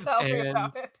me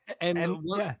about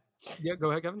it. Yeah, go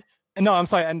ahead, Kevin. No, I'm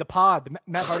sorry. And the pod, the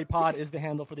Matt Hardy Pod, is the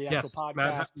handle for the actual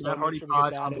podcast. Matt Hardy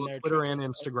Pod on both Twitter and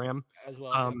Instagram as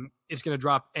well. It's going to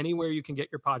drop anywhere you can get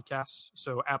your podcasts.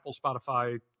 So Apple,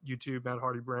 Spotify, YouTube, Matt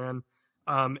Hardy brand.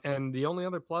 And the only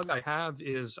other plug I have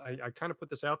is I kind of put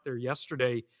this out there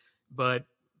yesterday, but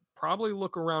probably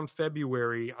look around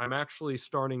February. I'm actually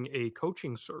starting a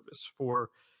coaching service for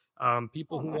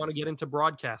people who want to get into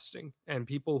broadcasting, and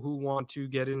people who want to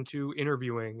get into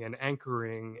interviewing and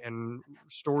anchoring and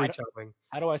storytelling.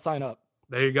 How do I sign up?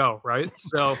 There you go. Right.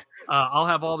 So I'll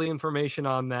have all the information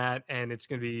on that, and it's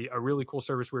going to be a really cool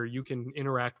service where you can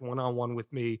interact one-on-one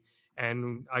with me,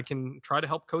 and I can try to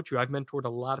help coach you. I've mentored a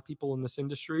lot of people in this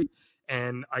industry,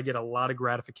 and I get a lot of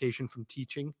gratification from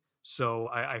teaching. So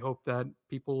I hope that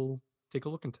people take a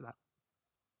look into that.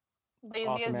 Lazy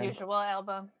Awesome, as man. usual,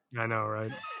 Alba. I know,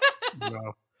 right?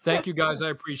 No. Thank you, guys.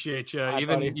 I appreciate you. Hi,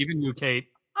 even buddy. you, Kate.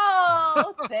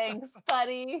 Oh, thanks,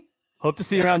 buddy. Hope to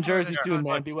see you around Jersey Yeah, soon,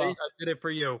 man. Be see, well. I did it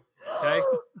for you. Okay,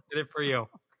 did it for you.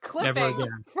 Never Clipping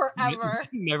again. forever.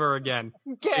 Never again. See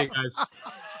you Get- guys.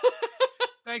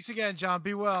 Thanks again, John.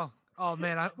 Be well. Oh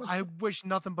man, I wish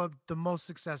nothing but the most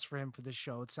success for him for this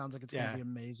show. It sounds like it's going to be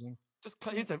amazing.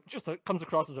 Comes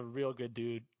across as a real good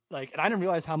dude. Like, and I didn't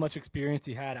realize how much experience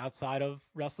he had outside of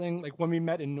wrestling. Like when we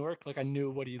met in Newark, like I knew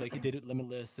what he did at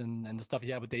Limitless and the stuff he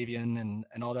had with Davian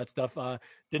and all that stuff.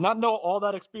 Did not know all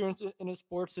that experience in his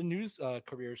sports and news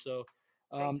career. So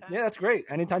yeah, that's great.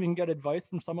 Anytime you can get advice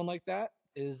from someone like that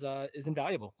is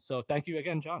invaluable. So thank you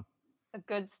again, John. A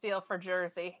good steal for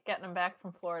Jersey. Getting him back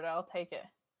from Florida, I'll take it.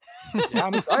 Yeah,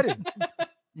 I'm excited.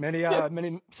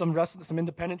 Some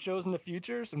independent shows in the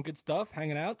future, some good stuff,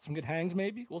 hanging out, some good hangs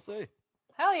maybe. We'll see.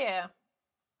 Hell yeah.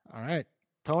 All right.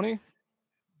 Tony?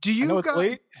 Do you I know it's guys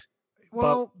late.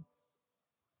 well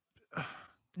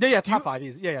Yeah, top five.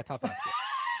 Easy. Yeah, top five.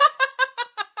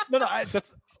 No,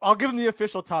 I'll give him the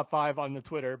official top 5 on the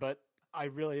Twitter, but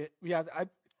do we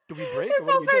break? It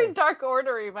felt very Dark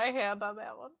Ordery, my hand on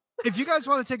that one. if you guys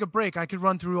want to take a break, I could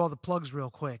run through all the plugs real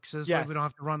quick. So this way Yes. we don't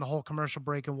have to run the whole commercial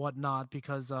break and whatnot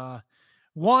because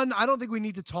one, I don't think we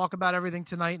need to talk about everything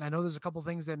tonight. And I know there's a couple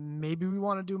things that maybe we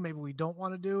want to do, maybe we don't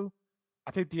want to do.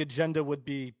 I think the agenda would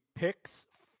be picks,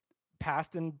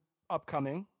 past and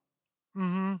upcoming,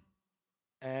 Mm-hmm.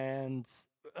 and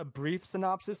a brief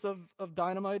synopsis of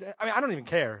Dynamite. I mean, I don't even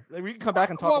care. Like, we can come back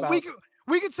and talk about.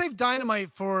 We could save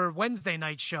Dynamite for Wednesday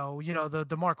night show. You know,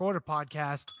 the Mark Order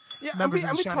podcast. Yeah, members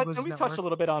of the we Shining Wizards touched Network. a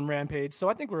little bit on Rampage, so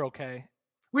I think we're okay.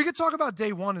 We could talk about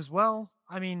day one as well.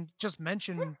 I mean, just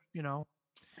mention, you know,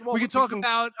 Well, we could talk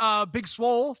about Big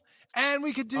Swole, and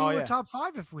we could do a top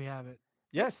 5 if we have it.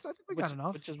 Yes, I think we got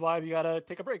enough. Which is why we gotta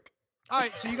take a break. All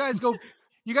right, so you guys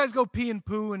go pee and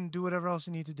poo and do whatever else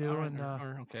you need to do, Right, and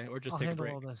or just I'll take a handle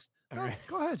break. all this. All No, right.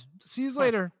 Go ahead. See you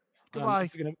later. Goodbye.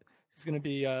 It's gonna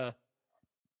be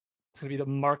the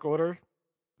Mark Order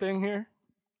thing here.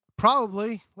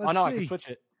 Probably. Let's I see. can switch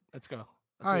it. Let's go.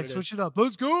 All right, switch it up.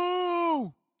 Let's go.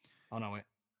 Oh no, wait.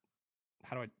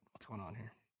 What's going on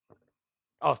here?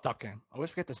 Oh, stop cam. I always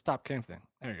forget the stop cam thing.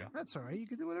 There you go. That's all right. You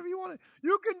can do whatever you want.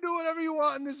 You can do whatever you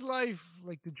want in this life,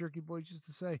 like the Jerky Boys used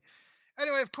to say.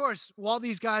 Anyway, of course, while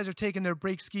these guys are taking their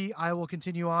break ski, I will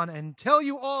continue on and tell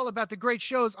you all about the great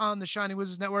shows on the Shining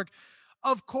Wizards Network.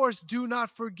 Of course, do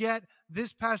not forget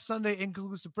this past Sunday,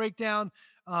 Inclusive Breakdown.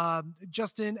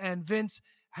 Justin and Vince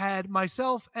had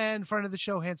myself and friend of the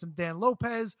show, handsome Dan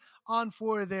Lopez, on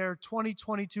for their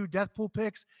 2022 Deathpool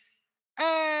picks.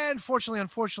 And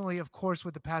unfortunately, of course,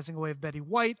 with the passing away of Betty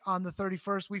White on the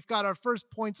 31st, we've got our first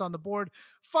points on the board.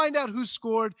 Find out who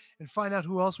scored and find out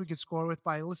who else we could score with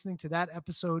by listening to that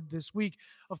episode this week.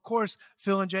 Of course,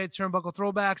 Phil and Jay at Turnbuckle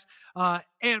Throwbacks,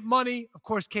 Aunt Money, of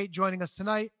course, Kate joining us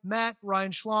tonight, Matt,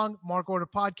 Ryan Schlong, Mark Order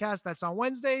Podcast. That's on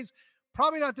Wednesdays.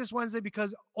 Probably not this Wednesday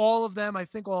because I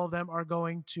think all of them are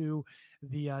going to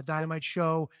the Dynamite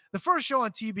show, the first show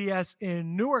on TBS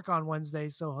in Newark on Wednesday.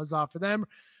 So huzzah for them.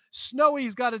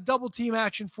 Snowy's got a double team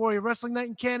action for you. Wrestling Night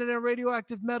in Canada and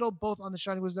Radioactive Metal, both on the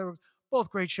Shining Wizards Network. Both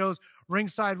great shows.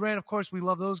 Ringside Rant, of course, we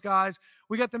love those guys.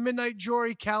 We got the Midnight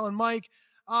Jory, Cal and Mike.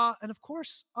 And, of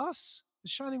course, us, the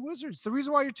Shining Wizards. The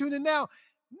reason why you're tuned in now,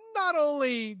 not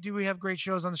only do we have great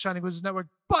shows on the Shining Wizards Network,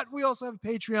 but we also have a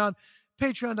Patreon,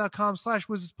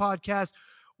 patreon.com/Wizards Podcast.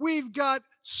 We've got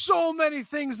so many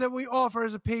things that we offer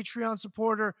as a Patreon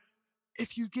supporter.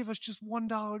 If you give us just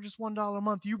 $1 a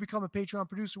month, you become a Patreon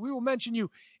producer. We will mention you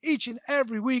each and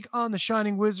every week on the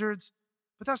Shining Wizards.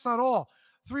 But that's not all.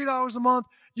 $3 a month,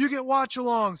 you get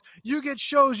watch-alongs, you get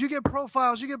shows, you get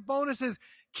profiles, you get bonuses.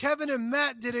 Kevin and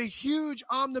Matt did a huge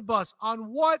omnibus on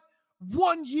what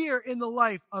 1 year in the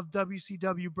life of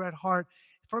WCW Bret Hart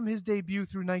from his debut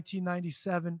through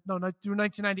 1997. No, not through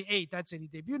 1998. That's it. He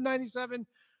debuted in 97.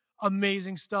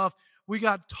 Amazing stuff. We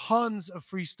got tons of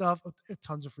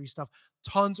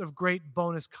great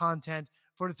bonus content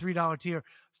for the $3 tier.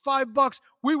 $5,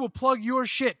 we will plug your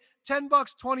shit. $10,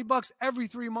 $20 every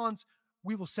 3 months.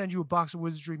 we will send you a box of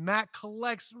wizardry. Matt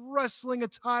collects wrestling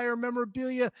attire,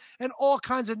 memorabilia, and all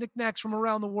kinds of knickknacks from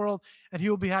around the world, and he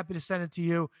will be happy to send it to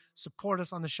you. Support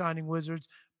us on the Shining Wizards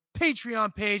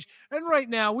Patreon page. And right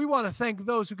now, we want to thank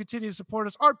those who continue to support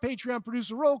us. Our Patreon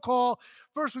producer roll call.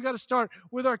 First, we got to start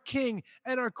with our king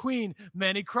and our queen.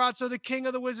 Manny Kratzo, the king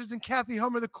of the wizards, and Kathy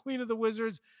Hummer, the queen of the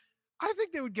wizards. I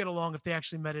think they would get along if they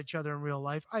actually met each other in real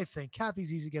life. I think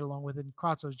Kathy's easy to get along with, and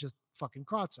Kratzo's just fucking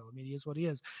Kratzo. I mean, he is what he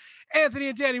is. Anthony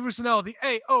and Danny Rusinello, the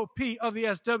AOP of the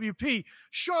SWP.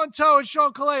 Sean Toe and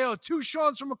Sean Kaleo, two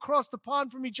Seans from across the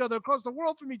pond from each other, across the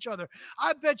world from each other.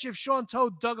 I bet you if Sean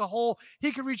Toe dug a hole,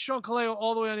 he could reach Sean Kaleo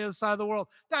all the way on the other side of the world.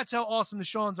 That's how awesome the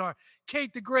Seans are.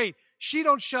 Kate the Great, she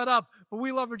don't shut up, but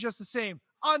we love her just the same.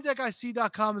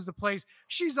 OnDeckIC.com is the place.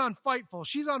 She's on Fightful.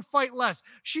 She's on Fight Less.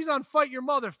 She's on Fight Your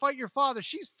Mother, Fight Your Father.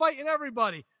 She's fighting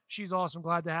everybody. She's awesome.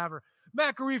 Glad to have her.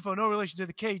 Matt Garifo, no relation to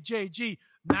the KJG.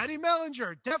 Maddie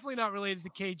Mellinger, definitely not related to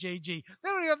KJG. They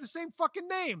don't even have the same fucking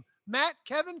name. Matt,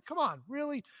 Kevin, come on,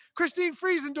 really? Christine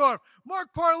Friesendorf. Mark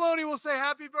Parloni will say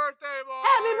happy birthday, Mark.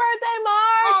 Happy birthday,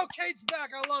 Mark. Oh, Kate's back.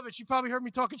 I love it. She probably heard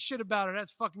me talking shit about her.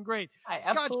 That's fucking great.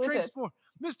 Scotch drinks more.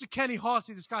 Mr. Kenny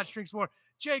Hossey, the Scotch drinks more.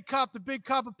 Jay Kopp, the Big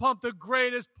Cop of Pump, the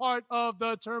greatest part of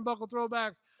the Turnbuckle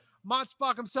Throwbacks. Mott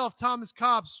Spock himself, Thomas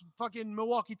Cops, fucking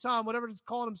Milwaukee Tom, whatever he's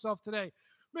calling himself today.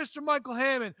 Mr. Michael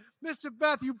Hammond, Mr.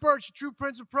 Matthew Birch, the True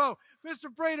Prince of Pro, Mr.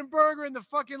 Braden Berger, and the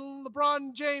fucking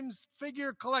LeBron James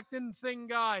figure collecting thing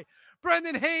guy.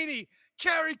 Brendan Haney,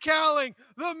 Carrie Cowling,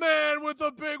 the man with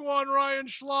the big one, Ryan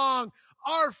Schlong.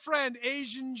 Our friend,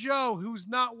 Asian Joe, who's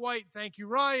not white, thank you,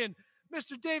 Ryan.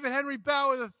 Mr. David Henry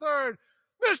Bauer III,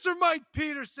 Mr. Mike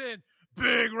Peterson,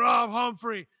 Big Rob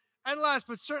Humphrey. And last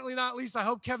but certainly not least, I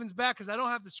hope Kevin's back because I don't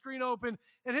have the screen open.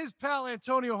 And his pal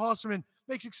Antonio Hosserman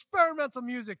makes experimental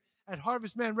music at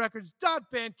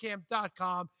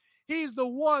harvestmanrecords.bandcamp.com. He's the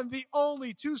one, the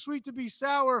only, too sweet to be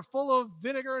sour, full of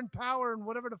vinegar and power and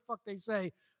whatever the fuck they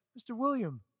say, Mr.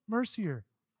 William Mercier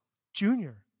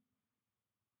Jr.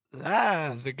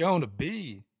 Lives are going to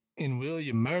be in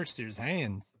William Mercer's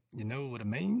hands. You know what I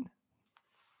mean?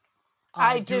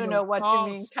 I do know what you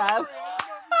mean, Kev.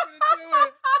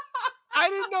 I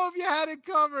didn't know if you had it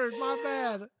covered. My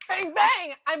bad. Bang,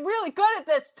 bang. I'm really good at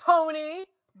this, Tony.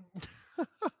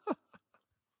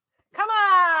 Come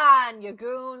on, you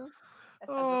goons.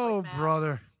 Oh,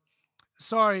 brother.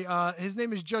 Sorry, his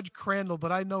name is Judge Crandall,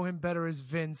 but I know him better as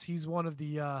Vince. He's one of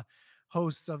the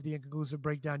hosts of the Inconclusive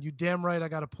Breakdown. You damn right I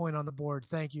got a point on the board.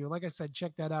 Thank you. Like I said,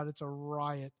 check that out. It's a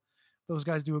riot. Those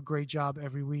guys do a great job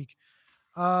every week.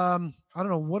 I don't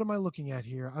know. What am I looking at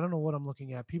here? I don't know what I'm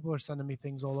looking at. People are sending me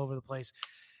things all over the place.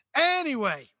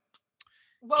 Anyway,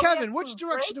 well, Kevin, which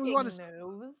direction do we want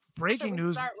to... Breaking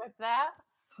news. Start with that.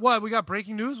 What? We got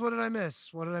breaking news? What did I miss?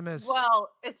 Well,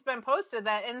 it's been posted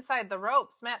that Inside the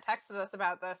Ropes, Matt texted us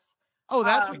about this. Oh,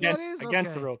 that's what that is?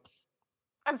 Against the Ropes.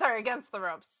 I'm sorry, Against the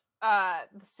Ropes. The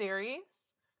series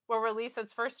will release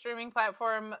its first streaming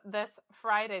platform this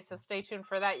Friday, so stay tuned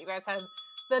for that. You guys had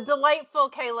the delightful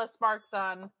Kayla Sparks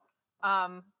on.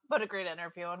 What a great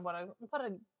interview, and what a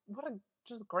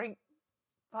just great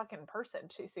fucking person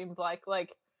she seemed like.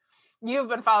 Like, you've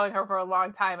been following her for a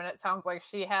long time, and it sounds like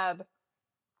she had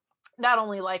not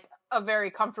only like a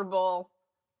very comfortable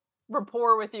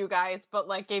rapport with you guys, but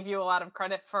like gave you a lot of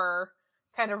credit for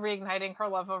kind of reigniting her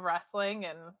love of wrestling.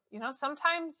 And, you know,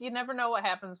 sometimes you never know what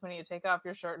happens when you take off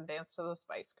your shirt and dance to the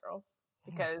Spice Girls,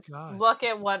 because look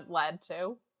at what led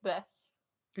to this.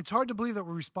 It's hard to believe that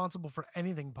we're responsible for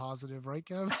anything positive, right,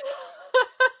 Kev?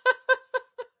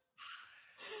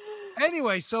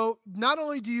 Anyway, so not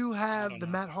only do you have the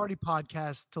Matt Hardy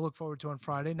podcast to look forward to on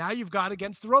Friday, now you've got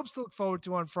Against the Ropes to look forward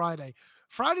to on Friday.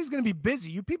 Friday's going to be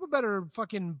busy. You people better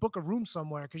fucking book a room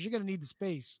somewhere because you're going to need the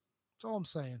space. That's all I'm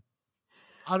saying.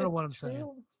 I don't know what I'm saying.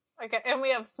 Okay, and we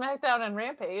have SmackDown and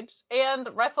Rampage and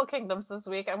Wrestle Kingdoms this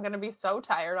week. I'm going to be so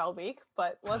tired all week,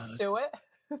 but let's do it.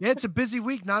 Yeah, it's a busy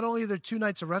week. Not only are there 2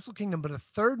 nights of Wrestle Kingdom, but a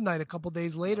third night a couple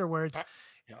days later where it's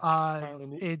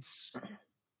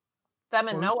them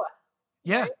and Noah.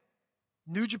 Yeah. Right?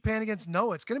 New Japan against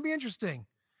Noah. It's going to be interesting.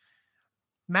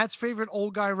 Matt's favorite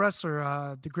old guy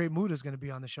wrestler, the Great Muda, is going to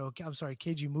be on the show. I'm sorry,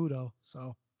 Keiji Muto.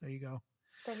 So there you go.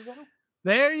 There you go.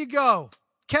 There you go.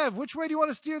 Kev, which way do you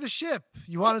want to steer the ship?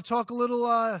 You want to talk a little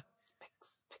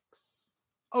picks.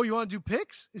 Oh, you want to do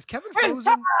picks? Is Kevin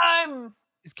frozen?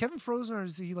 Is Kevin frozen, or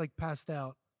is he like passed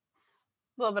out?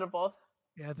 A little bit of both.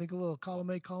 Yeah, I think a little column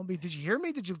A, column B. Did you hear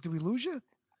me? Did we lose you?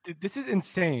 Dude, this is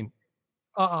insane.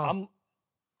 I'm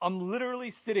literally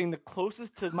sitting the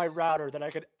closest to my router that I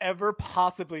could ever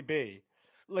possibly be.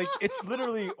 Like, it's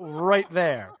literally right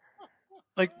there.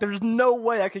 Like, there's no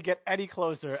way I could get any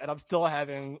closer, and I'm still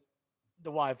having the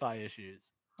Wi-Fi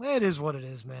issues. It is what it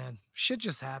is, man. Shit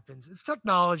just happens. It's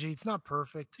technology. It's not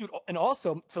perfect. Dude, and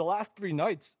also, for the last 3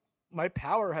 nights, my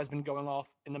power has been going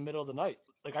off in the middle of the night.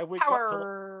 Like, I wake up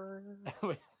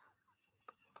to...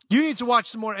 You need to watch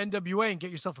some more NWA and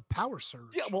get yourself a power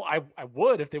surge. Yeah, well, I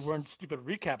would if they weren't stupid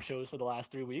recap shows for the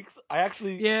last 3 weeks. I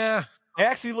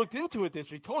actually looked into it this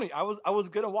week, Tony. I was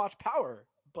gonna watch Power,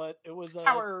 but it was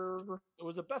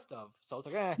a best of, so I was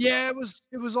like, eh. Yeah, it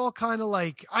was all kind of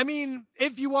like. I mean,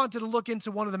 if you wanted to look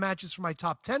into one of the matches from my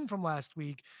top 10 from last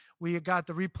week, we got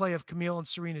the replay of Camille and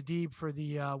Serena Deeb for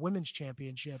the women's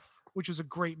championship, which was a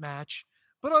great match.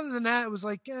 But other than that, it was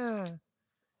like, kind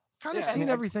of seen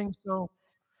everything. So.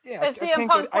 Yeah, as CM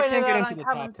Punk pointed out on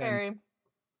commentary,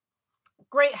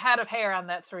 great head of hair on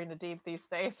that Serena Deeb these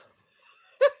days.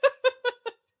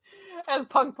 As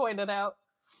Punk pointed out.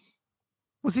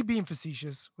 Was he being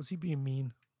facetious? Was he being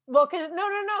mean? Well, because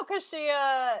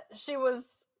she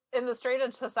was in the Straight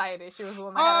Edge Society. She was the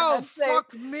one that had her head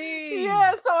fuck shaved. me!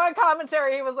 Yeah, so on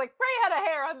commentary, he was like, great head of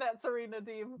hair on that Serena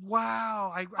Deeb.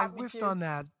 Wow, I whiffed on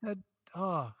that.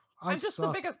 I'm just the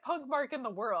biggest punk mark in the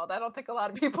world. I don't think a lot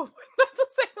of people would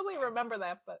necessarily remember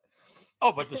that, but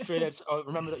but the Straight Edge.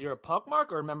 Remember that you're a punk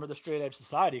mark, or remember the Straight Edge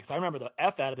Society? Because I remember the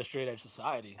F out of the Straight Edge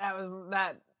Society.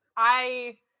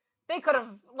 They could have,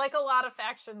 like a lot of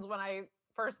factions when I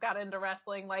first got into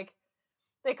wrestling, like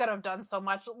they could have done so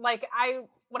much. Like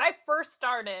when I first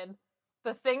started,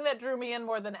 the thing that drew me in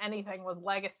more than anything was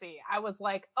Legacy. I was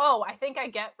like, oh, I think I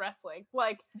get wrestling.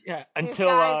 Like, yeah, until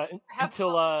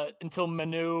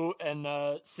Manu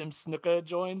and Sim Snuka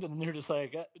joined, and you're just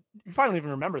like, you probably don't even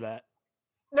remember that.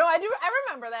 No, I do. I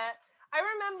remember that. I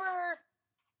remember,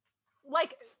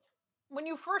 like, when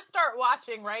you first start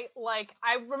watching, right? Like,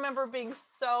 I remember being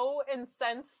so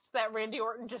incensed that Randy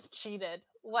Orton just cheated.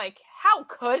 Like, how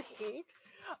could he?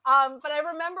 But I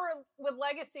remember with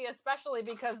Legacy, especially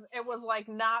because it was like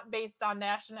not based on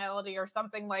nationality or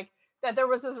something, like that there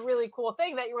was this really cool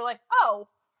thing that you were like, oh,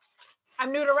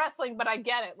 I'm new to wrestling, but I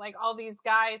get it. Like all these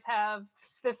guys have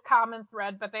this common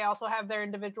thread, but they also have their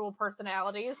individual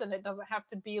personalities, and it doesn't have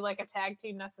to be like a tag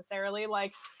team necessarily.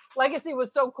 Like Legacy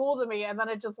was so cool to me, and then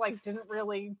it just like didn't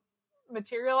really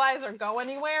materialize or go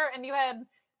anywhere. And you had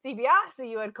DiBiase,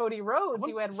 you had Cody Rhodes,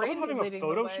 you had Randy having leading a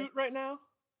photo the way. shoot right now.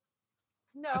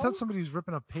 No. I thought somebody was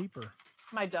ripping up paper.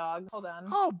 My dog. Hold on.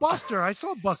 Oh, Buster. I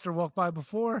saw Buster walk by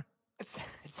before. It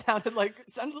sounded like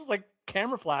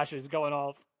camera flashes going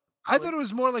off. I thought it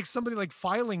was more like somebody like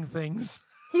filing things.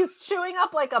 He's chewing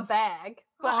up like a bag,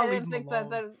 but I didn't think that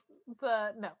it's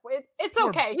poor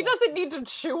okay. Buster. He doesn't need to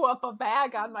chew up a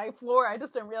bag on my floor. I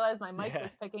just didn't realize my mic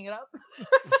was picking it up.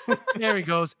 There he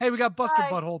goes. Hey, we got Buster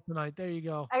Butthole tonight. There you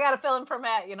go. I got to fill in for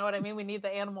Matt. You know what I mean? We need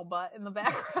the animal butt in the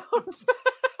background.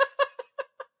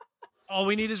 All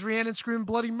we need is Rhiannon screaming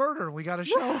bloody murder. We got a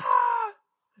show.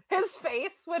 His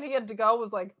face when he had to go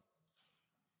was like...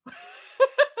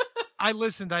 I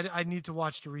listened. I need to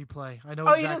watch the replay. I know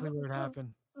exactly where it happened.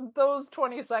 Those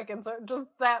 20 seconds are just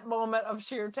that moment of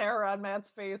sheer terror on Matt's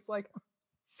face. Like,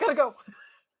 gotta go.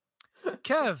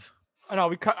 Kev. I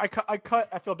know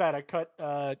I feel bad. I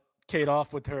cut Kate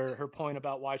off with her point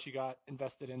about why she got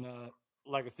invested in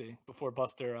Legacy before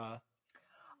Buster. It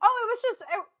was just...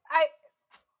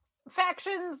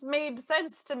 Factions made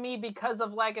sense to me because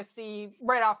of Legacy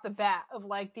right off the bat of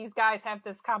like these guys have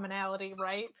this commonality,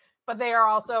 right? But they are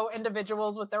also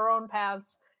individuals with their own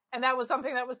paths, and that was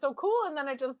something that was so cool. And then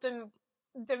it just didn't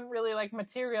really like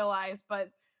materialize. But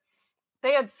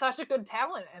they had such a good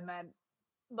talent, and that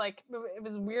like it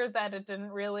was weird that it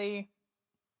didn't really.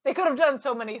 They could have done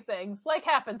so many things, like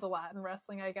happens a lot in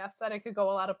wrestling, I guess, that it could go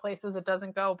a lot of places it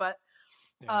doesn't go, but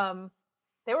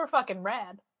they were fucking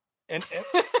rad. And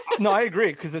no, I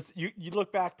agree, because it's you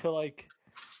look back to like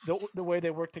the way they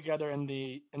worked together in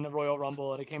the Royal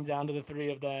Rumble, and it came down to the three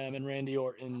of them and Randy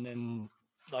Orton, and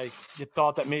like you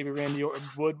thought that maybe Randy Orton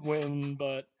would win,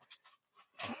 but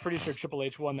I'm pretty sure Triple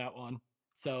H won that one.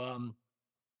 So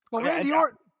well,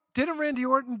 didn't Randy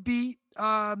Orton beat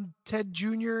Ted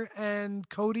Jr. and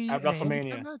Cody at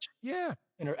WrestleMania? Yeah,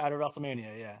 at a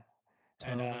WrestleMania,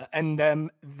 yeah. And then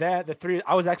the three,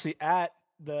 I was actually at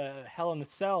the Hell in the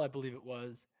Cell, I believe it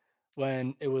was,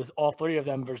 when it was all three of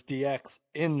them versus DX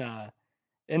in the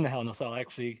Hell in the Cell.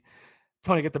 Actually,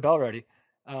 Tony, get the bell ready.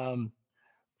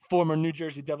 Former New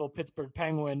Jersey Devil, Pittsburgh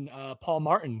Penguin, Paul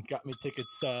Martin got me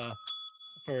tickets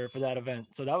for that event,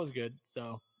 so that was good.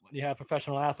 So when you have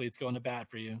professional athletes going to bat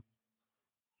for you,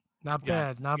 not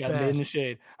bad. Made in the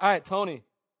shade. All right, Tony,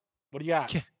 what do you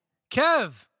got?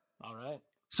 Kev. All right.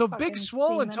 So Big Fucking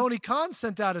Swole and demon. Tony Khan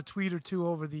sent out a tweet or two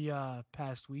over the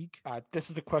past week. This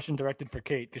is the question directed for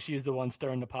Kate because she's the one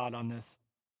stirring the pot on this.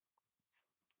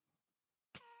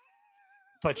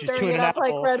 But she's Stirring chewing it an up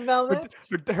like apple. red velvet.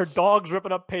 Her dog's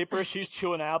ripping up paper. She's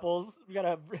chewing apples.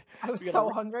 I was so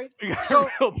hungry. We got So-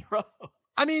 a real bro.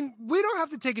 I mean, we don't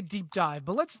have to take a deep dive,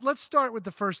 but let's start with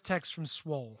the first text from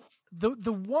Swole.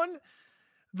 The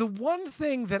one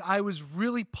thing that I was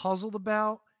really puzzled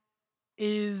about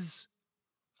is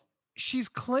she's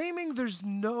claiming there's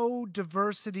no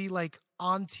diversity like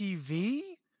on TV,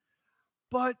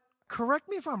 but correct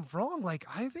me if I'm wrong, like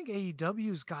I think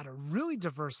AEW's got a really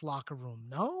diverse locker room,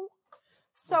 no?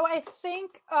 So I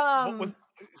think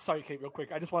Sorry, Kate, real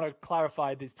quick. I just want to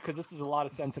clarify this because this is a lot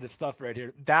of sensitive stuff right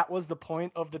here. That was the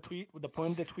point of the tweet. The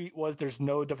point of the tweet was there's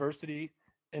no diversity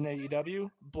in AEW.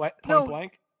 Point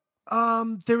blank.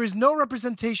 There is no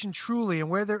representation truly, and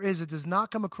where there is, it does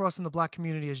not come across in the Black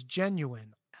community as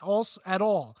genuine also at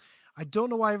all. I don't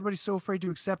know why everybody's so afraid to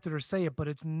accept it or say it, but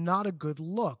it's not a good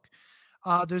look.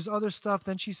 There's other stuff.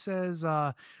 Then she says,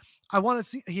 I want to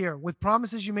see here with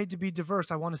promises you made to be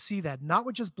diverse. I want to see that, not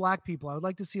with just Black people. I would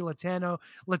like to see Latino,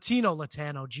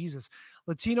 Jesus,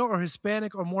 Latino or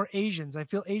Hispanic or more Asians. I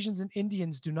feel Asians and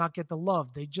Indians do not get the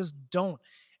love. They just don't.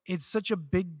 It's such a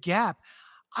big gap.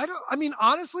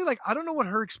 Honestly, like, I don't know what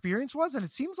her experience was. And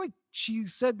it seems like she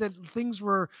said that things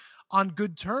were on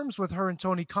good terms with her and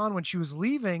Tony Khan when she was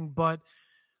leaving. But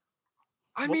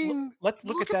let's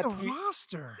look at that the tweet.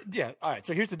 roster. Yeah. All right.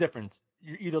 So here's the difference.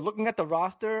 You're either looking at the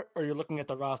roster or you're looking at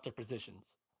the roster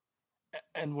positions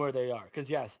and where they are.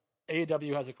 Because yes,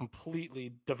 AEW has a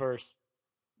completely diverse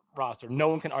roster. No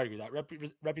one can argue that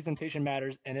representation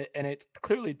matters, and it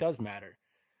clearly does matter.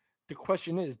 The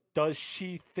question is, does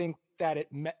she think that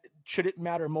should it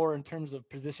matter more in terms of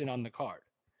position on the card?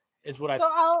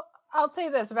 I'll say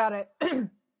this about it.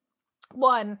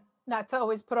 One, not to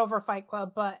always put over Fight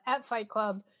Club, but at Fight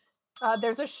Club,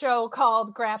 there's a show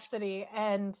called Grapsity,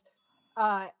 and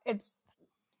it's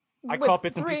I caught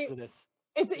bits and pieces of this.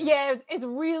 It's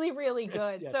really, really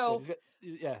good.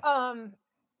 Yeah.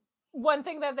 One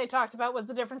thing that they talked about was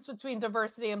the difference between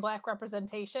diversity and Black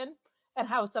representation and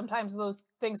how sometimes those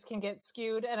things can get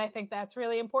skewed. And I think that's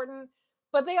really important.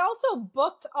 But they also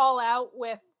booked All Out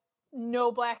with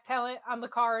no Black talent on the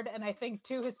card. And I think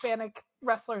 2 Hispanic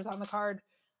wrestlers on the card.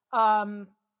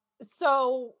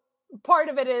 So part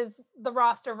of it is the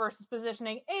roster versus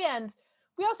positioning. And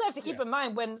we also have to keep in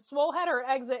mind when Swole had her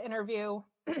exit interview,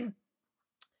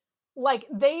 like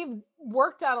they've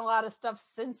worked on a lot of stuff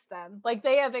since then. Like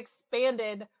they have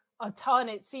expanded a ton,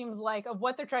 it seems like, of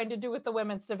what they're trying to do with the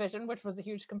women's division, which was a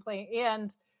huge complaint.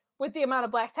 And with the amount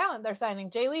of Black talent they're signing,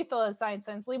 Jay Lethal has signed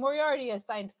since, Lee Moriarty has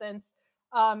signed since.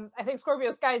 I think Scorpio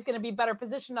Sky is going to be better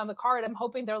positioned on the card. I'm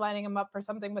hoping they're lining him up for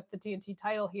something with the TNT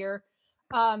title here.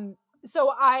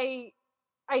 So I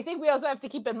think we also have to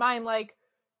keep in mind, like,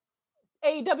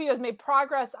 AEW has made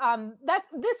progress on that.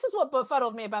 This is what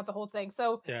befuddled me about the whole thing.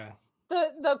 So yeah,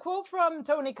 the quote from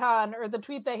Tony Khan, or the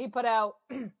tweet that he put out.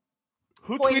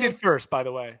 Who tweeted first, by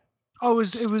the way? Oh,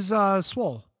 it was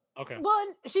Swole. Okay.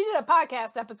 Well, she did a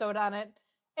podcast episode on it,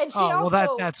 and she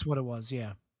that's what it was.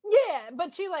 Yeah. Yeah,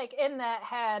 but she in that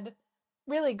had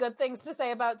really good things to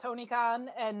say about Tony Khan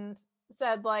and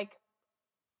said like,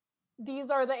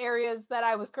 these are the areas that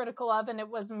I was critical of, and it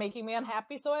was making me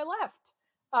unhappy, so I left.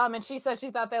 And she said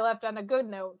she thought they left on a good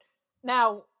note.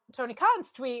 Now, Tony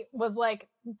Khan's tweet was like,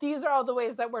 these are all the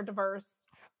ways that we're diverse.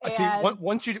 See,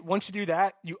 once you do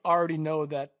that, you already know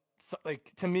that.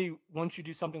 Like, to me, once you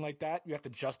do something like that, you have to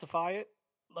justify it.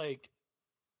 Like,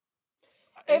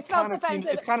 it felt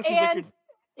defensive. It kind of seems like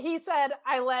he said,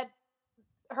 I let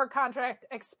her contract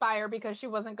expire because she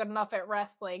wasn't good enough at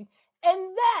wrestling.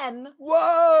 And then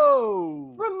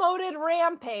promoted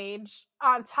Rampage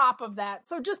on top of that.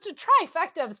 So just a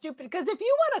trifecta of stupid. Because if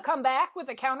you want to come back with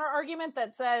a counter argument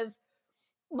that says,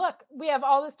 look, we have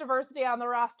all this diversity on the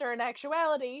roster in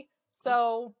actuality.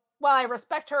 So while I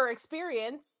respect her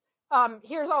experience,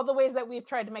 here's all the ways that we've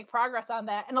tried to make progress on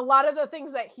that. And a lot of the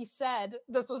things that he said,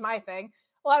 this was my thing,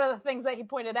 a lot of the things that he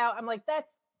pointed out, I'm like,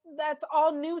 that's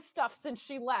all new stuff since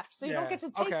she left. So you don't get to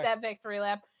take that victory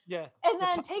lap. Yeah. And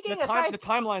then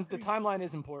the timeline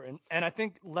is important. And I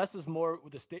think less is more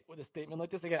with a statement like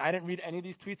this. Again, I didn't read any of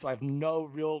these tweets, so I have no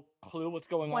real clue what's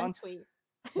going on. One tweet.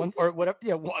 One or whatever.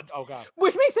 Yeah. What? Oh God.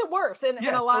 Which makes it worse in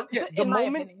a lot. In my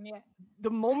opinion. Yeah.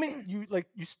 The moment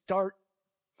you start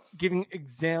giving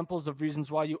examples of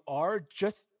reasons why you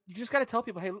just got to tell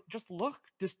people, hey, just look,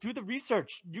 just do the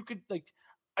research. You could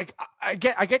I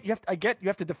get you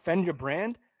have to defend your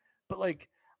brand, but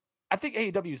I think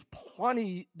AEW is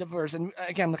plenty diverse. And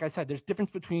again, like I said, there's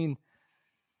difference between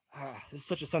This is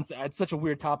such a it's such a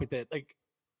weird topic that like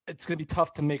it's gonna be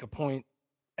tough to make a point.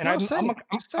 And No,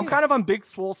 I'm kind of on Big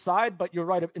Swole's side, but you're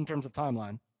right in terms of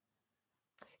timeline.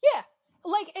 Yeah,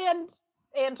 like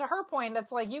and to her point,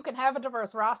 it's like you can have a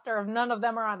diverse roster if none of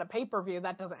them are on a pay-per-view.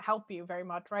 That doesn't help you very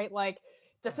much, right? Like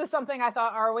this is something I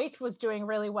thought ROH was doing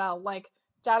really well. Like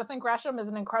Jonathan Gresham is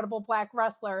an incredible black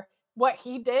wrestler. What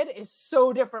he did is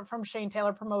so different from Shane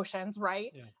Taylor Promotions,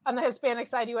 right? Yeah. On the Hispanic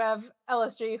side, you have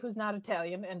LSG, who's not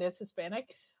Italian and is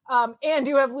Hispanic, and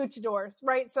you have luchadors,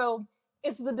 right? So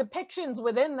it's the depictions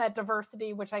within that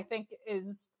diversity, which I think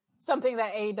is something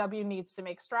that AEW needs to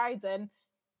make strides in.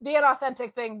 The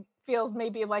inauthentic thing feels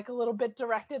maybe like a little bit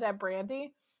directed at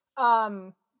Brandy,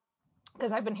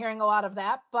 because I've been hearing a lot of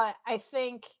that. But I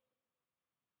think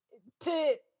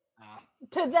to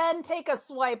then take a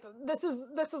swipe, this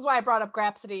is why I brought up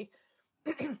Grapsody.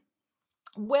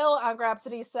 Will on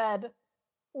Grapsody said,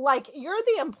 like, you're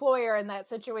the employer in that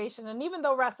situation, and even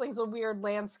though wrestling's a weird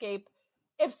landscape,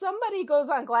 if somebody goes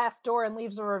on Glassdoor and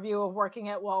leaves a review of working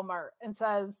at Walmart and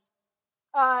says,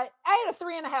 I had a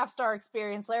 3.5-star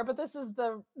experience there, but this is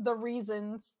the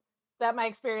reasons that my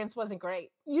experience wasn't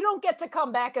great. You don't get to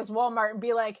come back as Walmart and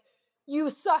be like, you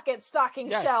suck at stocking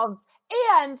shelves.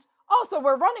 And also,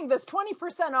 we're running this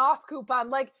 20% off coupon.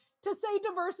 Like, to say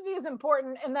diversity is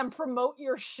important and then promote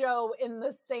your show in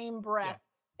the same breath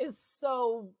is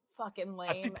so fucking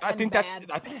lame. I think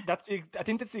that's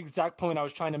the exact point I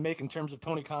was trying to make in terms of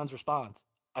Tony Khan's response.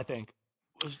 I think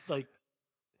it was like,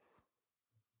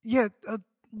 yeah,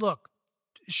 look,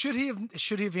 should he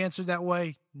have answered that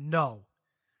way? No.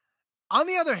 On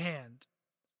the other hand,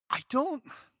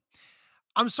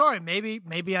 I'm sorry, maybe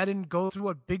I didn't go through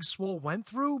what Big Swole went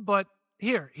through, but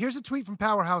here's a tweet from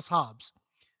Powerhouse Hobbs.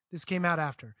 This came out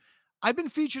after. I've been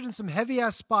featured in some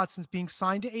heavy-ass spots since being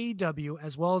signed to AEW,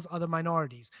 as well as other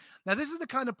minorities. Now, this is the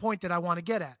kind of point that I want to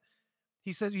get at.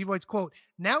 He writes, quote,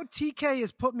 now TK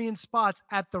has put me in spots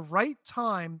at the right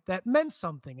time that meant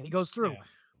something. And he goes through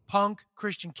Punk,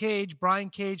 Christian Cage, Brian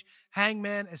Cage,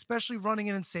 Hangman, especially running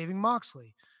in and saving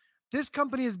Moxley. This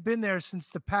company has been there since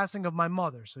the passing of my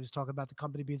mother. So he's talking about the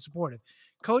company being supportive.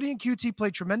 Cody and QT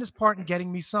played tremendous part in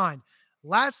getting me signed.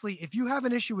 Lastly, if you have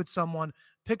an issue with someone,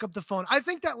 pick up the phone. I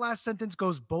think that last sentence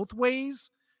goes both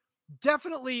ways.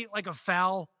 Definitely like a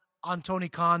foul on Tony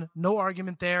Khan. No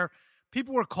argument there.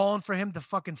 People were calling for him to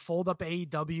fucking fold up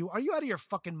AEW. Are you out of your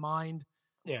fucking mind?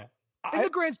 Yeah. In the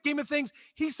grand scheme of things,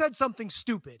 he said something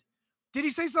stupid. Did he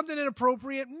say something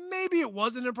inappropriate? Maybe it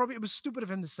wasn't inappropriate. It was stupid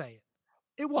of him to say it.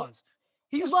 It was.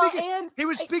 He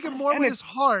was speaking more with his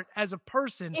heart as a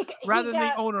person rather than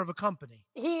the owner of a company.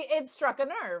 It struck a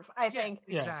nerve, I think.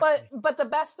 Exactly. But the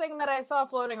best thing that I saw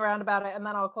floating around about it, and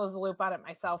then I'll close the loop on it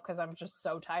myself because I'm just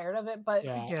so tired of it. But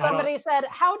somebody said,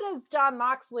 how does John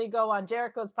Moxley go on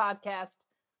Jericho's podcast,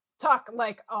 talk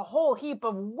like a whole heap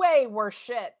of way worse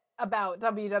shit about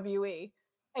WWE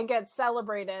and get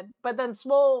celebrated? But then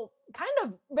Swole kind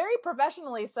of very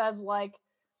professionally says, like,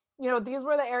 you know, these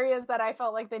were the areas that I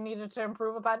felt like they needed to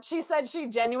improve upon. She said she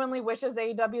genuinely wishes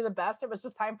AEW the best. It was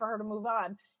just time for her to move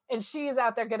on. And she's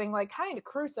out there getting like kind of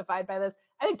crucified by this.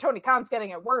 I think Tony Khan's getting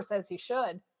it worse, as he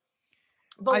should.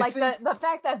 But like the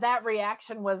fact that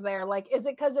reaction was there, like, is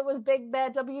it because it was big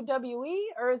bad WWE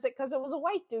or is it because it was a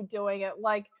white dude doing it?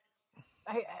 Like,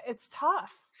 it's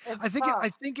tough. I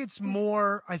think it's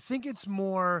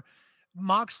more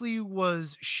Moxley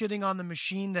was shitting on the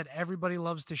machine that everybody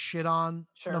loves to shit on,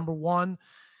 number one.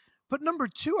 But number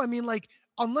two, I mean, like,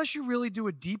 unless you really do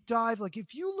a deep dive, like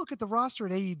if you look at the roster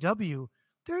at AEW,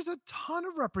 there's a ton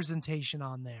of representation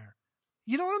on there.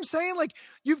 You know what I'm saying? Like,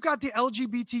 you've got the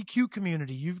LGBTQ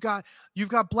community, you've got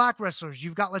black wrestlers,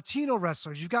 you've got Latino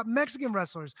wrestlers, you've got Mexican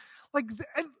wrestlers, like,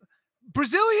 and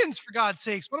Brazilians, for God's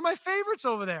sakes, one of my favorites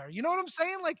over there. You know what I'm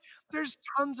saying? Like, there's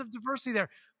tons of diversity there.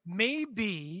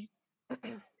 Maybe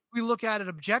we look at it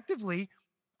objectively.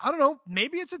 I don't know.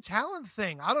 Maybe it's a talent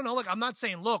thing. I don't know. Like, I'm not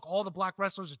saying, look, all the black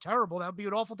wrestlers are terrible. That would be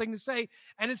an awful thing to say.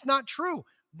 And it's not true.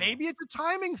 Maybe it's a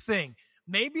timing thing.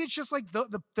 Maybe it's just like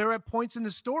they're at points in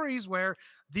the stories where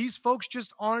these folks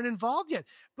just aren't involved yet.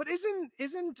 But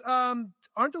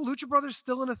aren't the Lucha Brothers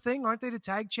still in a thing? Aren't they the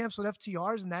tag champs with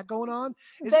FTR? Isn't that going on?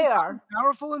 They are.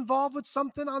 Powerful involved with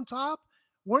something on top?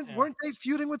 Weren't they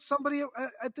feuding with somebody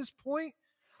at this point?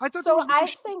 I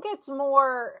think it's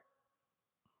more.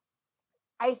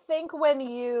 I think when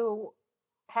you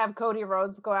have Cody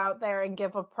Rhodes go out there and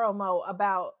give a promo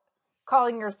about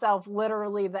calling yourself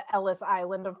literally the Ellis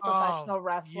Island of professional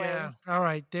wrestling. Yeah. All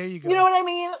right. There you go. You know what I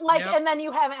mean? Like, and then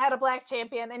you haven't had a black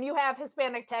champion and you have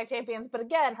Hispanic tag champions. But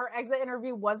again, her exit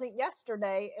interview wasn't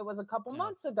yesterday. It was a couple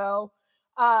months ago.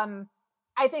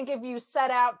 I think if you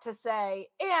set out to say,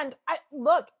 and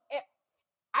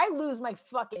I lose my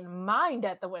fucking mind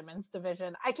at the women's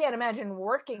division. I can't imagine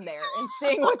working there and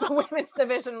seeing what the women's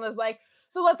division was like.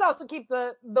 So let's also keep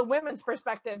the women's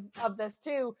perspective of this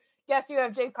too. Yes, you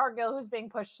have Jade Cargill who's being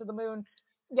pushed to the moon.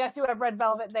 Yes, you have Red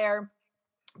Velvet there.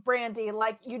 Brandy,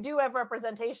 like you do have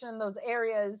representation in those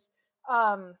areas.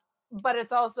 But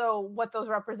it's also what those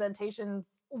representations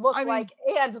look like,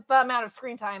 and the amount of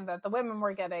screen time that the women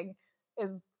were getting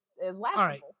is laughable. All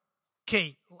right.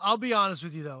 Kate, I'll be honest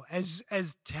with you though, as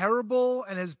terrible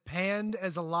and as panned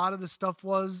as a lot of the stuff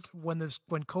was when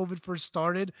COVID first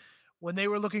started, when they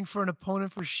were looking for an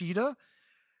opponent for Shida,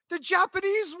 the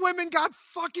Japanese women got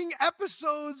fucking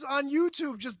episodes on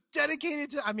YouTube just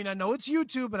dedicated to. I mean, I know it's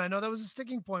YouTube, and I know that was a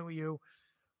sticking point with you,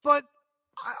 but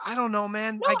I don't know,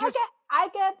 man. No,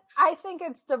 I think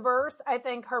it's diverse. I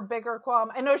think her bigger qualm.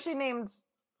 I know she named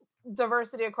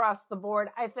diversity across the board.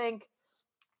 I think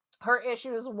her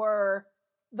issues were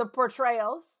the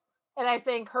portrayals, and I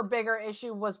think her bigger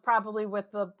issue was probably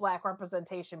with the black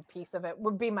representation piece of it,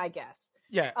 would be my guess.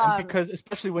 Yeah, and because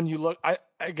especially when you look,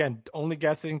 again, only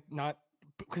guessing, not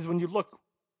because when you look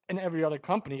in every other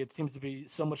company, it seems to be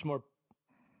so much more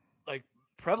like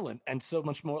prevalent and so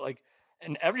much more like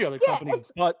in every other company,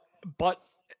 but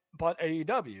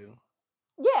AEW.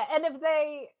 Yeah, and if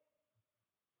they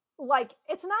like,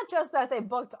 it's not just that they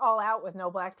booked All Out with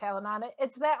no black talent on it.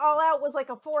 It's that All Out was like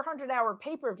a 400-hour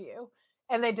pay-per-view,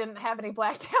 and they didn't have any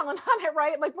black talent on it,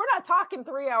 right? Like, we're not talking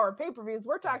 3-hour pay-per-views.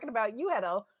 We're talking about you had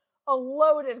a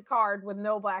loaded card with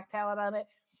no black talent on it.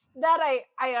 That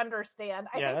I understand.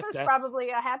 I think there's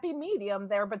probably a happy medium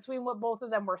there between what both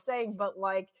of them were saying, but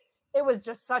like, it was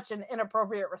just such an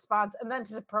inappropriate response. And then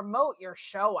to promote your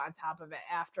show on top of it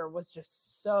after was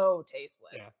just so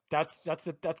tasteless. Yeah,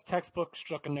 that's textbook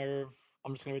struck a nerve.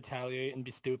 I'm just going to retaliate and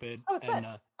be stupid. Oh, it's and,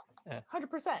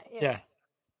 100%. Yeah.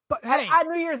 But hey,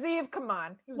 on New Year's Eve, come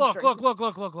on. Look.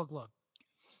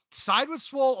 Side with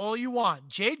Swole all you want.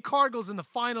 Jade Cargill's in the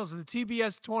finals of the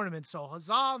TBS tournament, so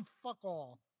huzzah, fuck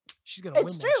all. She's gonna win.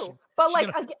 It's true, but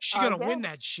she's gonna win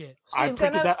that shit. I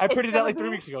predicted that like 3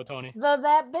 weeks ago, Tony.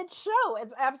 That bitch show.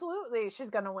 It's absolutely she's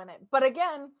gonna win it. But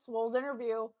again, Swole's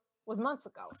interview was months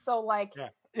ago, so like,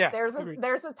 there's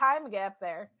a time gap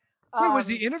there. Wait, was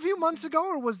the interview months ago,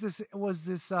 or was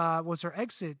her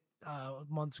exit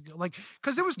months ago? Like,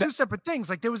 because there was two separate things.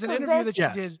 Like, there was an interview that she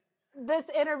did. This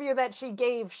interview that she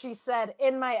gave, she said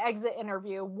in my exit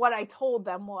interview, what I told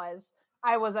them was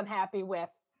I was unhappy with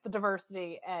the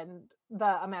diversity and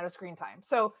the amount of screen time.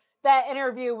 So that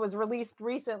interview was released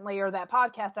recently, or that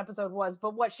podcast episode was,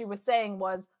 but what she was saying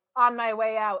was, on my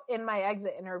way out in my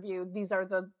exit interview, these are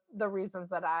the reasons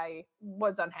that I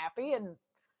was unhappy. And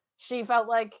she felt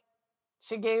like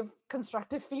she gave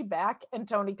constructive feedback, and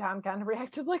Tony Khan kind of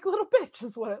reacted like a little bitch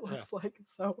is what it looks like.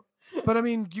 So, but I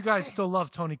mean, you guys still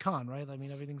love Tony Khan, right? I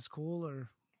mean, everything's cool,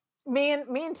 or me and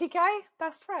TK,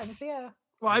 best friends. Yeah.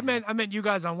 Well, I meant you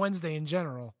guys on Wednesday in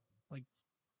general. Like,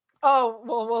 oh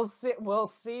well, we'll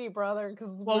see, brother. Because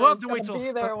we'll have to wait till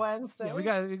there Wednesday. Yeah, we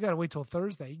got to wait till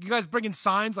Thursday. You guys bringing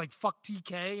signs like "fuck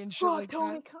TK" and shit like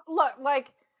Tony that. Look,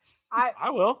 like I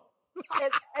will.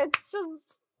 It's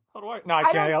just. How do I? No, I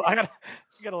can't. I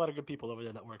got a lot of good people over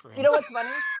there that work for him. You know what's funny?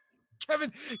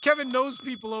 Kevin knows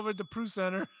people over at the Prue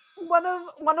Center. One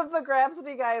of the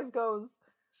Grapsody guys goes.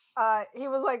 He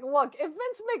was like, look, if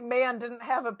Vince McMahon didn't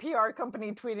have a PR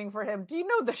company tweeting for him, do you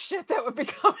know the shit that would be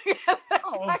coming out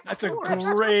of that that's a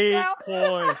great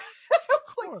point.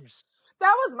 Of course.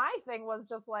 That was my thing, was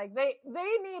just like, they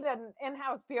need an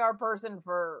in-house PR person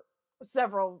for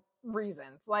several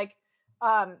reasons. Like,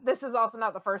 this is also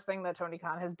not the first thing that Tony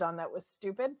Khan has done that was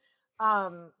stupid.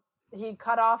 He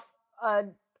cut off a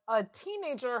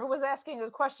teenager who was asking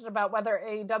a question about whether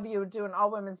AEW would do an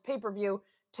all-women's pay-per-view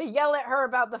to yell at her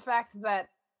about the fact that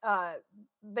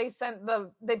they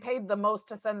paid the most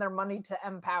to send their money to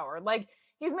Empower. Like,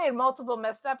 he's made multiple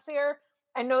missteps here.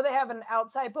 I know they have an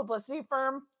outside publicity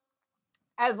firm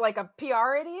as like a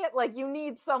PR idiot. Like, you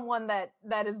need someone that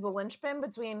is the linchpin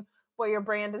between what your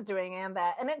brand is doing and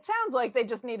that. And it sounds like they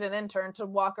just need an intern to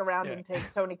walk around and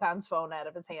take Tony Khan's phone out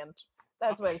of his hand.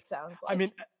 That's what it sounds like. I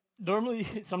mean,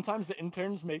 normally, sometimes the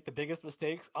interns make the biggest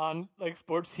mistakes on like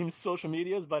sports teams' social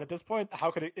medias, but at this point,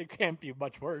 how could it can't be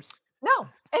much worse. No,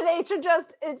 and it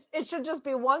should just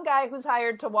be one guy who's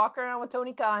hired to walk around with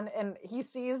Tony Khan, and he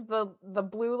sees the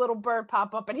blue little bird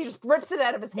pop up, and he just rips it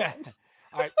out of his hand.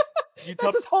 All right,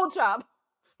 that's his whole job.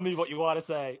 Tell me what you want to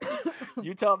say.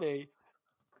 You tell me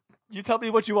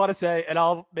what you want to say, and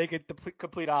I'll make it the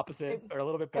complete opposite, or a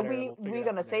little bit better. We're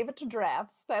gonna save it to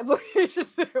drafts. That's what we should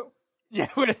do. Yeah,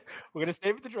 we're gonna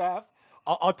save it to drafts.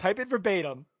 I'll type it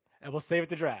verbatim, and we'll save it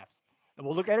to drafts, and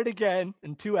we'll look at it again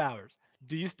in 2 hours.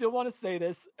 Do you still want to say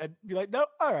this? And be like, no,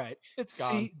 all right, it's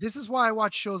gone. See, this is why I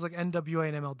watch shows like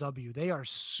NWA and MLW. They are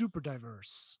super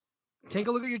diverse. Take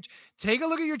a look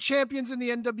at your champions in the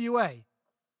NWA.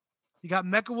 You got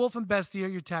Mecha Wolf and Bestia,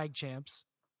 your tag champs.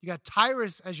 You got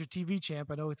Tyrus as your TV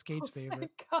champ. I know it's Kate's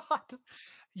favorite. My God.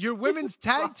 Your women's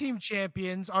tag team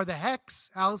champions are the Hex,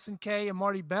 Allison Kay, and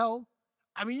Marty Bell.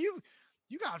 I mean, you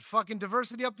got fucking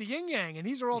diversity up the yin yang, and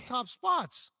these are all top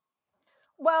spots.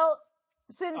 Well,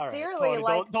 All right, sincerely,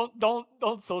 Tony,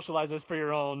 don't socialize this for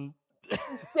your own.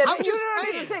 yeah, I'm you just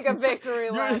don't need to take a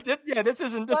victory lap. This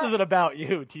isn't about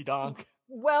you, T Donk.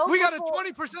 Well, we got a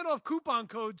 20% off coupon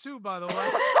code too, by the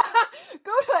way.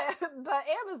 Go to the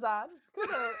Amazon. Go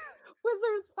to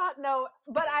Wizard Spot. No,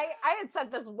 but I had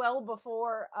said this well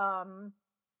before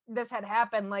this had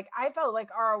happened. Like, I felt like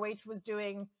ROH was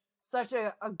doing such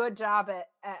a good job at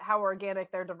how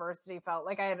organic their diversity felt.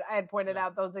 Like I had pointed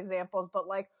out those examples, but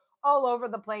like all over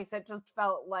the place, it just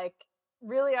felt like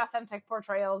really authentic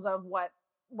portrayals of what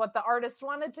the artist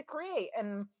wanted to create.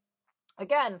 And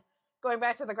again, going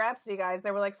back to the Grapsity guys,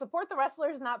 they were like, support the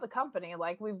wrestlers, not the company.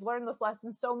 Like, we've learned this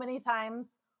lesson so many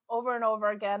times over and over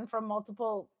again from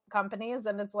multiple companies.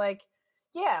 And it's like,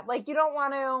 yeah, like you don't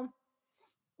want to,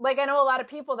 like, I know a lot of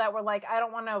people that were like, I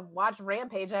don't want to watch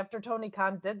Rampage after Tony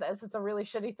Khan did this. It's a really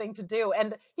shitty thing to do.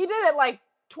 And he did it like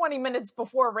 20 minutes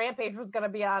before Rampage was going to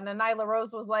be on. And Nyla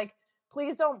Rose was like,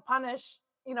 please don't punish,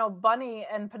 Bunny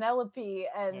and Penelope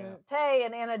and Tay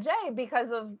and Anna Jay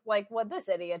because of like what this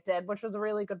idiot did, which was a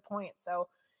really good point. So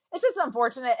it's just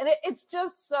unfortunate. And it's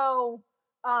just so,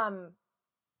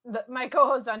 my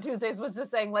co-host on Tuesdays was just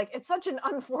saying like, it's such an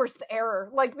unforced error.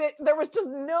 Like there was just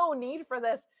no need for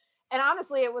this. And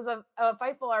honestly, it was a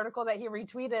Fightful article that he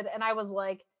retweeted. And I was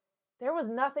like, there was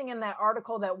nothing in that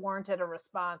article that warranted a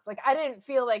response. Like, I didn't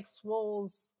feel like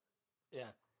Swole's,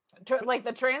 like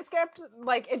the transcript,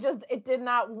 like it did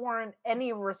not warrant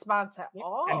any response at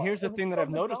all. And here's the thing that I've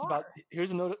noticed about,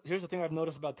 here's the thing I've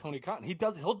noticed about Tony Khan.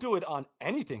 He'll do it on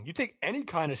anything. You take any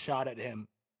kind of shot at him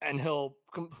and he'll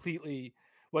completely,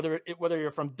 whether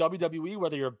you're from WWE,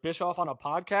 whether you're Bischoff on a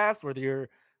podcast, whether you're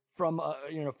from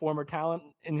former talent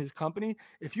in his company,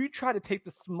 if you try to take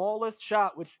the smallest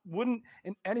shot, which wouldn't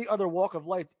in any other walk of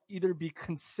life either be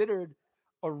considered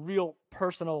a real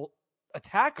personal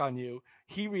attack on you,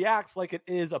 he reacts like it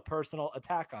is a personal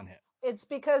attack on him. It's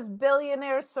because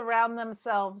billionaires surround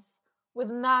themselves with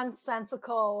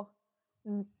nonsensical,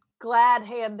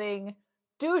 glad-handing,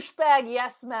 douchebag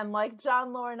yes men like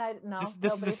John Lauren.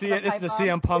 This is the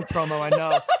CM Punk promo. I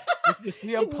know. This is the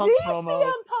CM Punk promo.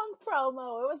 CM Punk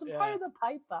promo. It was a part of the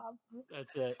pipe bomb.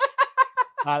 That's it.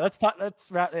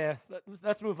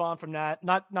 Let's move on from that.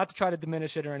 Not to try to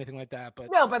diminish it or anything like that,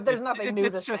 but no, but there's nothing new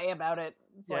to say about it.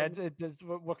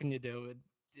 What can you do?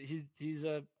 He's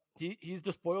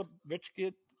the spoiled rich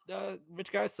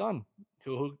guy's son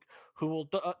who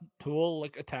will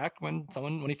like attack when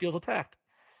he feels attacked.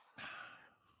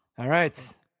 All right,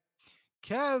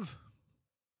 Kev.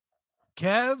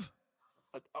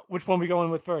 Which one we going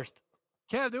with first?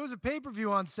 Kev, there was a pay-per-view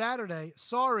on Saturday.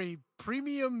 Sorry,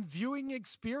 premium viewing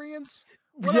experience?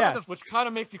 Which kind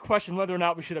of makes me question whether or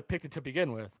not we should have picked it to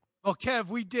begin with. Well, Kev,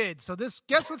 we did. So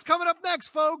guess what's coming up next,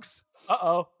 folks?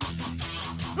 Uh-oh.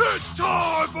 It's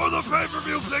time for the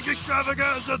pay-per-view pick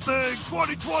extravaganza thing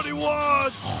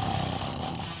 2021.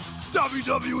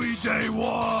 WWE Day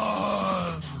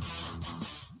 1.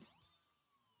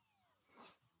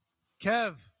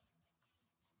 Kev.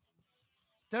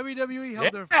 WWE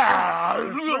held their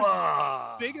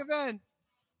first big event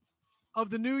of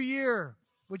the new year,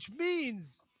 which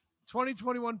means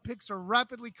 2021 picks are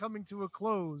rapidly coming to a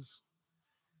close.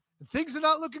 And things are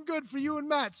not looking good for you and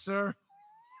Matt, sir.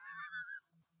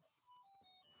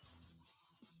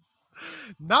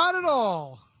 Not at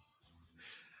all.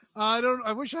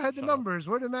 I wish I had the numbers.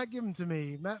 Where did Matt give them to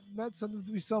me? Matt sent them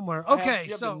to me somewhere. Okay,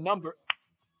 so the number.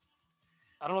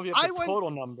 I don't know if you have the total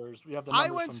numbers. We have the numbers.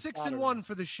 I went 6-1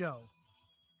 for the show.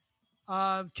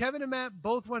 Kevin and Matt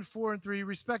both went 4-3,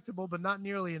 respectable, but not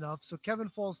nearly enough. So Kevin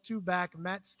falls 2 back.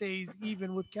 Matt stays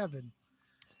even with Kevin.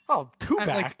 Oh, 2 back.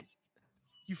 Like,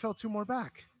 you fell 2 more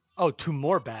back. Oh, 2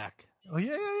 more back. Oh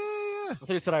yeah. I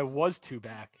thought you said I was 2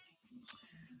 back.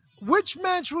 Which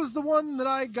match was the one that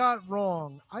I got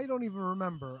wrong? I don't even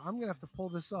remember. I'm gonna have to pull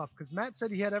this up because Matt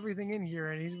said he had everything in here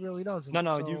and he really doesn't.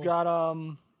 No, you got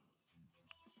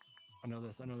I know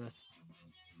this.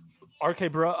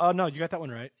 RK Bro. No, you got that one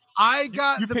right. I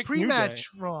got the pre-match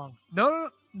wrong.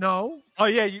 No. Oh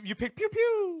yeah, you picked Pew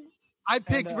Pew. I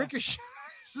picked Ricochet,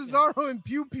 Cesaro, and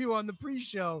Pew Pew on the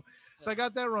pre-show. So I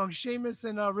got that wrong. Sheamus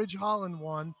and Ridge Holland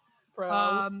won.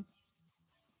 Bro.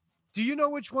 Do you know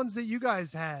which ones that you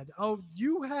guys had? Oh,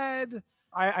 you had.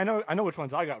 I know which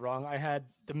ones I got wrong. I had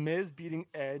The Miz beating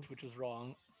Edge, which was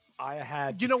wrong. I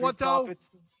had You the know Street what, though?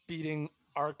 Profits beating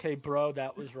RK Bro,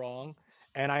 that was wrong.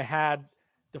 And I had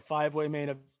the 5-way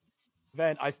main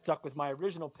event. I stuck with my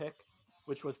original pick,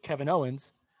 which was Kevin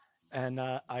Owens, and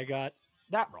I got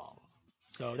that wrong.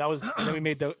 So that was, and then we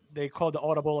made they called the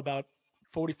audible about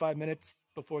 45 minutes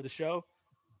before the show.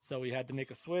 So we had to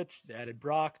make a switch. They added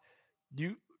Brock.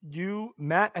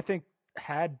 Matt, I think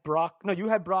had Brock. No, you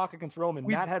had Brock against Roman.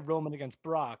 Matt had Roman against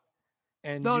Brock,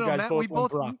 and you guys Matt. both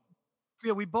went Brock.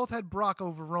 We both had Brock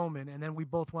over Roman, and then we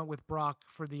both went with Brock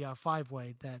for the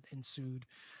 5-way that ensued.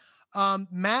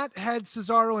 Matt had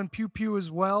Cesaro and Pew Pew as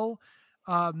well.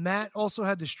 Matt also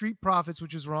had the Street Profits,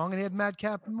 which was wrong, and he had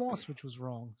Madcap and Moss, which was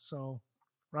wrong. So,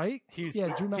 right? Drew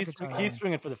McIntyre. He's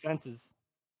swinging for the fences.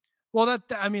 Well,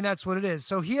 that's what it is.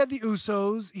 So he had the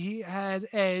Usos, he had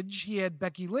Edge, he had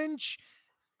Becky Lynch.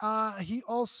 He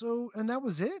also, and that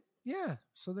was it. Yeah.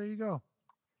 So there you go.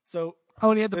 So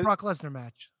and he had the Brock Lesnar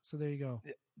match. So there you go.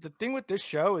 The thing with this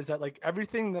show is that like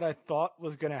everything that I thought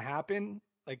was going to happen,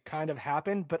 like kind of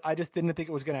happened, but I just didn't think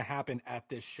it was going to happen at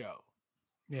this show.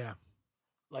 Yeah.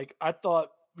 Like I thought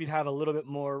we'd have a little bit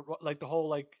more, like the whole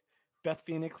like Beth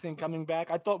Phoenix thing coming back.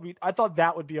 I thought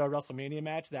that would be our WrestleMania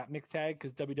match, that mixed tag,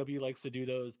 because WWE likes to do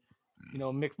those,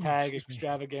 mixed tag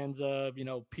extravaganza,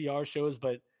 PR shows.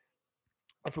 But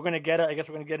if we're gonna get it, I guess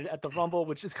we're gonna get it at the Rumble,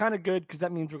 which is kind of good because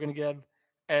that means we're gonna give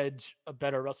Edge a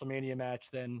better WrestleMania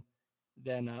match than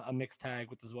a mixed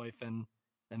tag with his wife and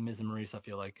Miz and Maurice. I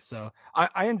feel like so.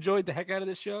 I enjoyed the heck out of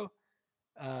this show.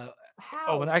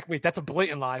 How? Wait, that's a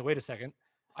blatant lie. Wait a second.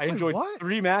 I enjoyed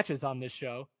 3 matches on this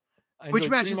show. Which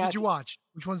matches did you watch?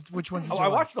 Which ones did you watch? I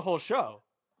watched the whole show.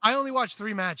 I only watched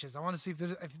 3 matches. I want to see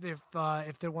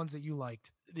if they're ones that you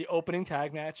liked. The opening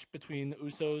tag match between the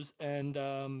Usos and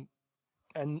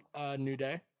New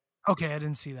Day. Okay, I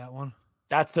didn't see that one.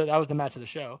 That was the match of the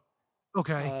show.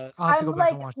 Okay, I'll have to go I'm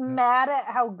back and watch that. mad at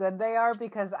how good they are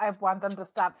because I want them to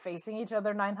stop facing each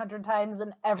other 900 times,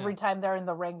 and every time they're in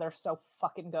the ring, they're so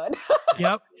fucking good.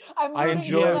 Yep. I'm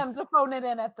rooting for them to phone it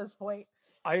in at this point.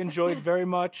 I enjoyed very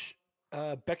much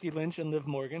Becky Lynch and Liv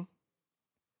Morgan.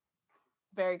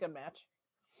 Very good match.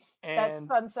 And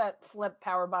that sunset flip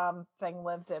powerbomb thing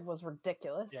Liv did was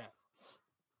ridiculous. Yeah.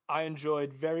 I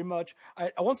enjoyed very much.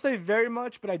 I won't say very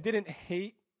much, but I didn't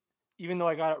hate, even though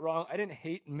I got it wrong, I didn't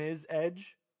hate Miz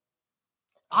Edge.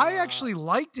 I actually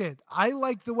liked it. I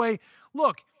liked the way,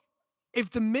 look, if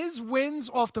the Miz wins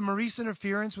off the Maurice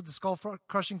interference with the skull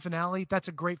crushing finale, that's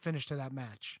a great finish to that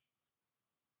match.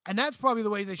 And that's probably the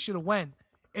way they should have went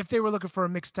if they were looking for a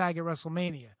mixed tag at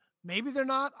WrestleMania. Maybe they're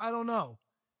not. I don't know.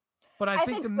 But I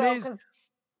think the Miz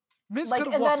could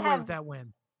have walked away with that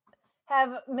win.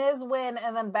 Have Miz win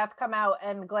and then Beth come out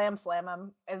and glam slam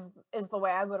him is the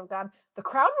way I would have gone. The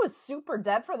crowd was super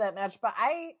dead for that match, but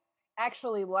I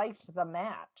actually liked the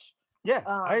match. Yeah,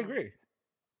 I agree.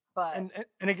 But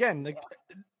and again, like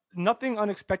nothing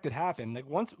unexpected happened. Like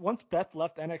once Beth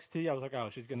left NXT, I was like, oh,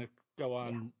 she's gonna go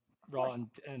on Raw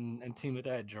and team with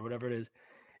Edge or whatever it is.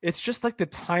 It's just like the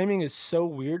timing is so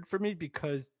weird for me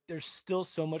because there's still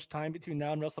so much time between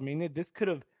now and WrestleMania.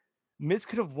 Miz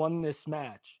could have won this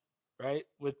match, right?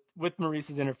 With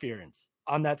Maurice's interference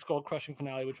on that skull crushing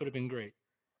finale, which would have been great.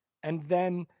 And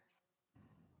then,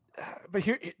 but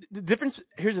here's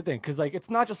the thing, because like it's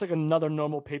not just like another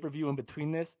normal pay-per-view in between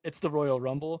this. It's the Royal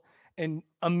Rumble, and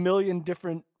a million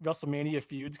different WrestleMania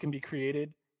feuds can be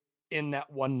created in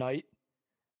that one night,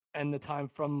 and the time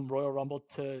from Royal Rumble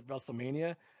to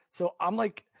WrestleMania. So I'm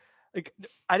like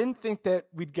I didn't think that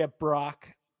we'd get Brock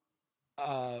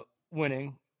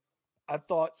winning. I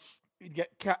thought we'd get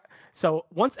so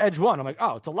once Edge won, I'm like,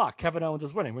 oh, it's a lock. Kevin Owens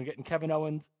is winning. We're getting Kevin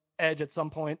Owens Edge at some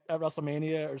point at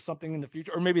WrestleMania or something in the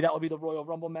future, or maybe that will be the Royal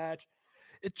Rumble match.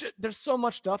 There's so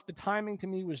much stuff. The timing to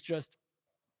me was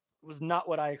not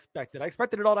what I expected. I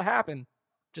expected it all to happen,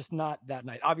 just not that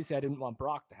night. Obviously, I didn't want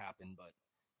Brock to happen, but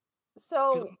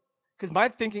because my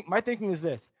thinking is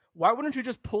this: why wouldn't you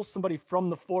just pull somebody from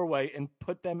the 4-way and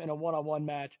put them in a one-on-one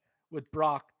match with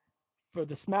Brock for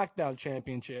the SmackDown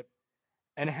Championship,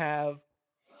 and have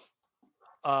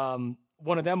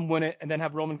one of them win it, and then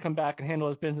have Roman come back and handle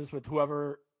his business with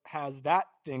whoever has that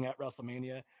thing at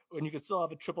WrestleMania, when you could still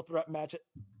have a triple threat match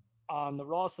on the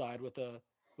Raw side with the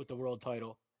world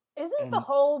title. Isn't the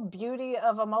whole beauty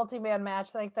of a multi-man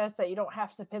match like this that you don't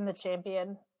have to pin the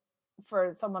champion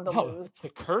for someone to lose? It's the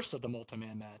curse of the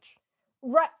multi-man match.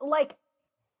 Right, like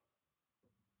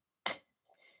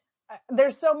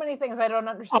There's so many things I don't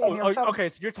understand. Okay.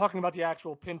 So you're talking about the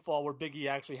actual pinfall where Big E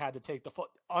actually had to take the foot.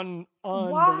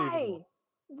 Why?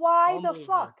 Why the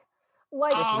fuck?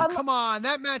 Like, come on,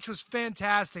 that match was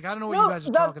fantastic. I don't know what you guys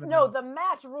are talking about. No, the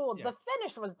match ruled. Yeah. The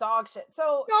finish was dog shit.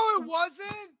 So no, it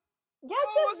wasn't. Yes,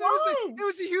 it was. It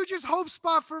was the hugest hope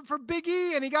spot for Big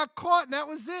E, and he got caught, and that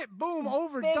was it. Boom,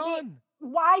 over, done.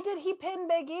 Why did he pin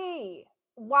Big E?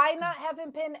 Why not have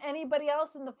him pin anybody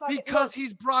else in the fucking... Because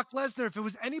he's Brock Lesnar. If it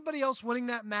was anybody else winning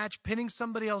that match, pinning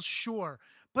somebody else, sure.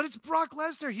 But it's Brock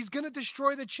Lesnar. He's going to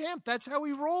destroy the champ. That's how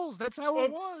he rolls. That's how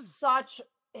it was.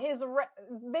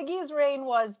 Big E's reign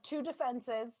was 2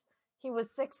 defenses. He was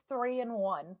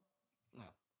 6-3-1.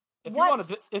 If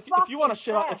you want to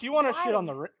shit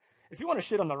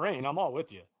on the reign, I'm all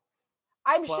with you.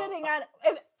 I'm shitting on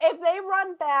if they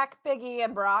run back Big E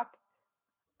and Brock,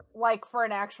 like for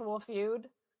an actual feud,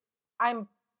 I'm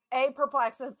A,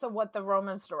 perplexed as to what the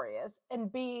Roman story is,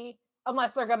 and B,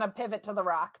 unless they're gonna pivot to The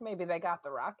Rock, maybe they got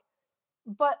The Rock.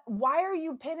 But why are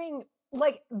you pinning?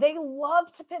 Like, they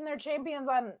love to pin their champions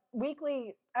on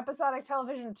weekly episodic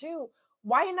television too.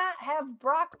 Why not have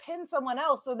Brock pin someone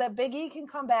else so that Big E can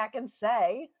come back and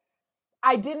say,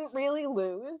 I didn't really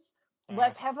lose.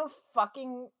 Let's have a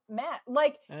fucking match.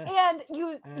 Like, and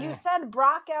you said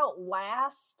Brock out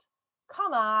last.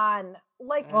 Come on.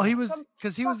 Like, well, he was,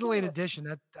 because he was the late addition.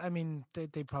 That, I mean,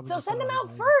 they probably... So send him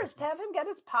out first. Have him get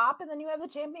his pop, and then you have the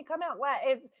champion come out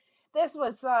last. This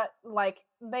was, like,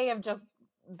 they have just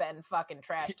been fucking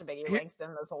trash to Big E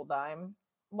Langston this whole time.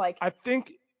 Like, I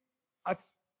think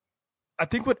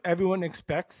what everyone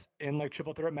expects in, like,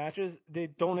 triple threat matches, they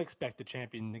don't expect the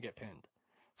champion to get pinned.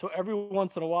 So every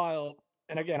once in a while,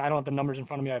 and again, I don't have the numbers in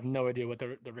front of me. I have no idea what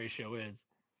the ratio is.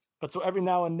 But so every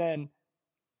now and then,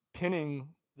 pinning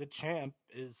the champ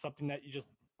is something that you just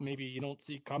maybe you don't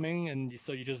see coming, and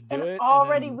so you just do it.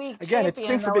 Already weak. Again, it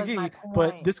stinks for Big E,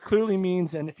 but this clearly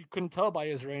means, and if you couldn't tell by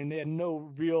his reign, they had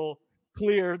no real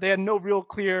clear.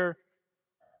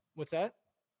 What's that?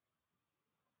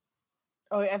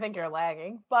 Oh, I think you're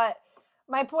lagging. But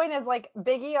my point is, like,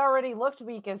 Big E already looked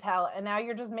weak as hell, and now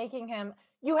you're just making him...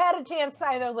 You had a chance to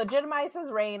either legitimize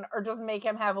his reign or just make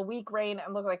him have a weak reign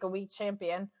and look like a weak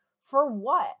champion. For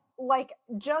what? Like,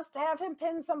 just have him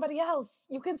pin somebody else.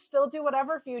 You can still do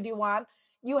whatever feud you want.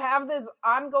 You have this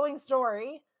ongoing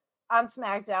story on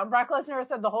SmackDown. Brock Lesnar has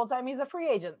said the whole time he's a free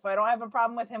agent, so I don't have a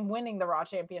problem with him winning the Raw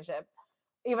Championship.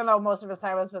 Even though most of his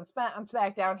time has been spent on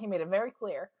SmackDown, he made it very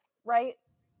clear, right?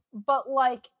 But,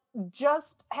 like,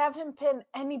 just have him pin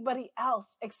anybody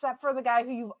else except for the guy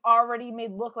who you've already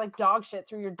made look like dog shit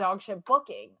through your dog shit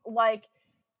booking. Like,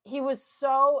 he was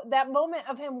so... That moment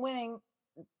of him winning...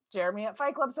 Jeremy at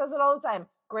Fight Club says it all the time.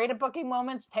 Great at booking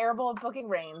moments, terrible at booking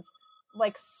reigns.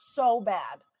 Like, so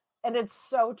bad. And it's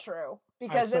so true.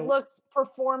 Because it looks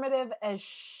performative as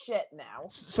shit now.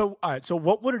 So, all right. So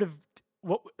what would it have...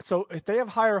 So if they have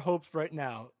higher hopes right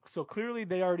now, so clearly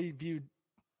they already viewed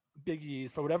Big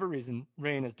E's, for whatever reason,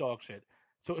 reign as dog shit.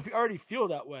 So if you already feel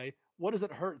that way, what does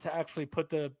it hurt to actually put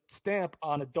the stamp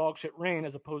on a dog shit reign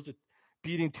as opposed to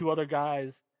beating 2 other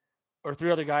guys or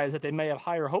 3 other guys that they may have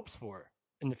higher hopes for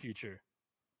in the future?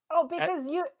 Oh, because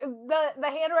the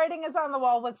handwriting is on the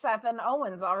wall with Seth and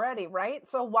Owens already, right?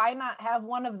 So why not have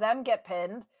one of them get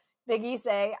pinned, Big E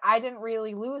say, I didn't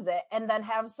really lose it, and then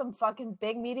have some fucking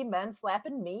big meaty men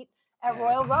slapping meat at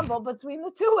Royal Rumble between the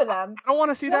 2 of them. I don't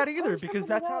want to see that either, because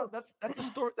that's the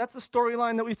story. That's the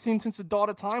storyline that we've seen since the dawn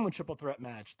of time with triple threat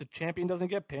match. The champion doesn't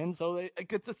get pinned, so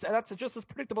that's just as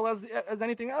predictable as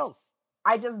anything else.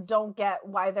 I just don't get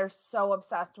why they're so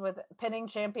obsessed with pinning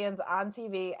champions on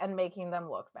TV and making them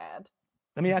look bad.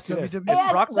 Let me ask you this. And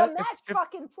the match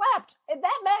fucking slapped.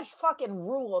 That match fucking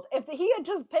ruled. If he had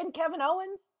just pinned Kevin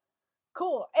Owens,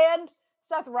 cool. And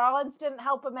Seth Rollins didn't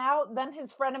help him out, then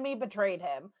his frenemy betrayed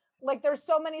him. Like, there's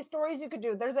so many stories you could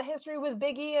do. There's a history with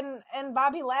Big E and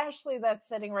Bobby Lashley that's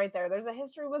sitting right there. There's a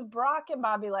history with Brock and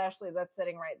Bobby Lashley that's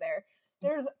sitting right there.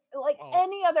 There's, like,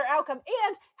 any other outcome.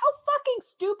 And how fucking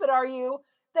stupid are you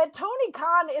that Tony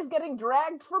Khan is getting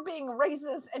dragged for being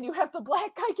racist and you have the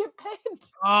black guy get pinned?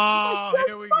 Oh, like,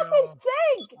 here we go. Think.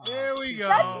 Here we go.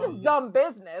 That's just dumb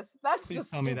business. That's Please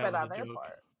just tell me stupid that was on a their joke.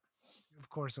 part. Of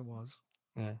course it was.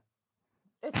 Yeah.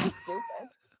 It's just stupid.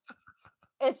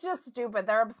 It's just stupid.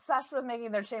 They're obsessed with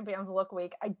making their champions look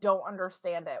weak. I don't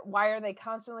understand it. Why are they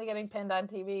constantly getting pinned on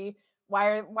TV?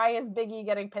 Why is Big E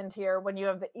getting pinned here when you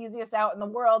have the easiest out in the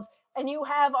world and you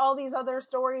have all these other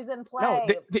stories in play? No,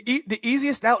 the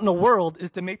easiest out in the world is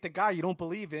to make the guy you don't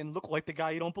believe in look like the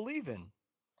guy you don't believe in.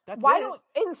 That's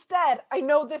Instead, I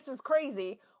know this is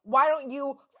crazy, why don't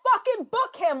you fucking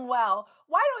book him well.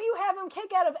 Why don't you have him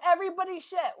kick out of everybody's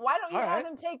shit? Why don't you have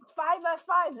him take 5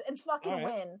 F5s and fucking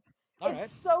win?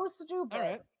 It's so stupid. All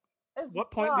right. It's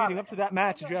What point dumb. leading up to that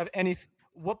match did you have any?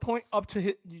 What point up to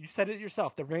you said it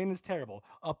yourself? The rain is terrible.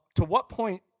 Up to what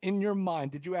point in your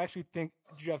mind did you actually think?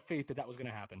 Did you have faith that was going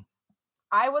to happen?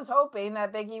 I was hoping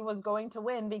that Big E was going to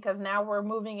win because now we're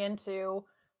moving into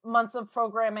months of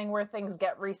programming where things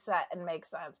get reset and make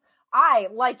sense. I,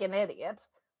 like an idiot,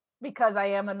 because I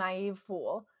am a naive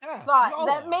fool, thought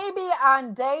that maybe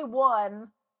on day one,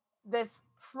 this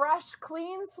fresh,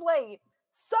 clean slate,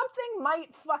 something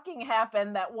might fucking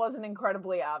happen that wasn't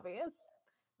incredibly obvious.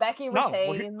 Becky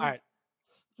retains.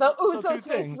 The Usos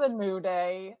face the New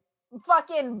Day.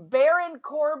 Fucking Baron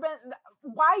Corbin.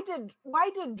 Why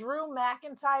did Drew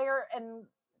McIntyre and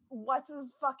what's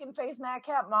his fucking face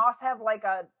Madcap Moss have like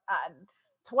a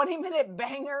 20-minute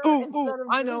banger instead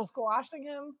of Drew squashing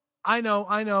him? I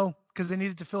know, because they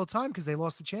needed to fill time because they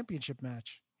lost the championship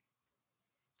match.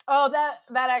 Oh, that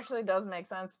actually does make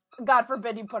sense. God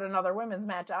forbid you put another women's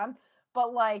match on,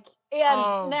 but like,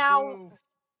 and now,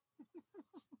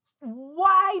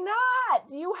 why not?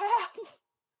 You have.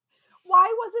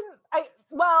 Why wasn't I?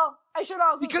 Well, I should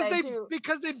also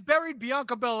because they buried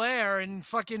Bianca Belair and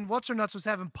fucking what's her nuts was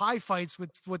having pie fights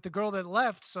with the girl that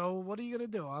left. So what are you gonna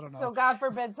do? I don't know. So God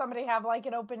forbid somebody have like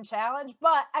an open challenge.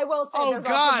 But I will say, also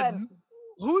been...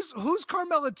 who's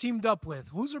Carmella teamed up with?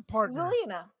 Who's her partner?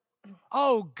 Zelina.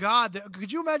 Oh God,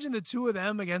 could you imagine the two of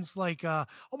them against like? Oh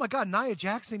my God, Nia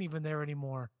Jax ain't even there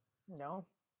anymore. No.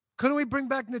 Couldn't we bring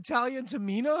back Natalya and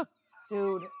Tamina?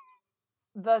 Dude.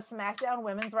 The SmackDown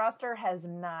women's roster has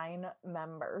 9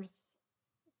 members.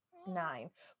 9.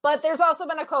 But there's also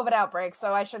been a COVID outbreak,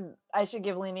 so I should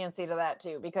give leniency to that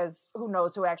too, because who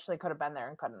knows who actually could have been there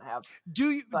and couldn't have.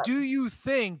 Do you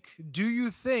think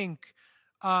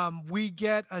we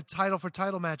get a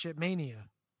title match at Mania?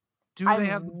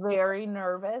 I'm very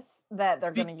nervous that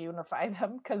they're going to unify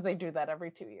them because they do that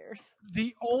every 2 years.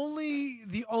 The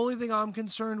only thing I'm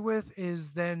concerned with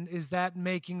is that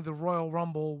making the Royal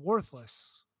Rumble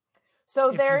worthless. So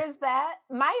is that.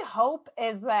 My hope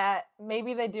is that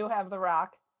maybe they do have The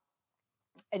Rock,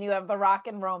 and you have The Rock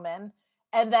and Roman,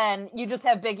 and then you just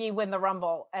have Big E win the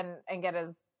Rumble and get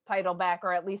his title back,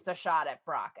 or at least a shot at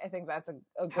Brock. I think that's a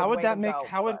good way to go.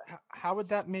 How would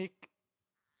that make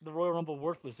the Royal Rumble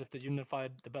worthless if they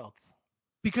unified the belts?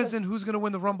 Because then who's going to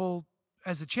win the Rumble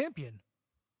as a champion?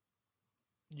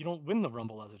 You don't win the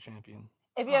Rumble as a champion.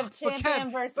 If you have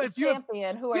champion versus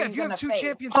champion, who are you going to face? If you have two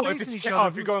champions facing each other.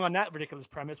 If you're going on that ridiculous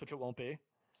premise, which it won't be.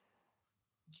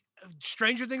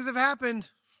 Stranger things have happened.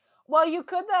 Well, you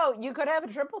could, though. You could have a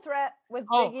triple threat with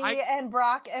Big E and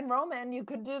Brock and Roman. You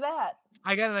could do that.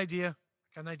 I got an idea.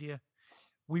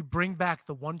 We bring back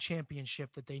the one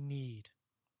championship that they need.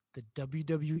 The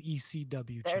WWE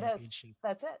ECW championship. It is.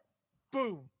 That's it.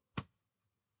 Boom.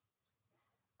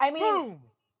 I mean, boom.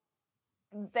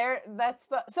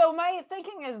 So my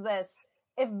thinking is this: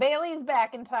 if Bayley's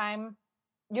back in time,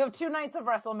 you have 2 nights of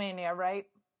WrestleMania, right?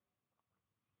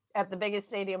 At the biggest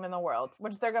stadium in the world,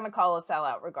 which they're going to call a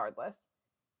sellout regardless.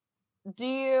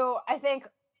 I think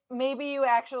maybe you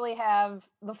actually have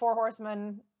the 4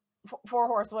 horsewomen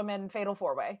fatal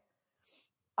 4-way.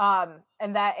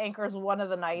 And that anchors one of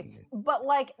the nights. But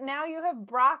like now you have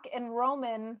Brock and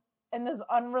Roman in this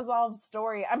unresolved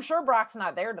story. I'm sure Brock's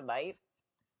not there tonight.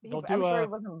 I'm sure he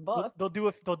wasn't booked. They'll do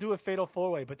a fatal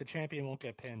 4-way, but the champion won't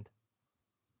get pinned.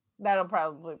 That'll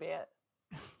probably be it.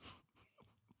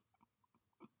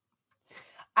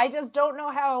 I just don't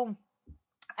know how.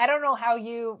 I don't know how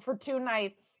you for 2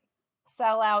 nights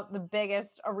sell out the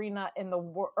biggest arena in the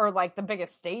world, or like the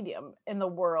biggest stadium in the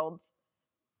world.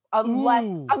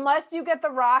 Unless you get The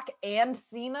Rock and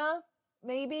Cena,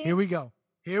 maybe. Here we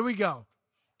go.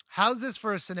 How's this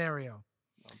for a scenario?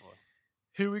 Oh boy.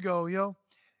 Here we go, yo.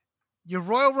 Your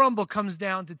Royal Rumble comes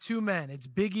down to 2 men. It's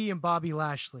Big E and Bobby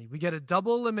Lashley. We get a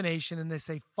double elimination, and they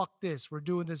say, fuck this. We're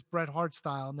doing this Bret Hart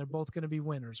style, and they're both going to be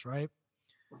winners, right?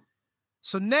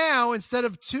 So now, instead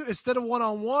of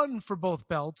 1-on-1 for both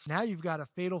belts, now you've got a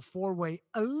fatal 4-way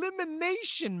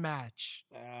elimination match.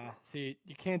 See,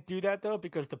 you can't do that, though,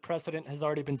 because the precedent has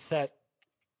already been set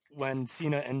when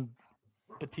Cena and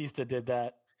Batista did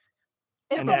that.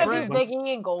 It's going to be Big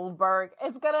E and Goldberg.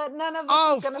 None of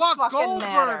it's going to fucking Goldberg.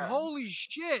 matter. Holy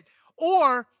shit.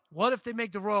 Or what if they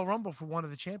make the Royal Rumble for one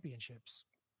of the championships?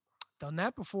 Done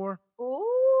that before.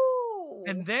 Ooh.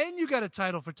 And then you got a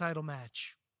title for title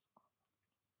match.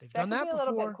 They've done that before.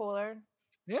 A little bit cooler.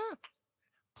 Yeah.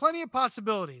 Plenty of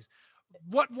possibilities.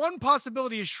 what one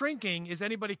possibility is shrinking is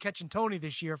anybody catching Tony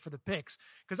this year for the picks.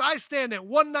 Because I stand at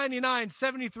 199,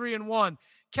 73-1.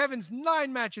 Kevin's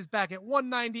 9 matches back at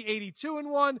 190,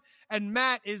 82-1. And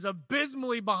Matt is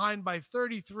abysmally behind by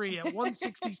 33 at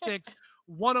 166,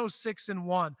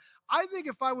 106-1. I think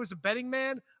if I was a betting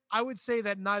man, I would say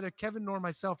that neither Kevin nor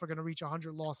myself are going to reach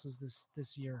 100 losses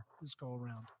this year, this go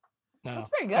around. No. That's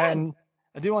pretty good. And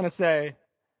I do want to say,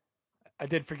 I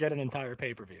did forget an entire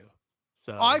pay-per-view.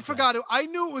 So I forgot it. I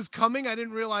knew it was coming. I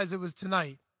didn't realize it was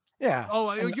tonight. Yeah.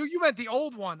 Oh, you meant the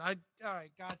old one. All right,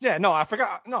 gotcha. Yeah, no, I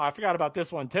forgot. No, I forgot about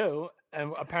this one too.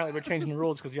 And apparently, we're changing the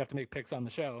rules because you have to make picks on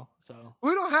the show. So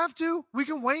we don't have to. We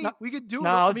can wait. No, we could do it.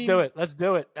 No, let's do it. Let's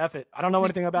do it. F it. I don't know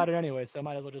anything about it anyway, so I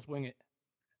might as well just wing it.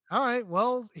 All right.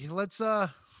 Well, let's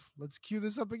cue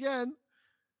this up again.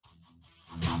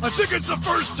 I think it's the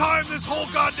first time this whole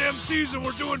goddamn season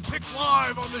we're doing picks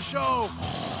live on the show.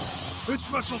 It's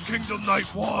Wrestle Kingdom Night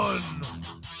 1.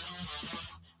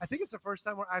 I think it's the first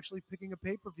time we're actually picking a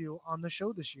pay-per-view on the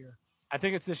show this year. I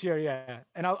think it's this year, yeah.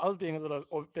 And I was being a little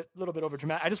bit over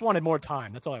dramatic. I just wanted more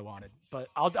time. That's all I wanted. But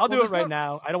I'll do it right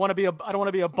now. I don't want to be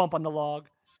a bump on the log.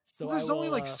 So there's only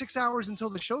like 6 hours until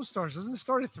the show starts. Doesn't it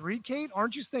start at 3, Kate?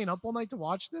 Aren't you staying up all night to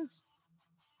watch this?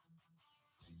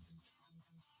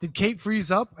 Did Kate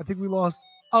freeze up? I think we lost.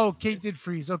 Oh, Kate did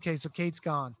freeze. Okay, so Kate's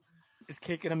gone. Is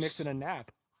Kate gonna mix in a nap?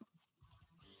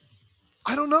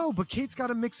 I don't know, but Kate's got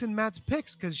to mix in Matt's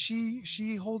picks because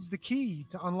she holds the key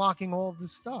to unlocking all of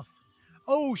this stuff.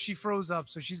 Oh, she froze up,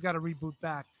 so she's got to reboot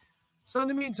back. So in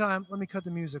the meantime, let me cut the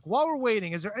music. While we're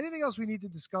waiting, is there anything else we need to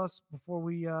discuss before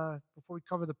we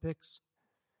cover the picks?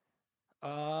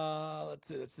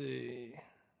 Let's see.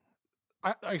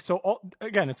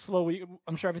 Again, it's slow week.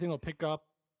 I'm sure everything will pick up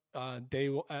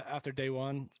after day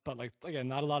one, but like again,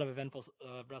 not a lot of eventful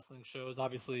wrestling shows.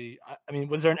 Obviously, I mean,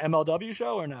 was there an MLW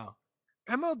show or no?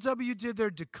 MLW did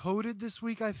their Decoded this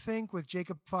week, I think, with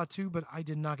Jacob Fatu, but I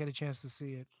did not get a chance to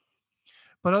see it.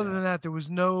 But other than that, there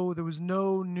was no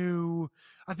new.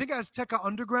 I think Azteca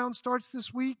Underground starts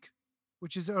this week,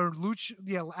 which is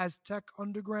Aztec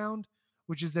Underground,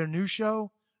 which is their new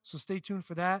show. So stay tuned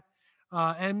for that.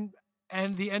 And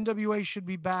the NWA should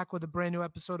be back with a brand new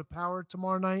episode of Power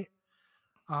tomorrow night.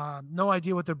 No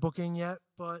idea what they're booking yet,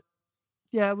 but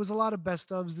yeah, it was a lot of best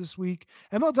ofs this week.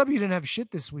 MLW didn't have shit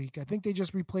this week. I think they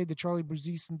just replayed the Charlie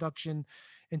Brazis induction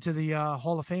into the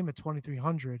Hall of Fame at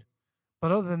 2300.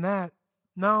 But other than that,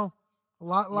 no, a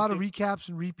lot of recaps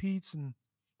and repeats. And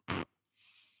I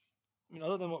mean,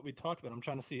 other than what we talked about, I'm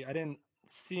trying to see. I didn't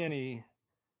see any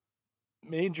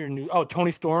major news. Oh,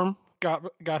 Toni Storm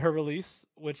got her release,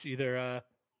 which either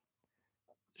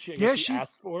she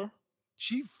asked for.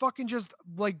 She fucking just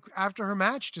like after her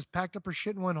match just packed up her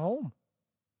shit and went home.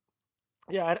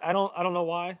 Yeah, I don't know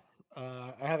why.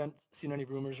 I haven't seen any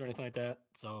rumors or anything like that.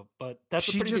 So, but that's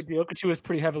a pretty big deal because she was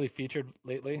pretty heavily featured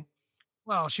lately.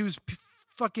 Well, she was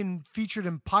fucking featured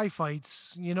in pie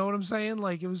fights. You know what I'm saying?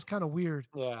 Like it was kind of weird.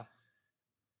 Yeah.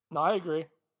 No, I agree.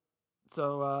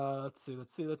 So let's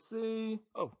see.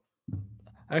 Oh,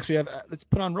 I actually have. Let's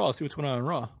put on Raw. See what's going on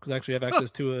Raw because I actually have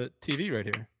access to a TV right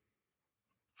here.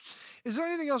 Is there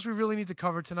anything else we really need to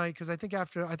cover tonight? Because I think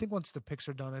once the picks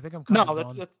are done, I think I'm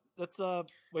let's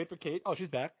wait for Kate. Oh, she's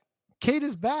back. Kate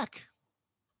is back.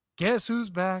 Guess who's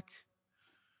back?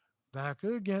 Back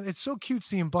again. It's so cute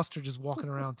seeing Buster just walking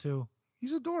around too.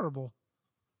 He's adorable.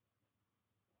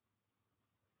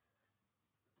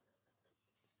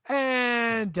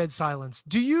 And dead silence.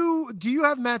 Do you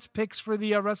have Matt's picks for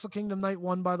the Wrestle Kingdom Night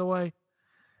 1, by the way?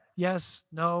 Yes?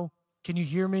 No? Can you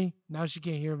hear me? Now she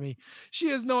can't hear me. She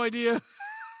has no idea.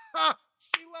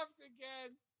 She left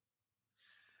again.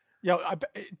 Yo,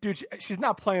 dude, she's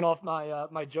not playing off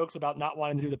my jokes about not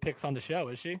wanting to do the picks on the show,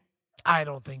 is she? I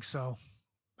don't think so.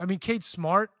 I mean, Kate's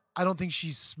smart. I don't think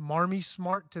she's smarmy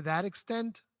smart to that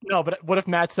extent. No, but what if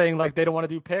Matt's saying like they don't want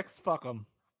to do picks? Fuck them.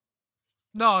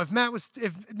 No, Matt would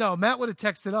have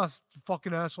texted us,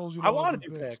 fucking assholes. I want to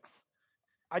do picks.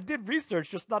 I did research,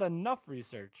 just not enough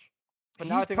research. But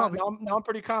now now I'm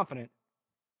pretty confident.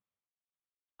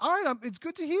 All right, it's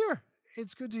good to hear.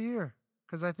 It's good to hear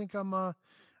because I think I'm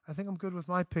good with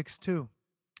my picks too.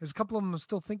 There's a couple of them I'm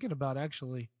still thinking about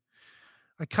actually.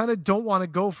 I kind of don't want to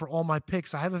go for all my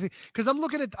picks. I have a thing because I'm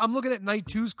looking at night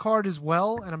 2's card as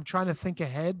well, and I'm trying to think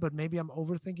ahead, but maybe I'm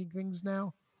overthinking things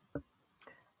now.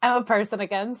 I'm a person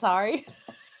again. Sorry.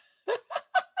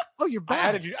 Oh, you're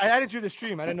back. I added you to the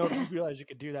stream. I didn't know if you realized you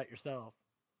could do that yourself.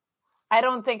 I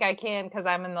don't think I can because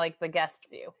I'm in like the guest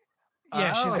view.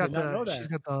 Yeah, she's got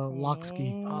the lock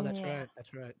ski. Oh, that's right.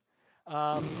 That's right.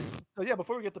 So yeah,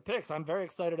 before we get the picks, I'm very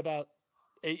excited about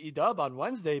AEW on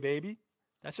Wednesday, baby.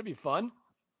 That should be fun.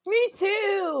 Me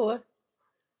too.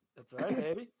 That's right,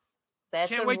 baby. That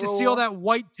Can't should wait to rule. see all that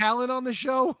white talent on the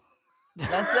show.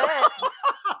 That's it.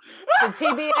 The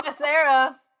TBS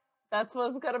era. That's what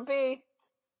it's gonna be.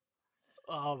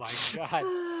 Oh my god,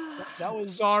 that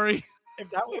was Sorry. if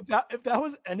that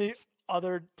was any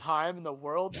other time in the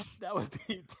world, that would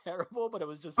be terrible. But it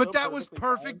was just But so that was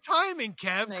perfectly perfect timing,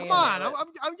 Kev. No, Come you on. nailed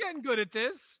I'm getting good at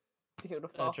this.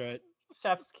 Beautiful. That's right.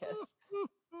 Chef's kiss.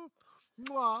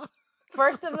 Mwah.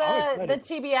 First of I'm the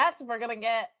excited. TBS, we're gonna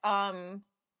get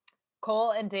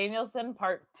Cole and Danielson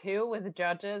part 2 with the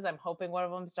judges. I'm hoping one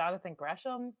of them's Jonathan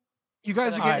Gresham. You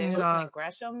guys are Should I getting Danielson and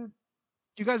Gresham.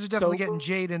 you guys are definitely So- getting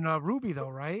Jade and Ruby though,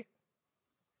 right?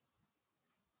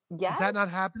 Yes. Is that not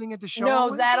happening at the show? No,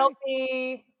 on that'll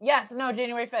Wednesday? be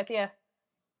January 5th. Yeah,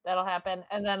 that'll happen,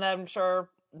 and then I'm sure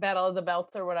Battle of the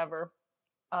Belts or whatever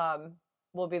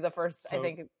will be the first. I So-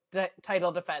 think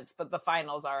title defense, but the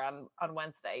finals are on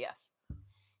Wednesday. Yes.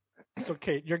 So,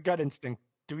 Kate, your gut instinct.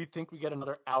 Do we think we get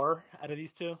another hour out of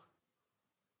these two?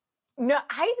 No,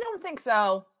 I don't think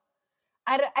so.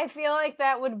 I feel like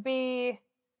that would be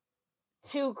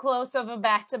too close of a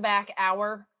back-to-back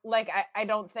hour. Like, I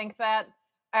don't think that.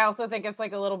 I also think it's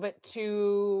like a little bit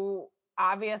too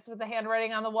obvious with the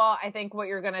handwriting on the wall. I think what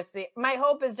you're going to see, my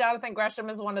hope is Jonathan Gresham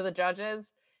is one of the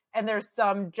judges, and there's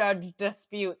some judge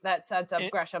dispute that sets up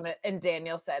Gresham and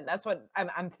Danielson. That's what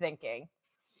I'm thinking.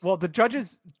 Well, the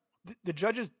judges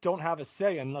don't have a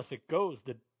say unless it goes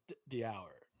the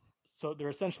hour. So they're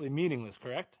essentially meaningless,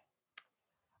 correct?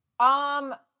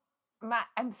 I'm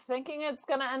thinking it's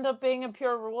going to end up being a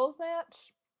pure rules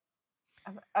match.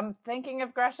 I'm thinking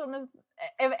if Gresham is,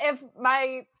 if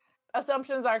my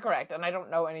assumptions are correct, and I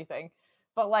don't know anything,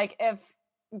 but like if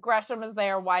Gresham is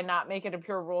there, why not make it a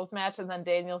pure rules match, and then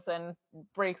Danielson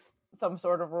breaks some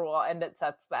sort of rule and it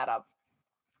sets that up.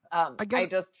 I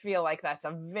just feel like that's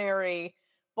a very,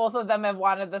 both of them have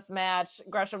wanted this match.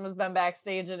 Gresham has been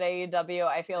backstage at AEW.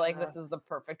 I feel like this is the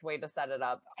perfect way to set it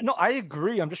up. No, I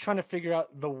agree. I'm just trying to figure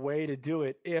out the way to do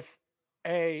it. If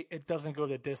A, it doesn't go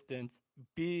the distance.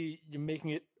 B, you're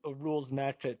making it a rules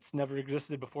match that's never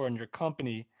existed before in your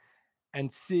company.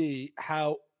 And C,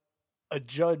 how a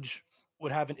judge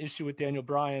would have an issue with Daniel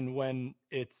Bryan when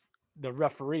it's the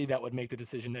referee that would make the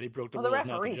decision that he broke the rules, The not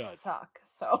the referees judge. suck,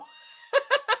 so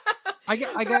I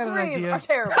got an idea. Are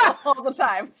terrible all the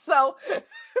time, so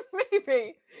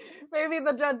maybe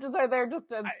the judges are there just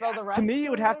to instill the refs. To me,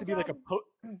 it would have to be like a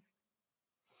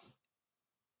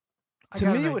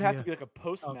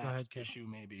post-match issue,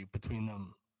 maybe between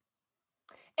them.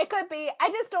 It could be. I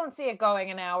just don't see it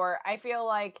going an hour. I feel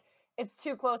like it's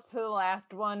too close to the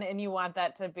last one, and you want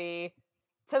that to be.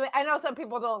 I know some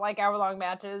people don't like hour-long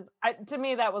matches. To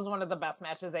me, that was one of the best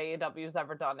matches AEW's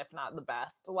ever done, if not the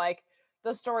best. Like,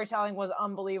 the storytelling was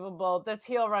unbelievable. This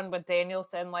heel run with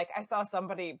Danielson, like, I saw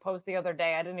somebody post the other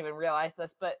day, I didn't even realize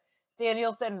this, but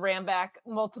Danielson ran back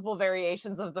multiple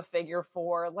variations of the figure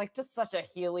 4, like, just such a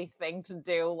heely thing to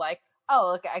do. Like,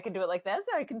 oh, look, I can do it like this,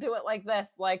 or I can do it like this.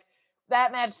 Like,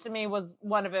 that match to me was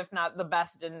one of, if not the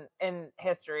best in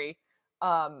history.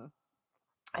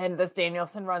 And this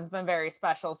Danielson run's been very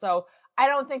special. So I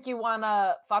don't think you want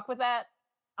to fuck with that.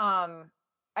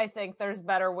 I think there's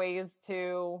better ways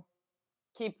to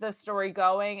keep this story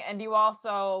going. And you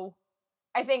also,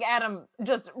 I think, Adam,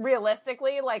 just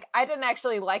realistically, like, I didn't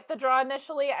actually like the draw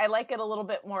initially. I like it a little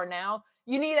bit more now.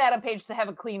 You need Adam Page to have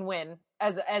a clean win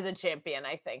as a champion,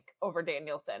 I think, over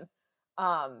Danielson.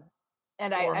 And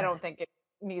I don't think it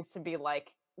needs to be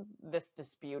like this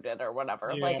disputed or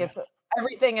whatever. Yeah. Like,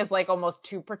 everything is like almost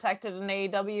too protected in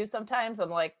AEW sometimes. I'm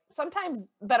like, sometimes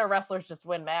better wrestlers just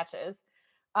win matches.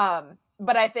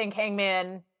 But I think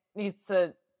Hangman needs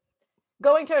to,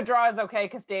 going to a draw is okay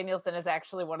because Danielson is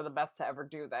actually one of the best to ever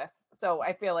do this. So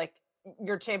I feel like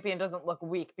your champion doesn't look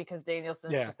weak because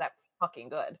Danielson's just that fucking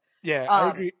good. Yeah, I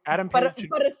agree. Adam Page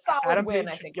but a solid Adam win,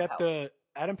 Page I should think, get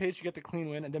Adam Page should get the clean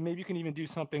win, and then maybe you can even do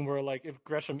something where, like, if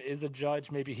Gresham is a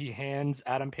judge, maybe he hands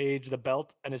Adam Page the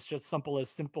belt, and it's just simple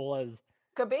as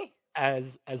could be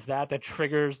as that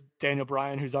triggers Daniel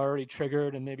Bryan, who's already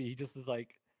triggered, and maybe he just is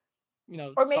like,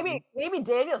 or maybe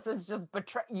Danielson's just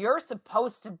you're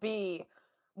supposed to be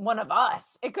one of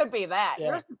us. It could be that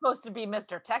you're supposed to be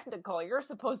Mr. Technical. You're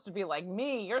supposed to be like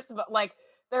me. You're like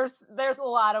there's a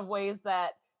lot of ways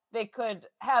that they could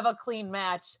have a clean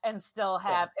match and still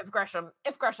have if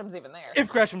Gresham's even there. If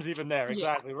Gresham's even there,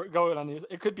 exactly. We're going on these.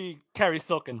 It could be Kerry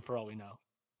Silken for all we know.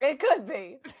 It could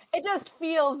be. It just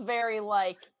feels very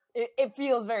like it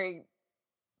feels very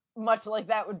much like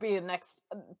that would be the next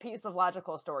piece of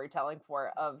logical storytelling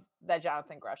that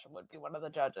Jonathan Gresham would be one of the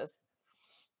judges.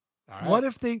 All right.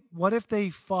 What if they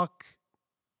fuck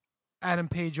Adam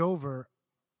Page over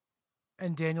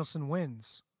and Danielson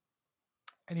wins.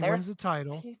 And he wins the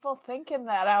title. People thinking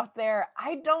that out there.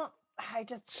 I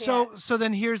just can't. So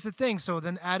then here's the thing. So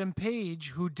then Adam Page,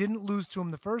 who didn't lose to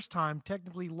him the first time,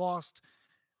 technically lost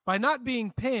by not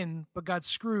being pinned, but got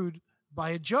screwed by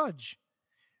a judge.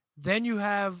 Then you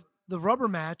have the rubber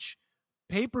match,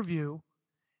 pay-per-view,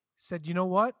 said, you know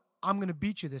what? I'm going to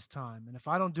beat you this time. And if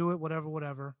I don't do it,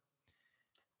 whatever.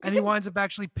 And he winds up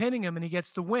actually pinning him, and he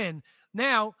gets the win.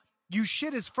 Now, you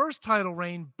shit his first title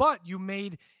reign, but you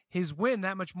made his win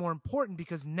that much more important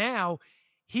because now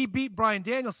he beat Bryan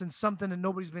Danielson, something that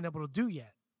nobody's been able to do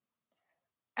yet.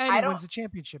 And he wins the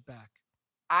championship back.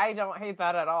 I don't hate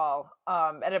that at all.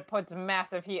 And it puts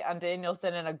massive heat on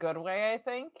Danielson in a good way, I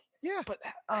think. Yeah. But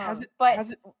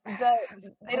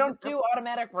they don't do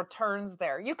automatic returns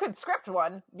there. You could script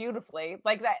one beautifully.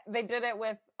 Like that they did it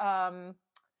with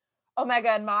Omega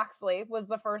and Moxley was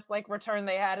the first like return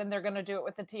they had, and they're gonna do it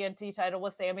with the TNT title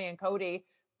with Sammy and Cody.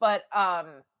 But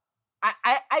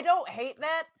I don't hate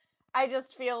that. I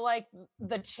just feel like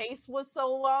the chase was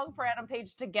so long for Adam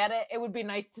Page to get it. It would be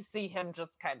nice to see him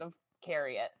just kind of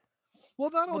carry it.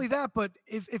 Well, not only that, but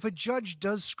if a judge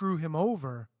does screw him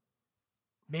over,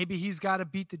 maybe he's got to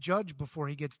beat the judge before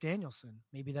he gets Danielson.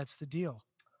 Maybe that's the deal.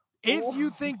 If you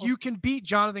think you can beat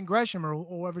Jonathan Gresham or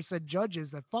whoever said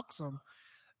judges that fucks him,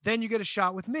 then you get a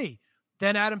shot with me.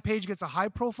 Then Adam Page gets a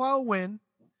high-profile win.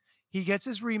 He gets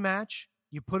his rematch.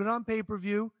 You put it on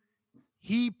pay-per-view.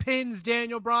 He pins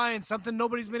Daniel Bryan, something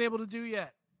nobody's been able to do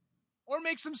yet. Or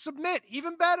makes him submit.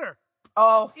 Even better.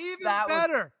 Oh, even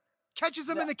better. Catches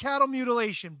him in the cattle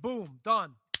mutilation. Boom.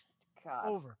 Done. God.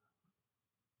 Over.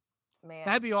 Man.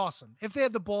 That'd be awesome. If they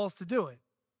had the balls to do it.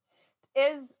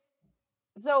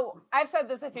 So I've said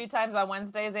this a few times on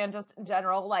Wednesdays and just in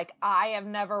general, like I have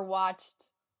never watched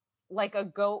like a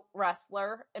GOAT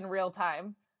wrestler in real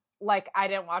time. Like I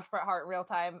didn't watch Bret Hart in real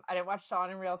time. I didn't watch Shawn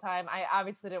in real time. I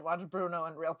obviously didn't watch Bruno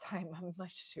in real time. I'm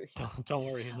much too young. Don't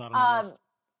worry, he's not on the list.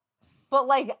 But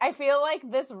like I feel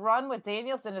like this run with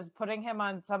Danielson is putting him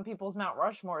on some people's Mount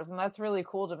Rushmores, and that's really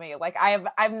cool to me. Like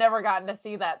I've never gotten to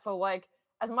see that. So like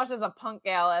as much as a punk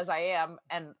gal as I am,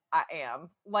 and I am,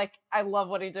 like I love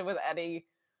what he did with Eddie.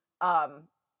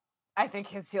 I think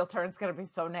his heel turn's gonna be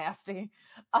so nasty.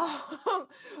 But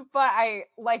I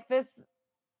like this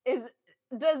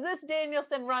does this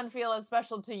Danielson run feel as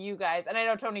special to you guys? And I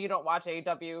know, Tony, you don't watch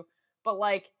AEW, but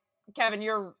like Kevin,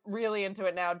 you're really into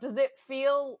it now. Does it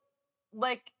feel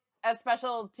like as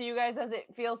special to you guys as it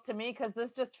feels to me? Because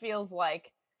this just feels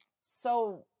like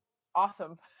so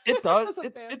awesome. It does.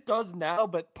 It does now,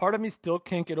 but part of me still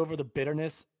can't get over the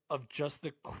bitterness of just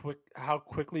how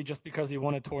quickly, just because he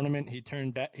won a tournament, he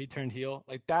turned heel.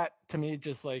 Like that to me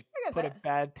just like put a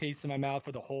bad taste in my mouth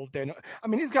for the whole day. I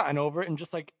mean, he's gotten over it, and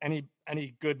just like any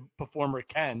good performer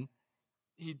can,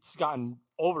 he's gotten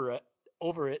over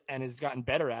it and has gotten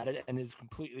better at it and is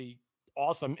completely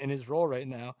awesome in his role right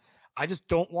now. I just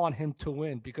don't want him to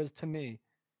win because to me,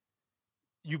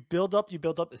 you build up.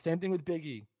 The same thing with Big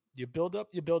E. You build up,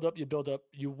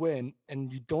 you win,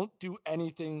 and you don't do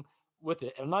anything with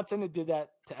it. And I'm not saying they did that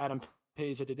to Adam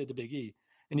Page that they did to Big E.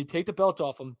 And you take the belt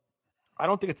off him. I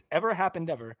don't think it's ever happened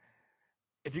ever.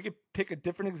 If you could pick a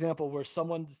different example where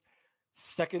someone's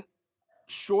second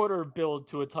shorter build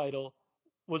to a title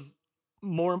was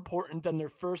more important than their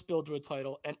first build to a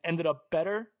title and ended up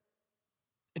better,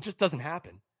 it just doesn't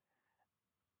happen.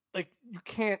 Like you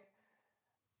can't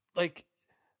like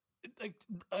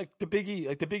the Big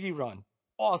E run.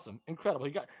 Awesome. Incredible.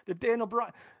 He got the Daniel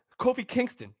Bryan, Kofi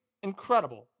Kingston.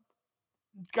 Incredible.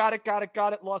 Got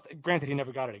it, lost. Granted, he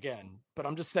never got it again. But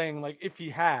I'm just saying, like, if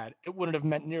he had, it wouldn't have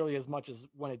meant nearly as much as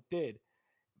when it did.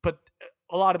 But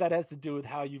a lot of that has to do with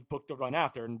how you've booked the run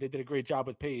after. And they did a great job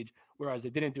with Page, whereas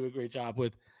they didn't do a great job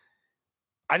with...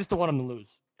 I just don't want him to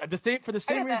lose. For the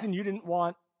same reason you didn't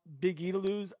want Big E to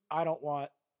lose, I don't want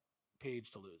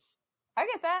Page to lose. I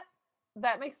get that.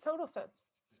 That makes total sense.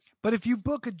 But if you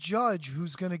book a judge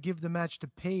who's going to give the match to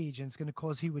Page and it's going to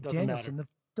cause heat with Danielson,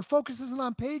 the focus isn't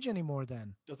on Page anymore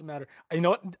then. Doesn't matter. You know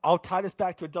what? I'll tie this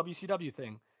back to a WCW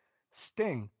thing.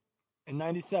 Sting in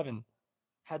 97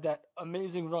 had that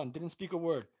amazing run. Didn't speak a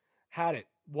word. Had it.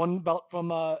 Won belt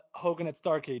from Hogan at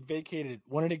Starrcade. Vacated it.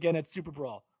 Won it again at Super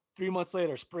Brawl. 3 months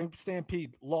later, Spring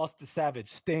Stampede. Lost to Savage.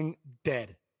 Sting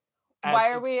dead.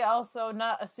 Why are we also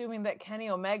not assuming that Kenny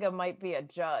Omega might be a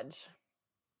judge?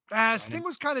 Sting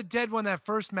was kind of dead when that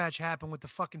first match happened with the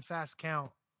fucking fast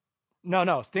count.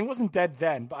 No, Sting wasn't dead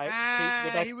then. But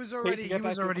he was already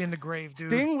in the grave,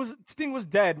 dude. Sting was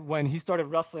dead when he started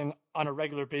wrestling on a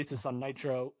regular basis on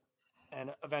Nitro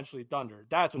and eventually Thunder.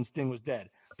 That's when Sting was dead.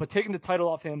 But taking the title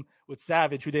off him with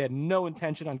Savage, who they had no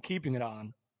intention on keeping it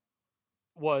on,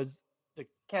 was the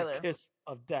kiss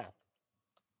of death.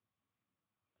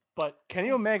 But Kenny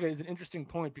Omega is an interesting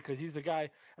point because he's a guy.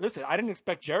 Listen, I didn't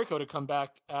expect Jericho to come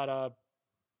back at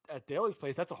Daly's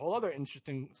place. That's a whole other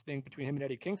interesting thing between him and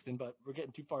Eddie Kingston. But we're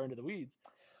getting too far into the weeds.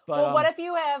 But, well, what if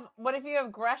you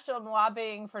have Gresham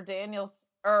lobbying for Daniels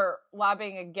or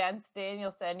lobbying against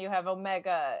Danielson? You have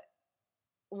Omega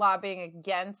lobbying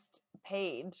against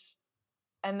Page,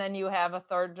 and then you have a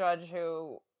third judge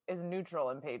who is neutral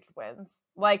and Page wins.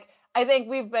 Like, I think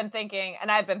we've been thinking,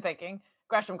 and I've been thinking,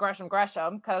 Gresham,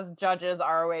 because judges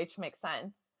ROH makes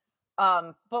sense.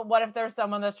 But what if there's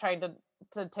someone that's trying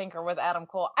to tinker with Adam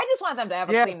Cole? I just want them to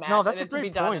have a clean match and it to be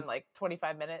done in like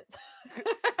 25 minutes.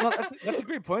 No, that's a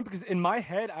great point because in my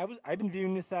head, I've been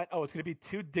viewing this it's going to be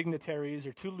two dignitaries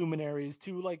or two luminaries,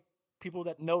 two like people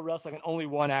that know wrestling and only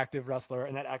one active wrestler,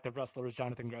 and that active wrestler is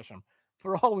Jonathan Gresham.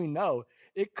 For all we know,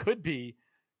 it could be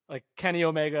like Kenny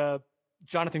Omega,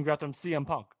 Jonathan Gresham, CM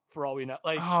Punk. For all we know,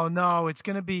 like oh no, it's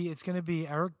gonna be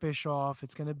Eric Bischoff.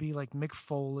 It's gonna be like Mick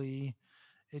Foley.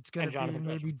 It's gonna be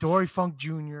maybe Dory Funk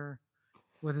Jr.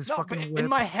 with his fucking whip. In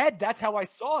my head, that's how I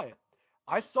saw it.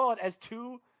 I saw it as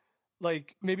two,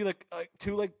 like maybe like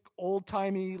two like old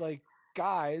timey like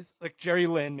guys, like Jerry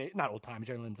Lynn. Not old timey.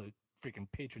 Jerry Lynn's a freaking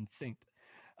patron saint.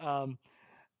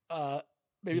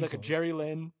 Maybe like a Jerry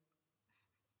Lynn,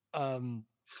 a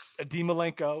Dean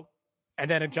Malenko,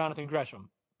 and then a Jonathan Gresham.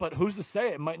 But who's to say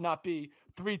it might not be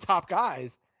three top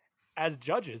guys as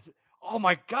judges? Oh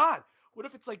my God! What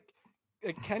if it's like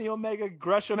Kenny Omega,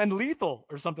 Gresham, and Lethal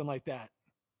or something like that?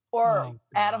 Or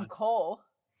Adam Cole.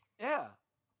 Yeah.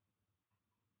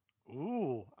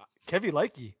 Ooh, Kevy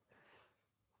Likey.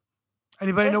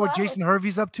 Anybody know what Jason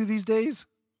Hervey's up to these days?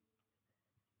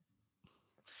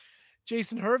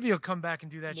 Jason Hervey will come back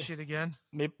and do that shit again.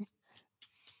 Maybe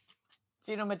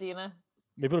Gino Medina.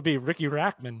 Maybe it'll be Ricky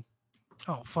Rackman.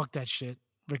 Oh, fuck that shit.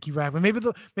 Ricky Rackman. Maybe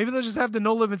they'll just have the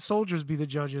No Limit Soldiers be the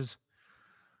judges.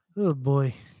 Oh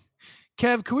boy.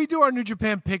 Kev, can we do our New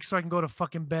Japan picks so I can go to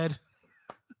fucking bed?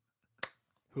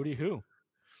 Hootie hoo.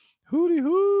 Hootie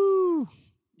hoo.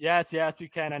 Yes, we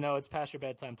can. I know it's past your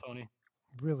bedtime, Tony.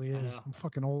 It really is. I'm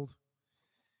fucking old.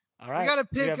 All right. We got to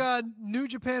pick New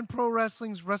Japan Pro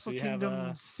Wrestling's Wrestle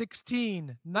Kingdom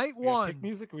 16, Night 1. Pick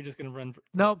music, or are we just going to run?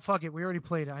 No, fuck it. We already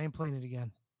played it. I ain't playing it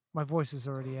again. My voice is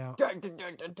already out.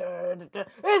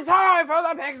 It's time for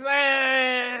the pick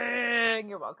thing.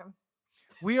 You're welcome.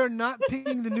 We are not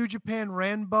picking the New Japan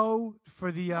Rambo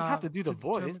for the... You have to do the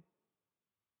voice.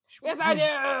 Yes, I do.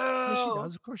 Yes, she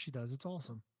does. Of course she does. It's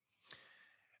awesome.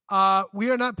 We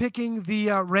are not picking the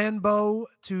Rambo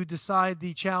to decide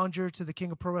the challenger to the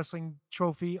King of Pro Wrestling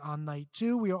trophy on night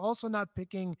 2. We are also not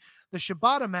picking the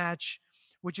Shibata match,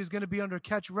 which is going to be under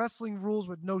catch wrestling rules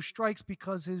with no strikes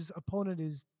because his opponent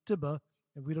is Tiba,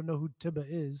 and we don't know who Tiba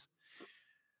is.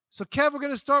 So, Kev, we're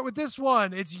going to start with this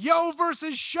one. It's Yo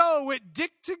versus Show with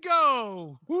Dick to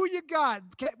Go. Who you got?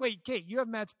 Wait, Kate, you have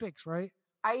Matt's picks, right?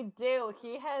 I do.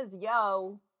 He has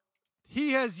Yo.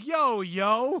 He has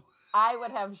Yo. I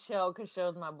would have Show because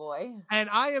Show's my boy. And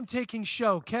I am taking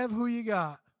Show. Kev, who you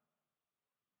got?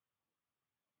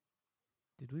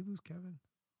 Did we lose Kevin?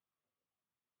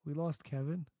 We lost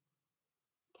Kevin.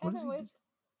 Kevin,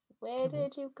 where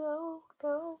did you go?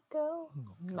 Oh,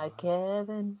 my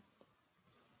Kevin.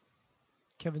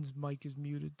 Kevin's mic is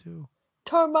muted too.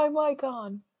 Turn my mic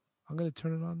on. I'm going to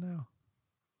turn it on now.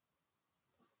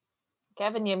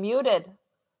 Kevin, you're muted.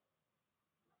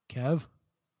 Kev?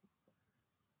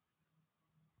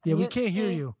 Yeah, we can't hear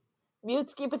you.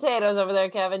 Mute-ski potatoes over there,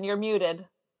 Kevin. You're muted.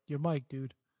 Your mic,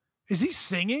 dude. Is he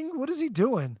singing? What is he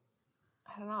doing?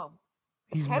 I don't know.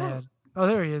 He's mad. Oh,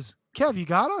 there he is. Kev, you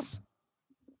got us?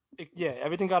 Yeah,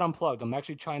 everything got unplugged. I'm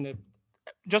actually trying to...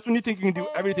 Just when you think you can do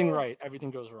everything right, everything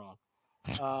goes wrong.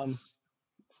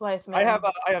 It's life, man.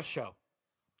 I have Show.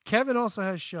 Kevin also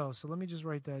has Show, so let me just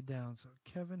write that down. So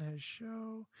Kevin has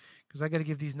Show, because I got to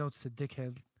give these notes to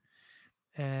Dickhead.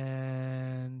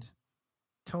 And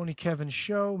Tony, Kevin,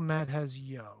 Show. Matt has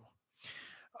Yo.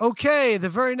 Okay, the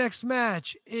very next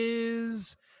match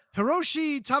is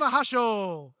Hiroshi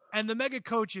Tanahashi and the Mega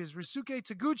Coaches Ryusuke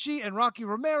Taguchi and Rocky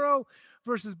Romero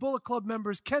versus Bullet Club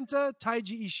members Kenta,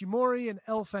 Taiji Ishimori, and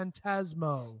El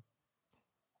Phantasmo.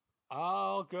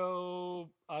 I'll go.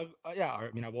 I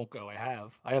won't go. I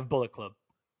have Bullet Club.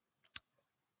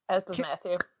 As does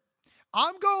Matthew.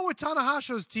 I'm going with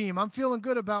Tanahashi's team. I'm feeling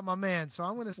good about my man, so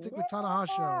I'm going to stick with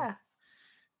Tanahashi.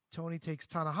 Tony takes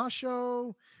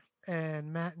Tanahashi,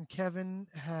 and Matt and Kevin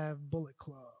have Bullet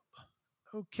Club.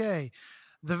 Okay.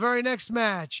 The very next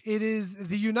match, it is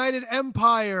the United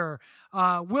Empire.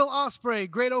 Will Ospreay,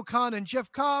 Great Okan, and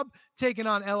Jeff Cobb taking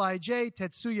on LIJ,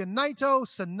 Tetsuya Naito,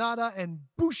 Sanada, and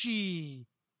Bushi.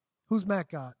 Who's Matt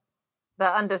got? The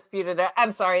undisputed.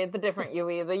 I'm sorry, the different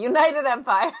UE, the United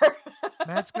Empire.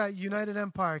 Matt's got United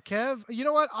Empire. Kev, you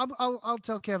know what? I'll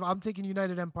tell Kev I'm taking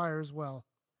United Empire as well.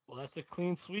 Well, that's a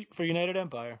clean sweep for United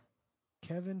Empire.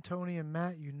 Kevin, Tony, and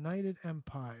Matt, United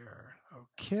Empire.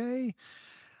 Okay.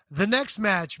 The next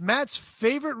match, Matt's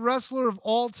favorite wrestler of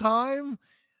all time.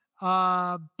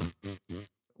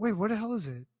 Wait, where the hell is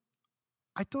it?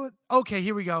 I thought, okay,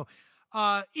 here we go.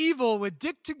 Evil with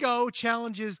Dick to Go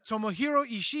challenges Tomohiro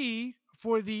Ishii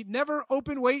for the Never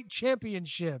Openweight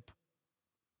Championship.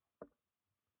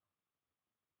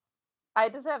 I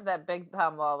just have that Big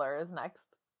Tom Lawler is next.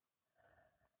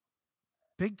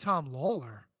 Big Tom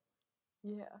Lawler?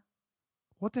 Yeah.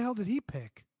 What the hell did he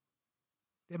pick?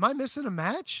 Am I missing a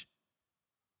match?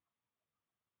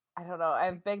 I don't know. I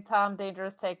have Big Tom,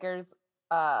 Dangerous Takers,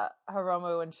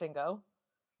 Hiromu, and Shingo.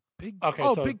 Big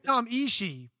Tom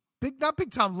Ishii. Not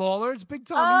Big Tom Lawler. It's Big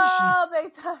Tom Ishii. Oh,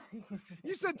 Big Tom.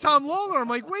 You said Tom Lawler. I'm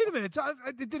like, wait a minute.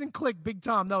 It didn't click. Big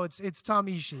Tom. No, it's Tom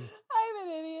Ishii. I'm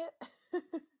an idiot.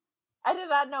 I did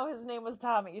not know his name was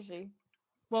Tom Ishii.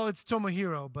 Well, it's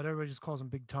Tomohiro, but everybody just calls him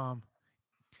Big Tom.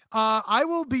 I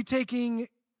will be taking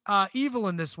Evil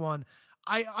in this one.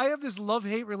 I have this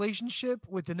love-hate relationship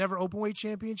with the Never Openweight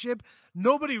Championship.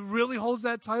 Nobody really holds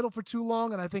that title for too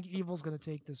long, and I think Evil's going to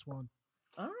take this one.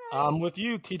 All right. I'm with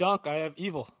you, T-Dunk. I have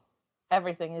Evil.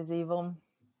 Everything is evil.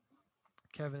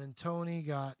 Kevin and Tony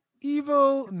got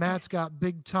Evil. Matt's got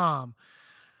Big Tom.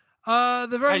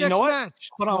 The very next match.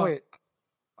 Hold on, wait.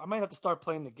 I might have to start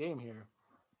playing the game here.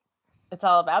 It's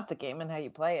all about the game and how you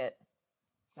play it.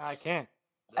 No, I can't.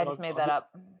 I just made that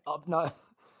up. I'll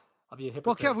be a hypocrite.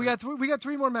 Well, Kev, we got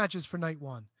three more matches for night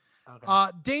one.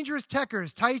 Okay. Dangerous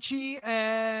Techers, Taichi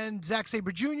and Zack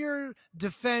Sabre Jr.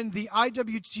 defend the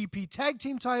IWGP Tag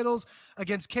Team titles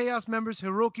against Chaos members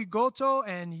Hiroki Goto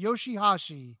and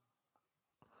Yoshihashi.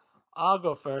 I'll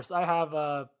go first. I have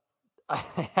the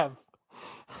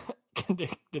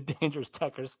Dangerous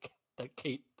Techers that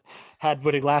Kate had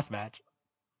winning last match.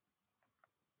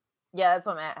 Yeah, that's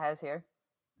what Matt has here.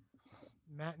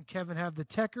 Matt and Kevin have the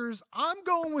Techers. I'm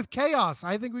going with Chaos.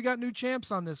 I think we got new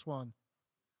champs on this one.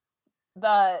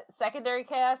 The secondary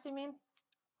Chaos, you mean?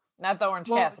 Not the Orange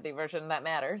Cassidy version that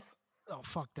matters. Oh,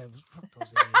 fuck that. Fuck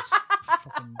those idiots.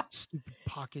 Fucking stupid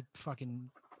pocket fucking...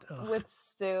 With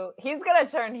Sue. He's going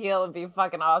to turn heel and be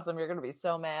fucking awesome. You're going to be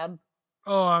so mad.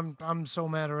 Oh, I'm so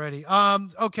mad already.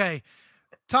 Okay.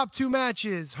 Top two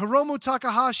matches. Hiromu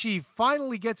Takahashi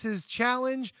finally gets his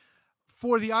challenge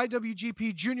for the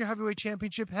IWGP Junior Heavyweight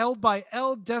Championship held by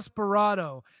El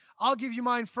Desperado. I'll give you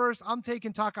mine first. I'm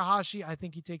taking Takahashi. I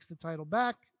think he takes the title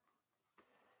back.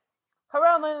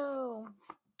 Hiromu.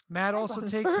 Matt also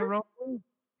takes Hiromu.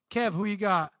 Kev, who you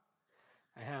got?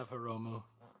 I have Hiromu.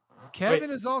 Kevin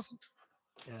is also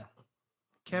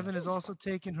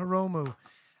taking Hiromu.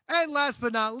 And last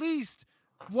but not least,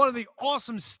 one of the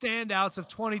awesome standouts of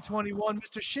 2021,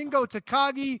 Mr. Shingo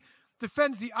Takagi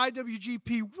defends the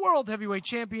IWGP World Heavyweight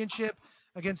Championship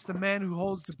against the man who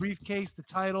holds the briefcase, the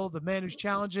title, the man who's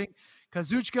challenging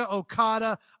Kazuchika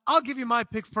Okada. I'll give you my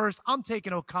pick first. I'm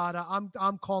taking Okada.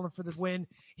 I'm calling for the win.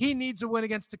 He needs a win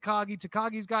against Takagi.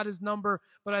 Takagi's got his number,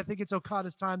 but I think it's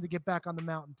Okada's time to get back on the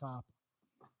mountaintop.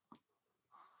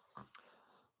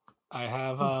 I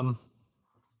have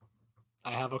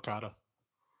Okada.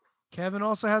 Kevin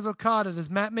also has Okada. Does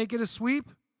Matt make it a sweep?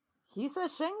 He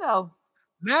says Shingo.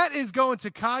 Matt is going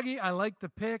Takagi. I like the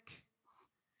pick.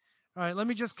 All right, let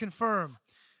me just confirm.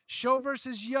 Sho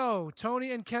versus Yo.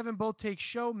 Tony and Kevin both take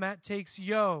Sho. Matt takes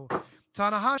Yo.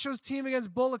 Tanahasho's team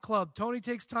against Bullet Club. Tony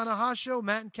takes Tanahasho.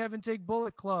 Matt and Kevin take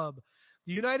Bullet Club.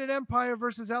 The United Empire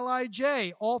versus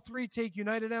LIJ. All three take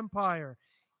United Empire.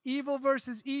 Evil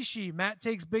versus Ishii. Matt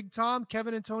takes Big Tom.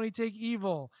 Kevin and Tony take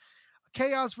Evil.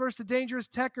 Chaos versus the Dangerous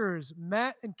Techers.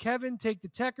 Matt and Kevin take the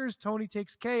Techers. Tony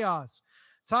takes Chaos.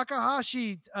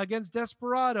 Takahashi against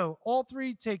Desperado. All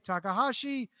three take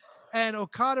Takahashi. And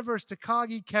Okada versus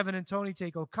Takagi. Kevin and Tony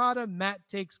take Okada. Matt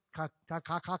takes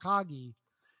Takagi.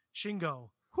 Shingo.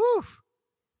 Whew.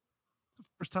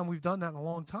 First time we've done that in a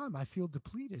long time. I feel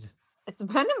depleted. It's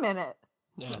been a minute.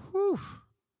 Yeah. Whew.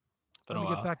 Let me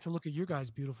get back to look at your guys'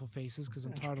 beautiful faces because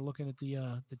I'm tired of looking at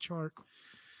the chart.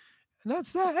 And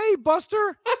that's that. Hey,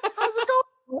 Buster. How's it going,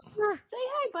 Buster? Say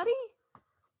hi, buddy.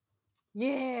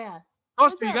 Yeah.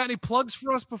 Buster, you got any plugs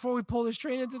for us before we pull this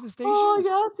train into the station? Oh,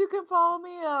 yes, you can follow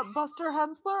me at Buster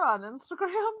Hensler on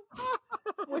Instagram,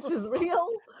 which is real.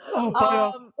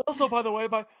 Oh, also, by the way,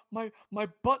 my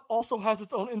butt also has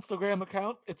its own Instagram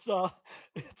account. It's butt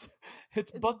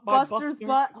by Buster's Buster.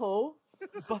 Butthole.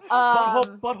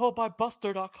 Butthole by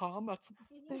Buster.com. That's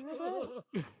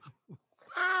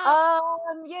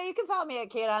yeah, you can follow me at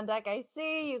Kate on Deck IC.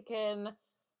 You can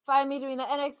find me doing the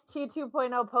NXT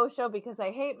 2.0 post show because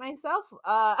I hate myself.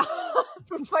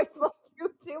 Fightful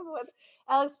YouTube with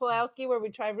Alex Pulowski, where we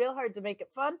try real hard to make it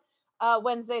fun.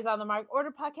 Wednesdays on the Mark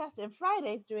Order podcast, and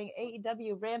Fridays doing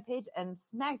AEW Rampage and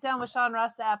SmackDown with Sean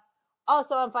Ross Sapp,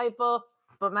 also on Fightful.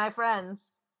 But my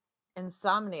friends,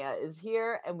 Insomnia is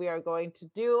here, and we are going to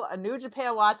do a New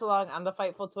Japan watch along on the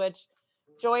Fightful Twitch.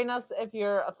 Join us if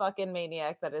you're a fucking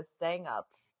maniac that is staying up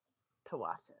to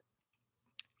watch it.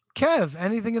 Kev,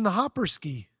 anything in the hopper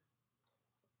ski?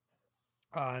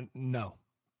 No.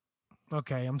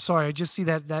 Okay, I'm sorry. I just see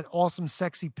that awesome,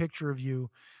 sexy picture of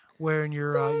you wearing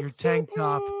your tank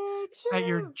top at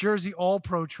your Jersey All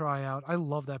Pro tryout. I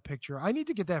love that picture. I need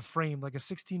to get that framed like a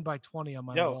 16 by 20 on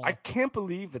my wall. I can't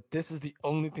believe that this is the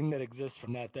only thing that exists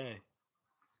from that day.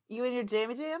 You and your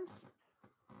Jamie Jams?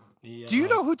 Do you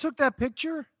know who took that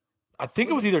picture? I think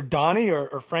it was either Donnie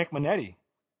or Frank Manetti.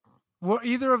 Were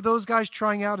either of those guys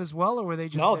trying out as well, or were they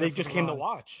just? No, they just came to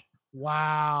watch.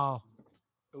 Wow.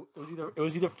 It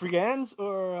was either Friends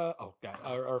or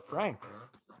Frank.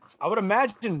 I would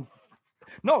imagine.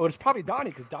 No, it was probably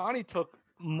Donnie because Donnie took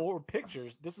more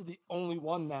pictures. This is the only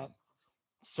one that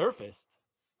surfaced.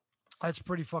 That's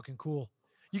pretty fucking cool.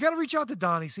 You got to reach out to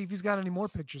Donnie, see if he's got any more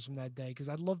pictures from that day, because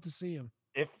I'd love to see him.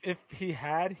 If he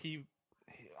had,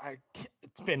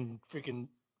 it's been freaking.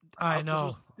 I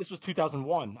know. This was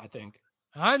 2001, I think.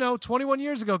 I know. 21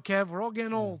 years ago, Kev. We're all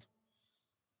getting old.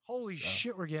 Holy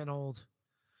shit, we're getting old.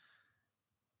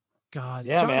 God.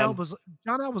 Yeah, man.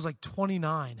 John Alba's like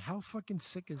 29. How fucking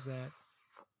sick is that?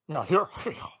 Yeah, here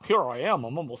I am.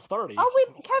 I'm almost 30. Oh,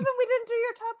 Kevin, we didn't do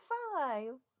your top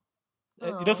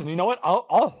 5. Listen, you know what?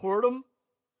 I'll hoard them.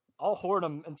 I'll hoard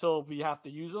them until we have to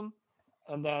use them,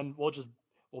 and then we'll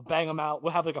bang them out.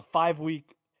 We'll have like a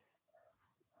 5-week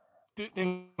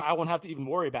thing. I won't have to even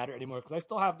worry about it anymore because I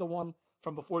still have the one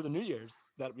from before the New Year's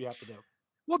that we have to do.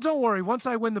 Well, don't worry. Once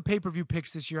I win the pay-per-view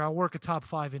picks this year, I'll work a top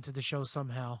 5 into the show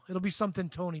somehow. It'll be something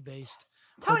Tony-based.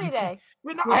 Tony Day.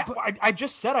 I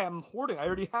just said I am hoarding. I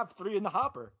already have 3 in the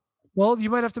hopper. Well, you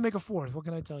might have to make a 4th. What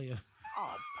can I tell you?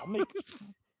 Oh, I'll make it.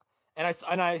 I've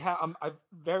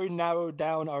very narrowed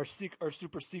down our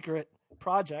super secret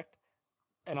project,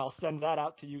 and I'll send that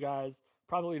out to you guys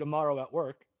probably tomorrow at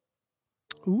work.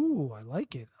 Ooh, I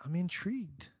like it. I'm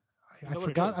intrigued. I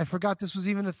forgot this was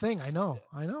even a thing. I know.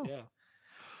 Yeah.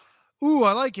 Ooh,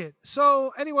 I like it.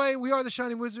 So anyway, we are the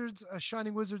Shining Wizards,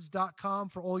 shiningwizards.com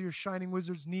for all your Shining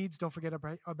Wizards needs. Don't forget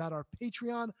about our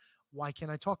Patreon. Why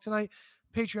Can't I Talk Tonight?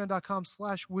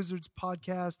 Patreon.com/Wizards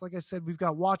Podcast. Like I said, we've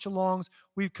got watch-alongs.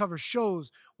 We cover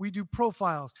shows. We do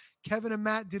profiles. Kevin and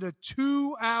Matt did a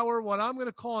 2-hour, what I'm going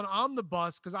to call an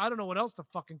omnibus, because I don't know what else to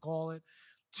fucking call it.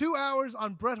 2 hours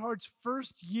on Bret Hart's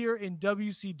first year in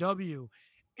WCW.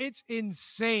 It's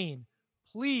insane.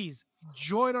 Please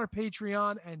join our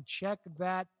Patreon and check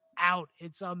that out.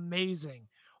 It's amazing.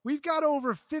 We've got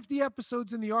over 50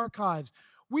 episodes in the archives.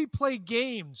 We play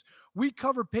games. We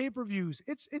cover pay-per-views.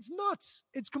 It's nuts.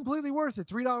 It's completely worth it.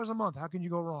 $3 a month. How can you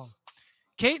go wrong?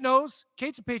 Kate knows.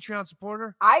 Kate's a Patreon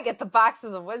supporter. I get the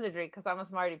boxes of wizardry because I'm a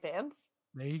smarty pants.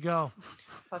 There you go.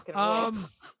 Fucking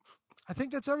I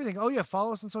think that's everything. Oh, yeah.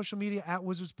 Follow us on social media at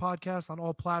Wizards Podcast on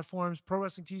all platforms.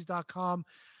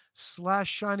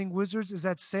 ProWrestlingTees.com/Shining Wizards. Is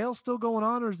that sale still going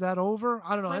on or is that over?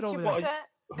 I don't know. Head over there.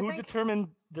 Who determined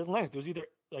the length? It was either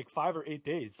like 5 or 8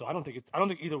 days. So I don't think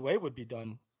either way would be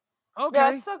done. Okay.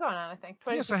 Yeah, it's still going on, I think.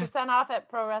 22% off at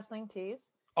Pro Wrestling Tees.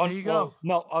 Oh, there you go.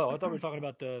 No, I thought we were talking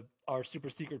about our super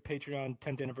secret Patreon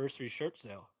 10th anniversary shirt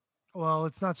sale. Well,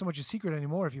 it's not so much a secret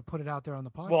anymore if you put it out there on the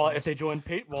podcast. Well, if they join,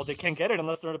 they can't get it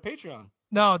unless they're on a Patreon.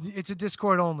 No, it's a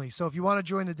Discord only. So if you want to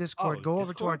join the Discord, go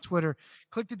over to our Twitter,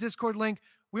 click the Discord link.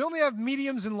 We only have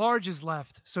mediums and larges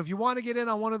left. So if you want to get in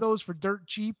on one of those for dirt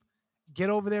cheap, get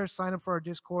over there, sign up for our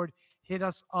Discord, hit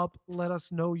us up, let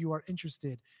us know you are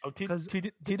interested. Oh,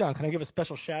 T-Don, can I give a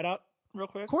special shout out real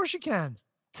quick? Of course you can.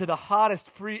 To the hottest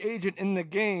free agent in the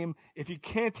game. If you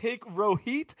can't take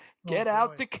Rohit, get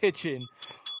out the kitchen.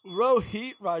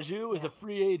 Rohit Raju is a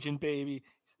free agent, baby.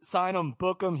 Sign him,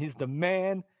 book him. He's the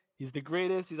man. He's the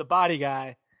greatest. He's a body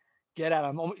guy. Get out.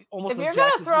 I'm almost as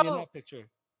jacked as me in that picture.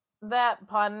 That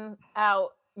pun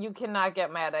out, you cannot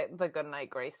get mad at the Good Night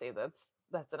Gracie. That's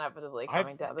that's inevitably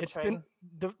coming down the It's train.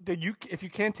 been if you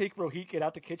can't take Rohit, get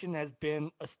out the kitchen has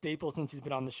been a staple since he's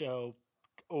been on the show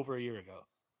over a year ago.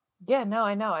 Yeah, no,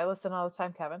 I know. I listen all the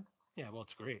time, Kevin. Yeah, well,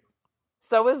 it's great.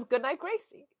 So is Goodnight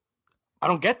Gracie. I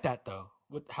don't get that though.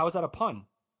 How is that a pun?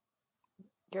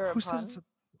 You're a Who pun. said it's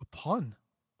a pun?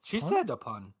 She said a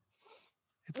pun.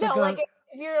 It's No, like like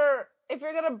if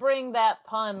you're gonna bring that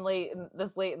pun late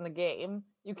in the game,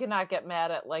 you cannot get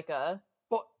mad at like a.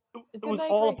 Well, it was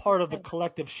Goodnight all a Gracie part of the thing.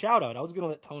 collective shout out. I was going to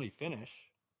let Tony finish.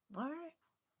 All right.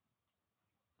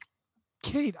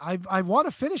 Kate, I want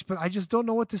to finish, but I just don't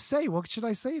know what to say. What should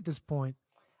I say at this point?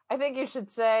 I think you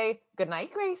should say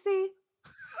Goodnight Gracie.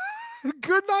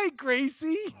 Good night,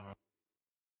 Gracie. All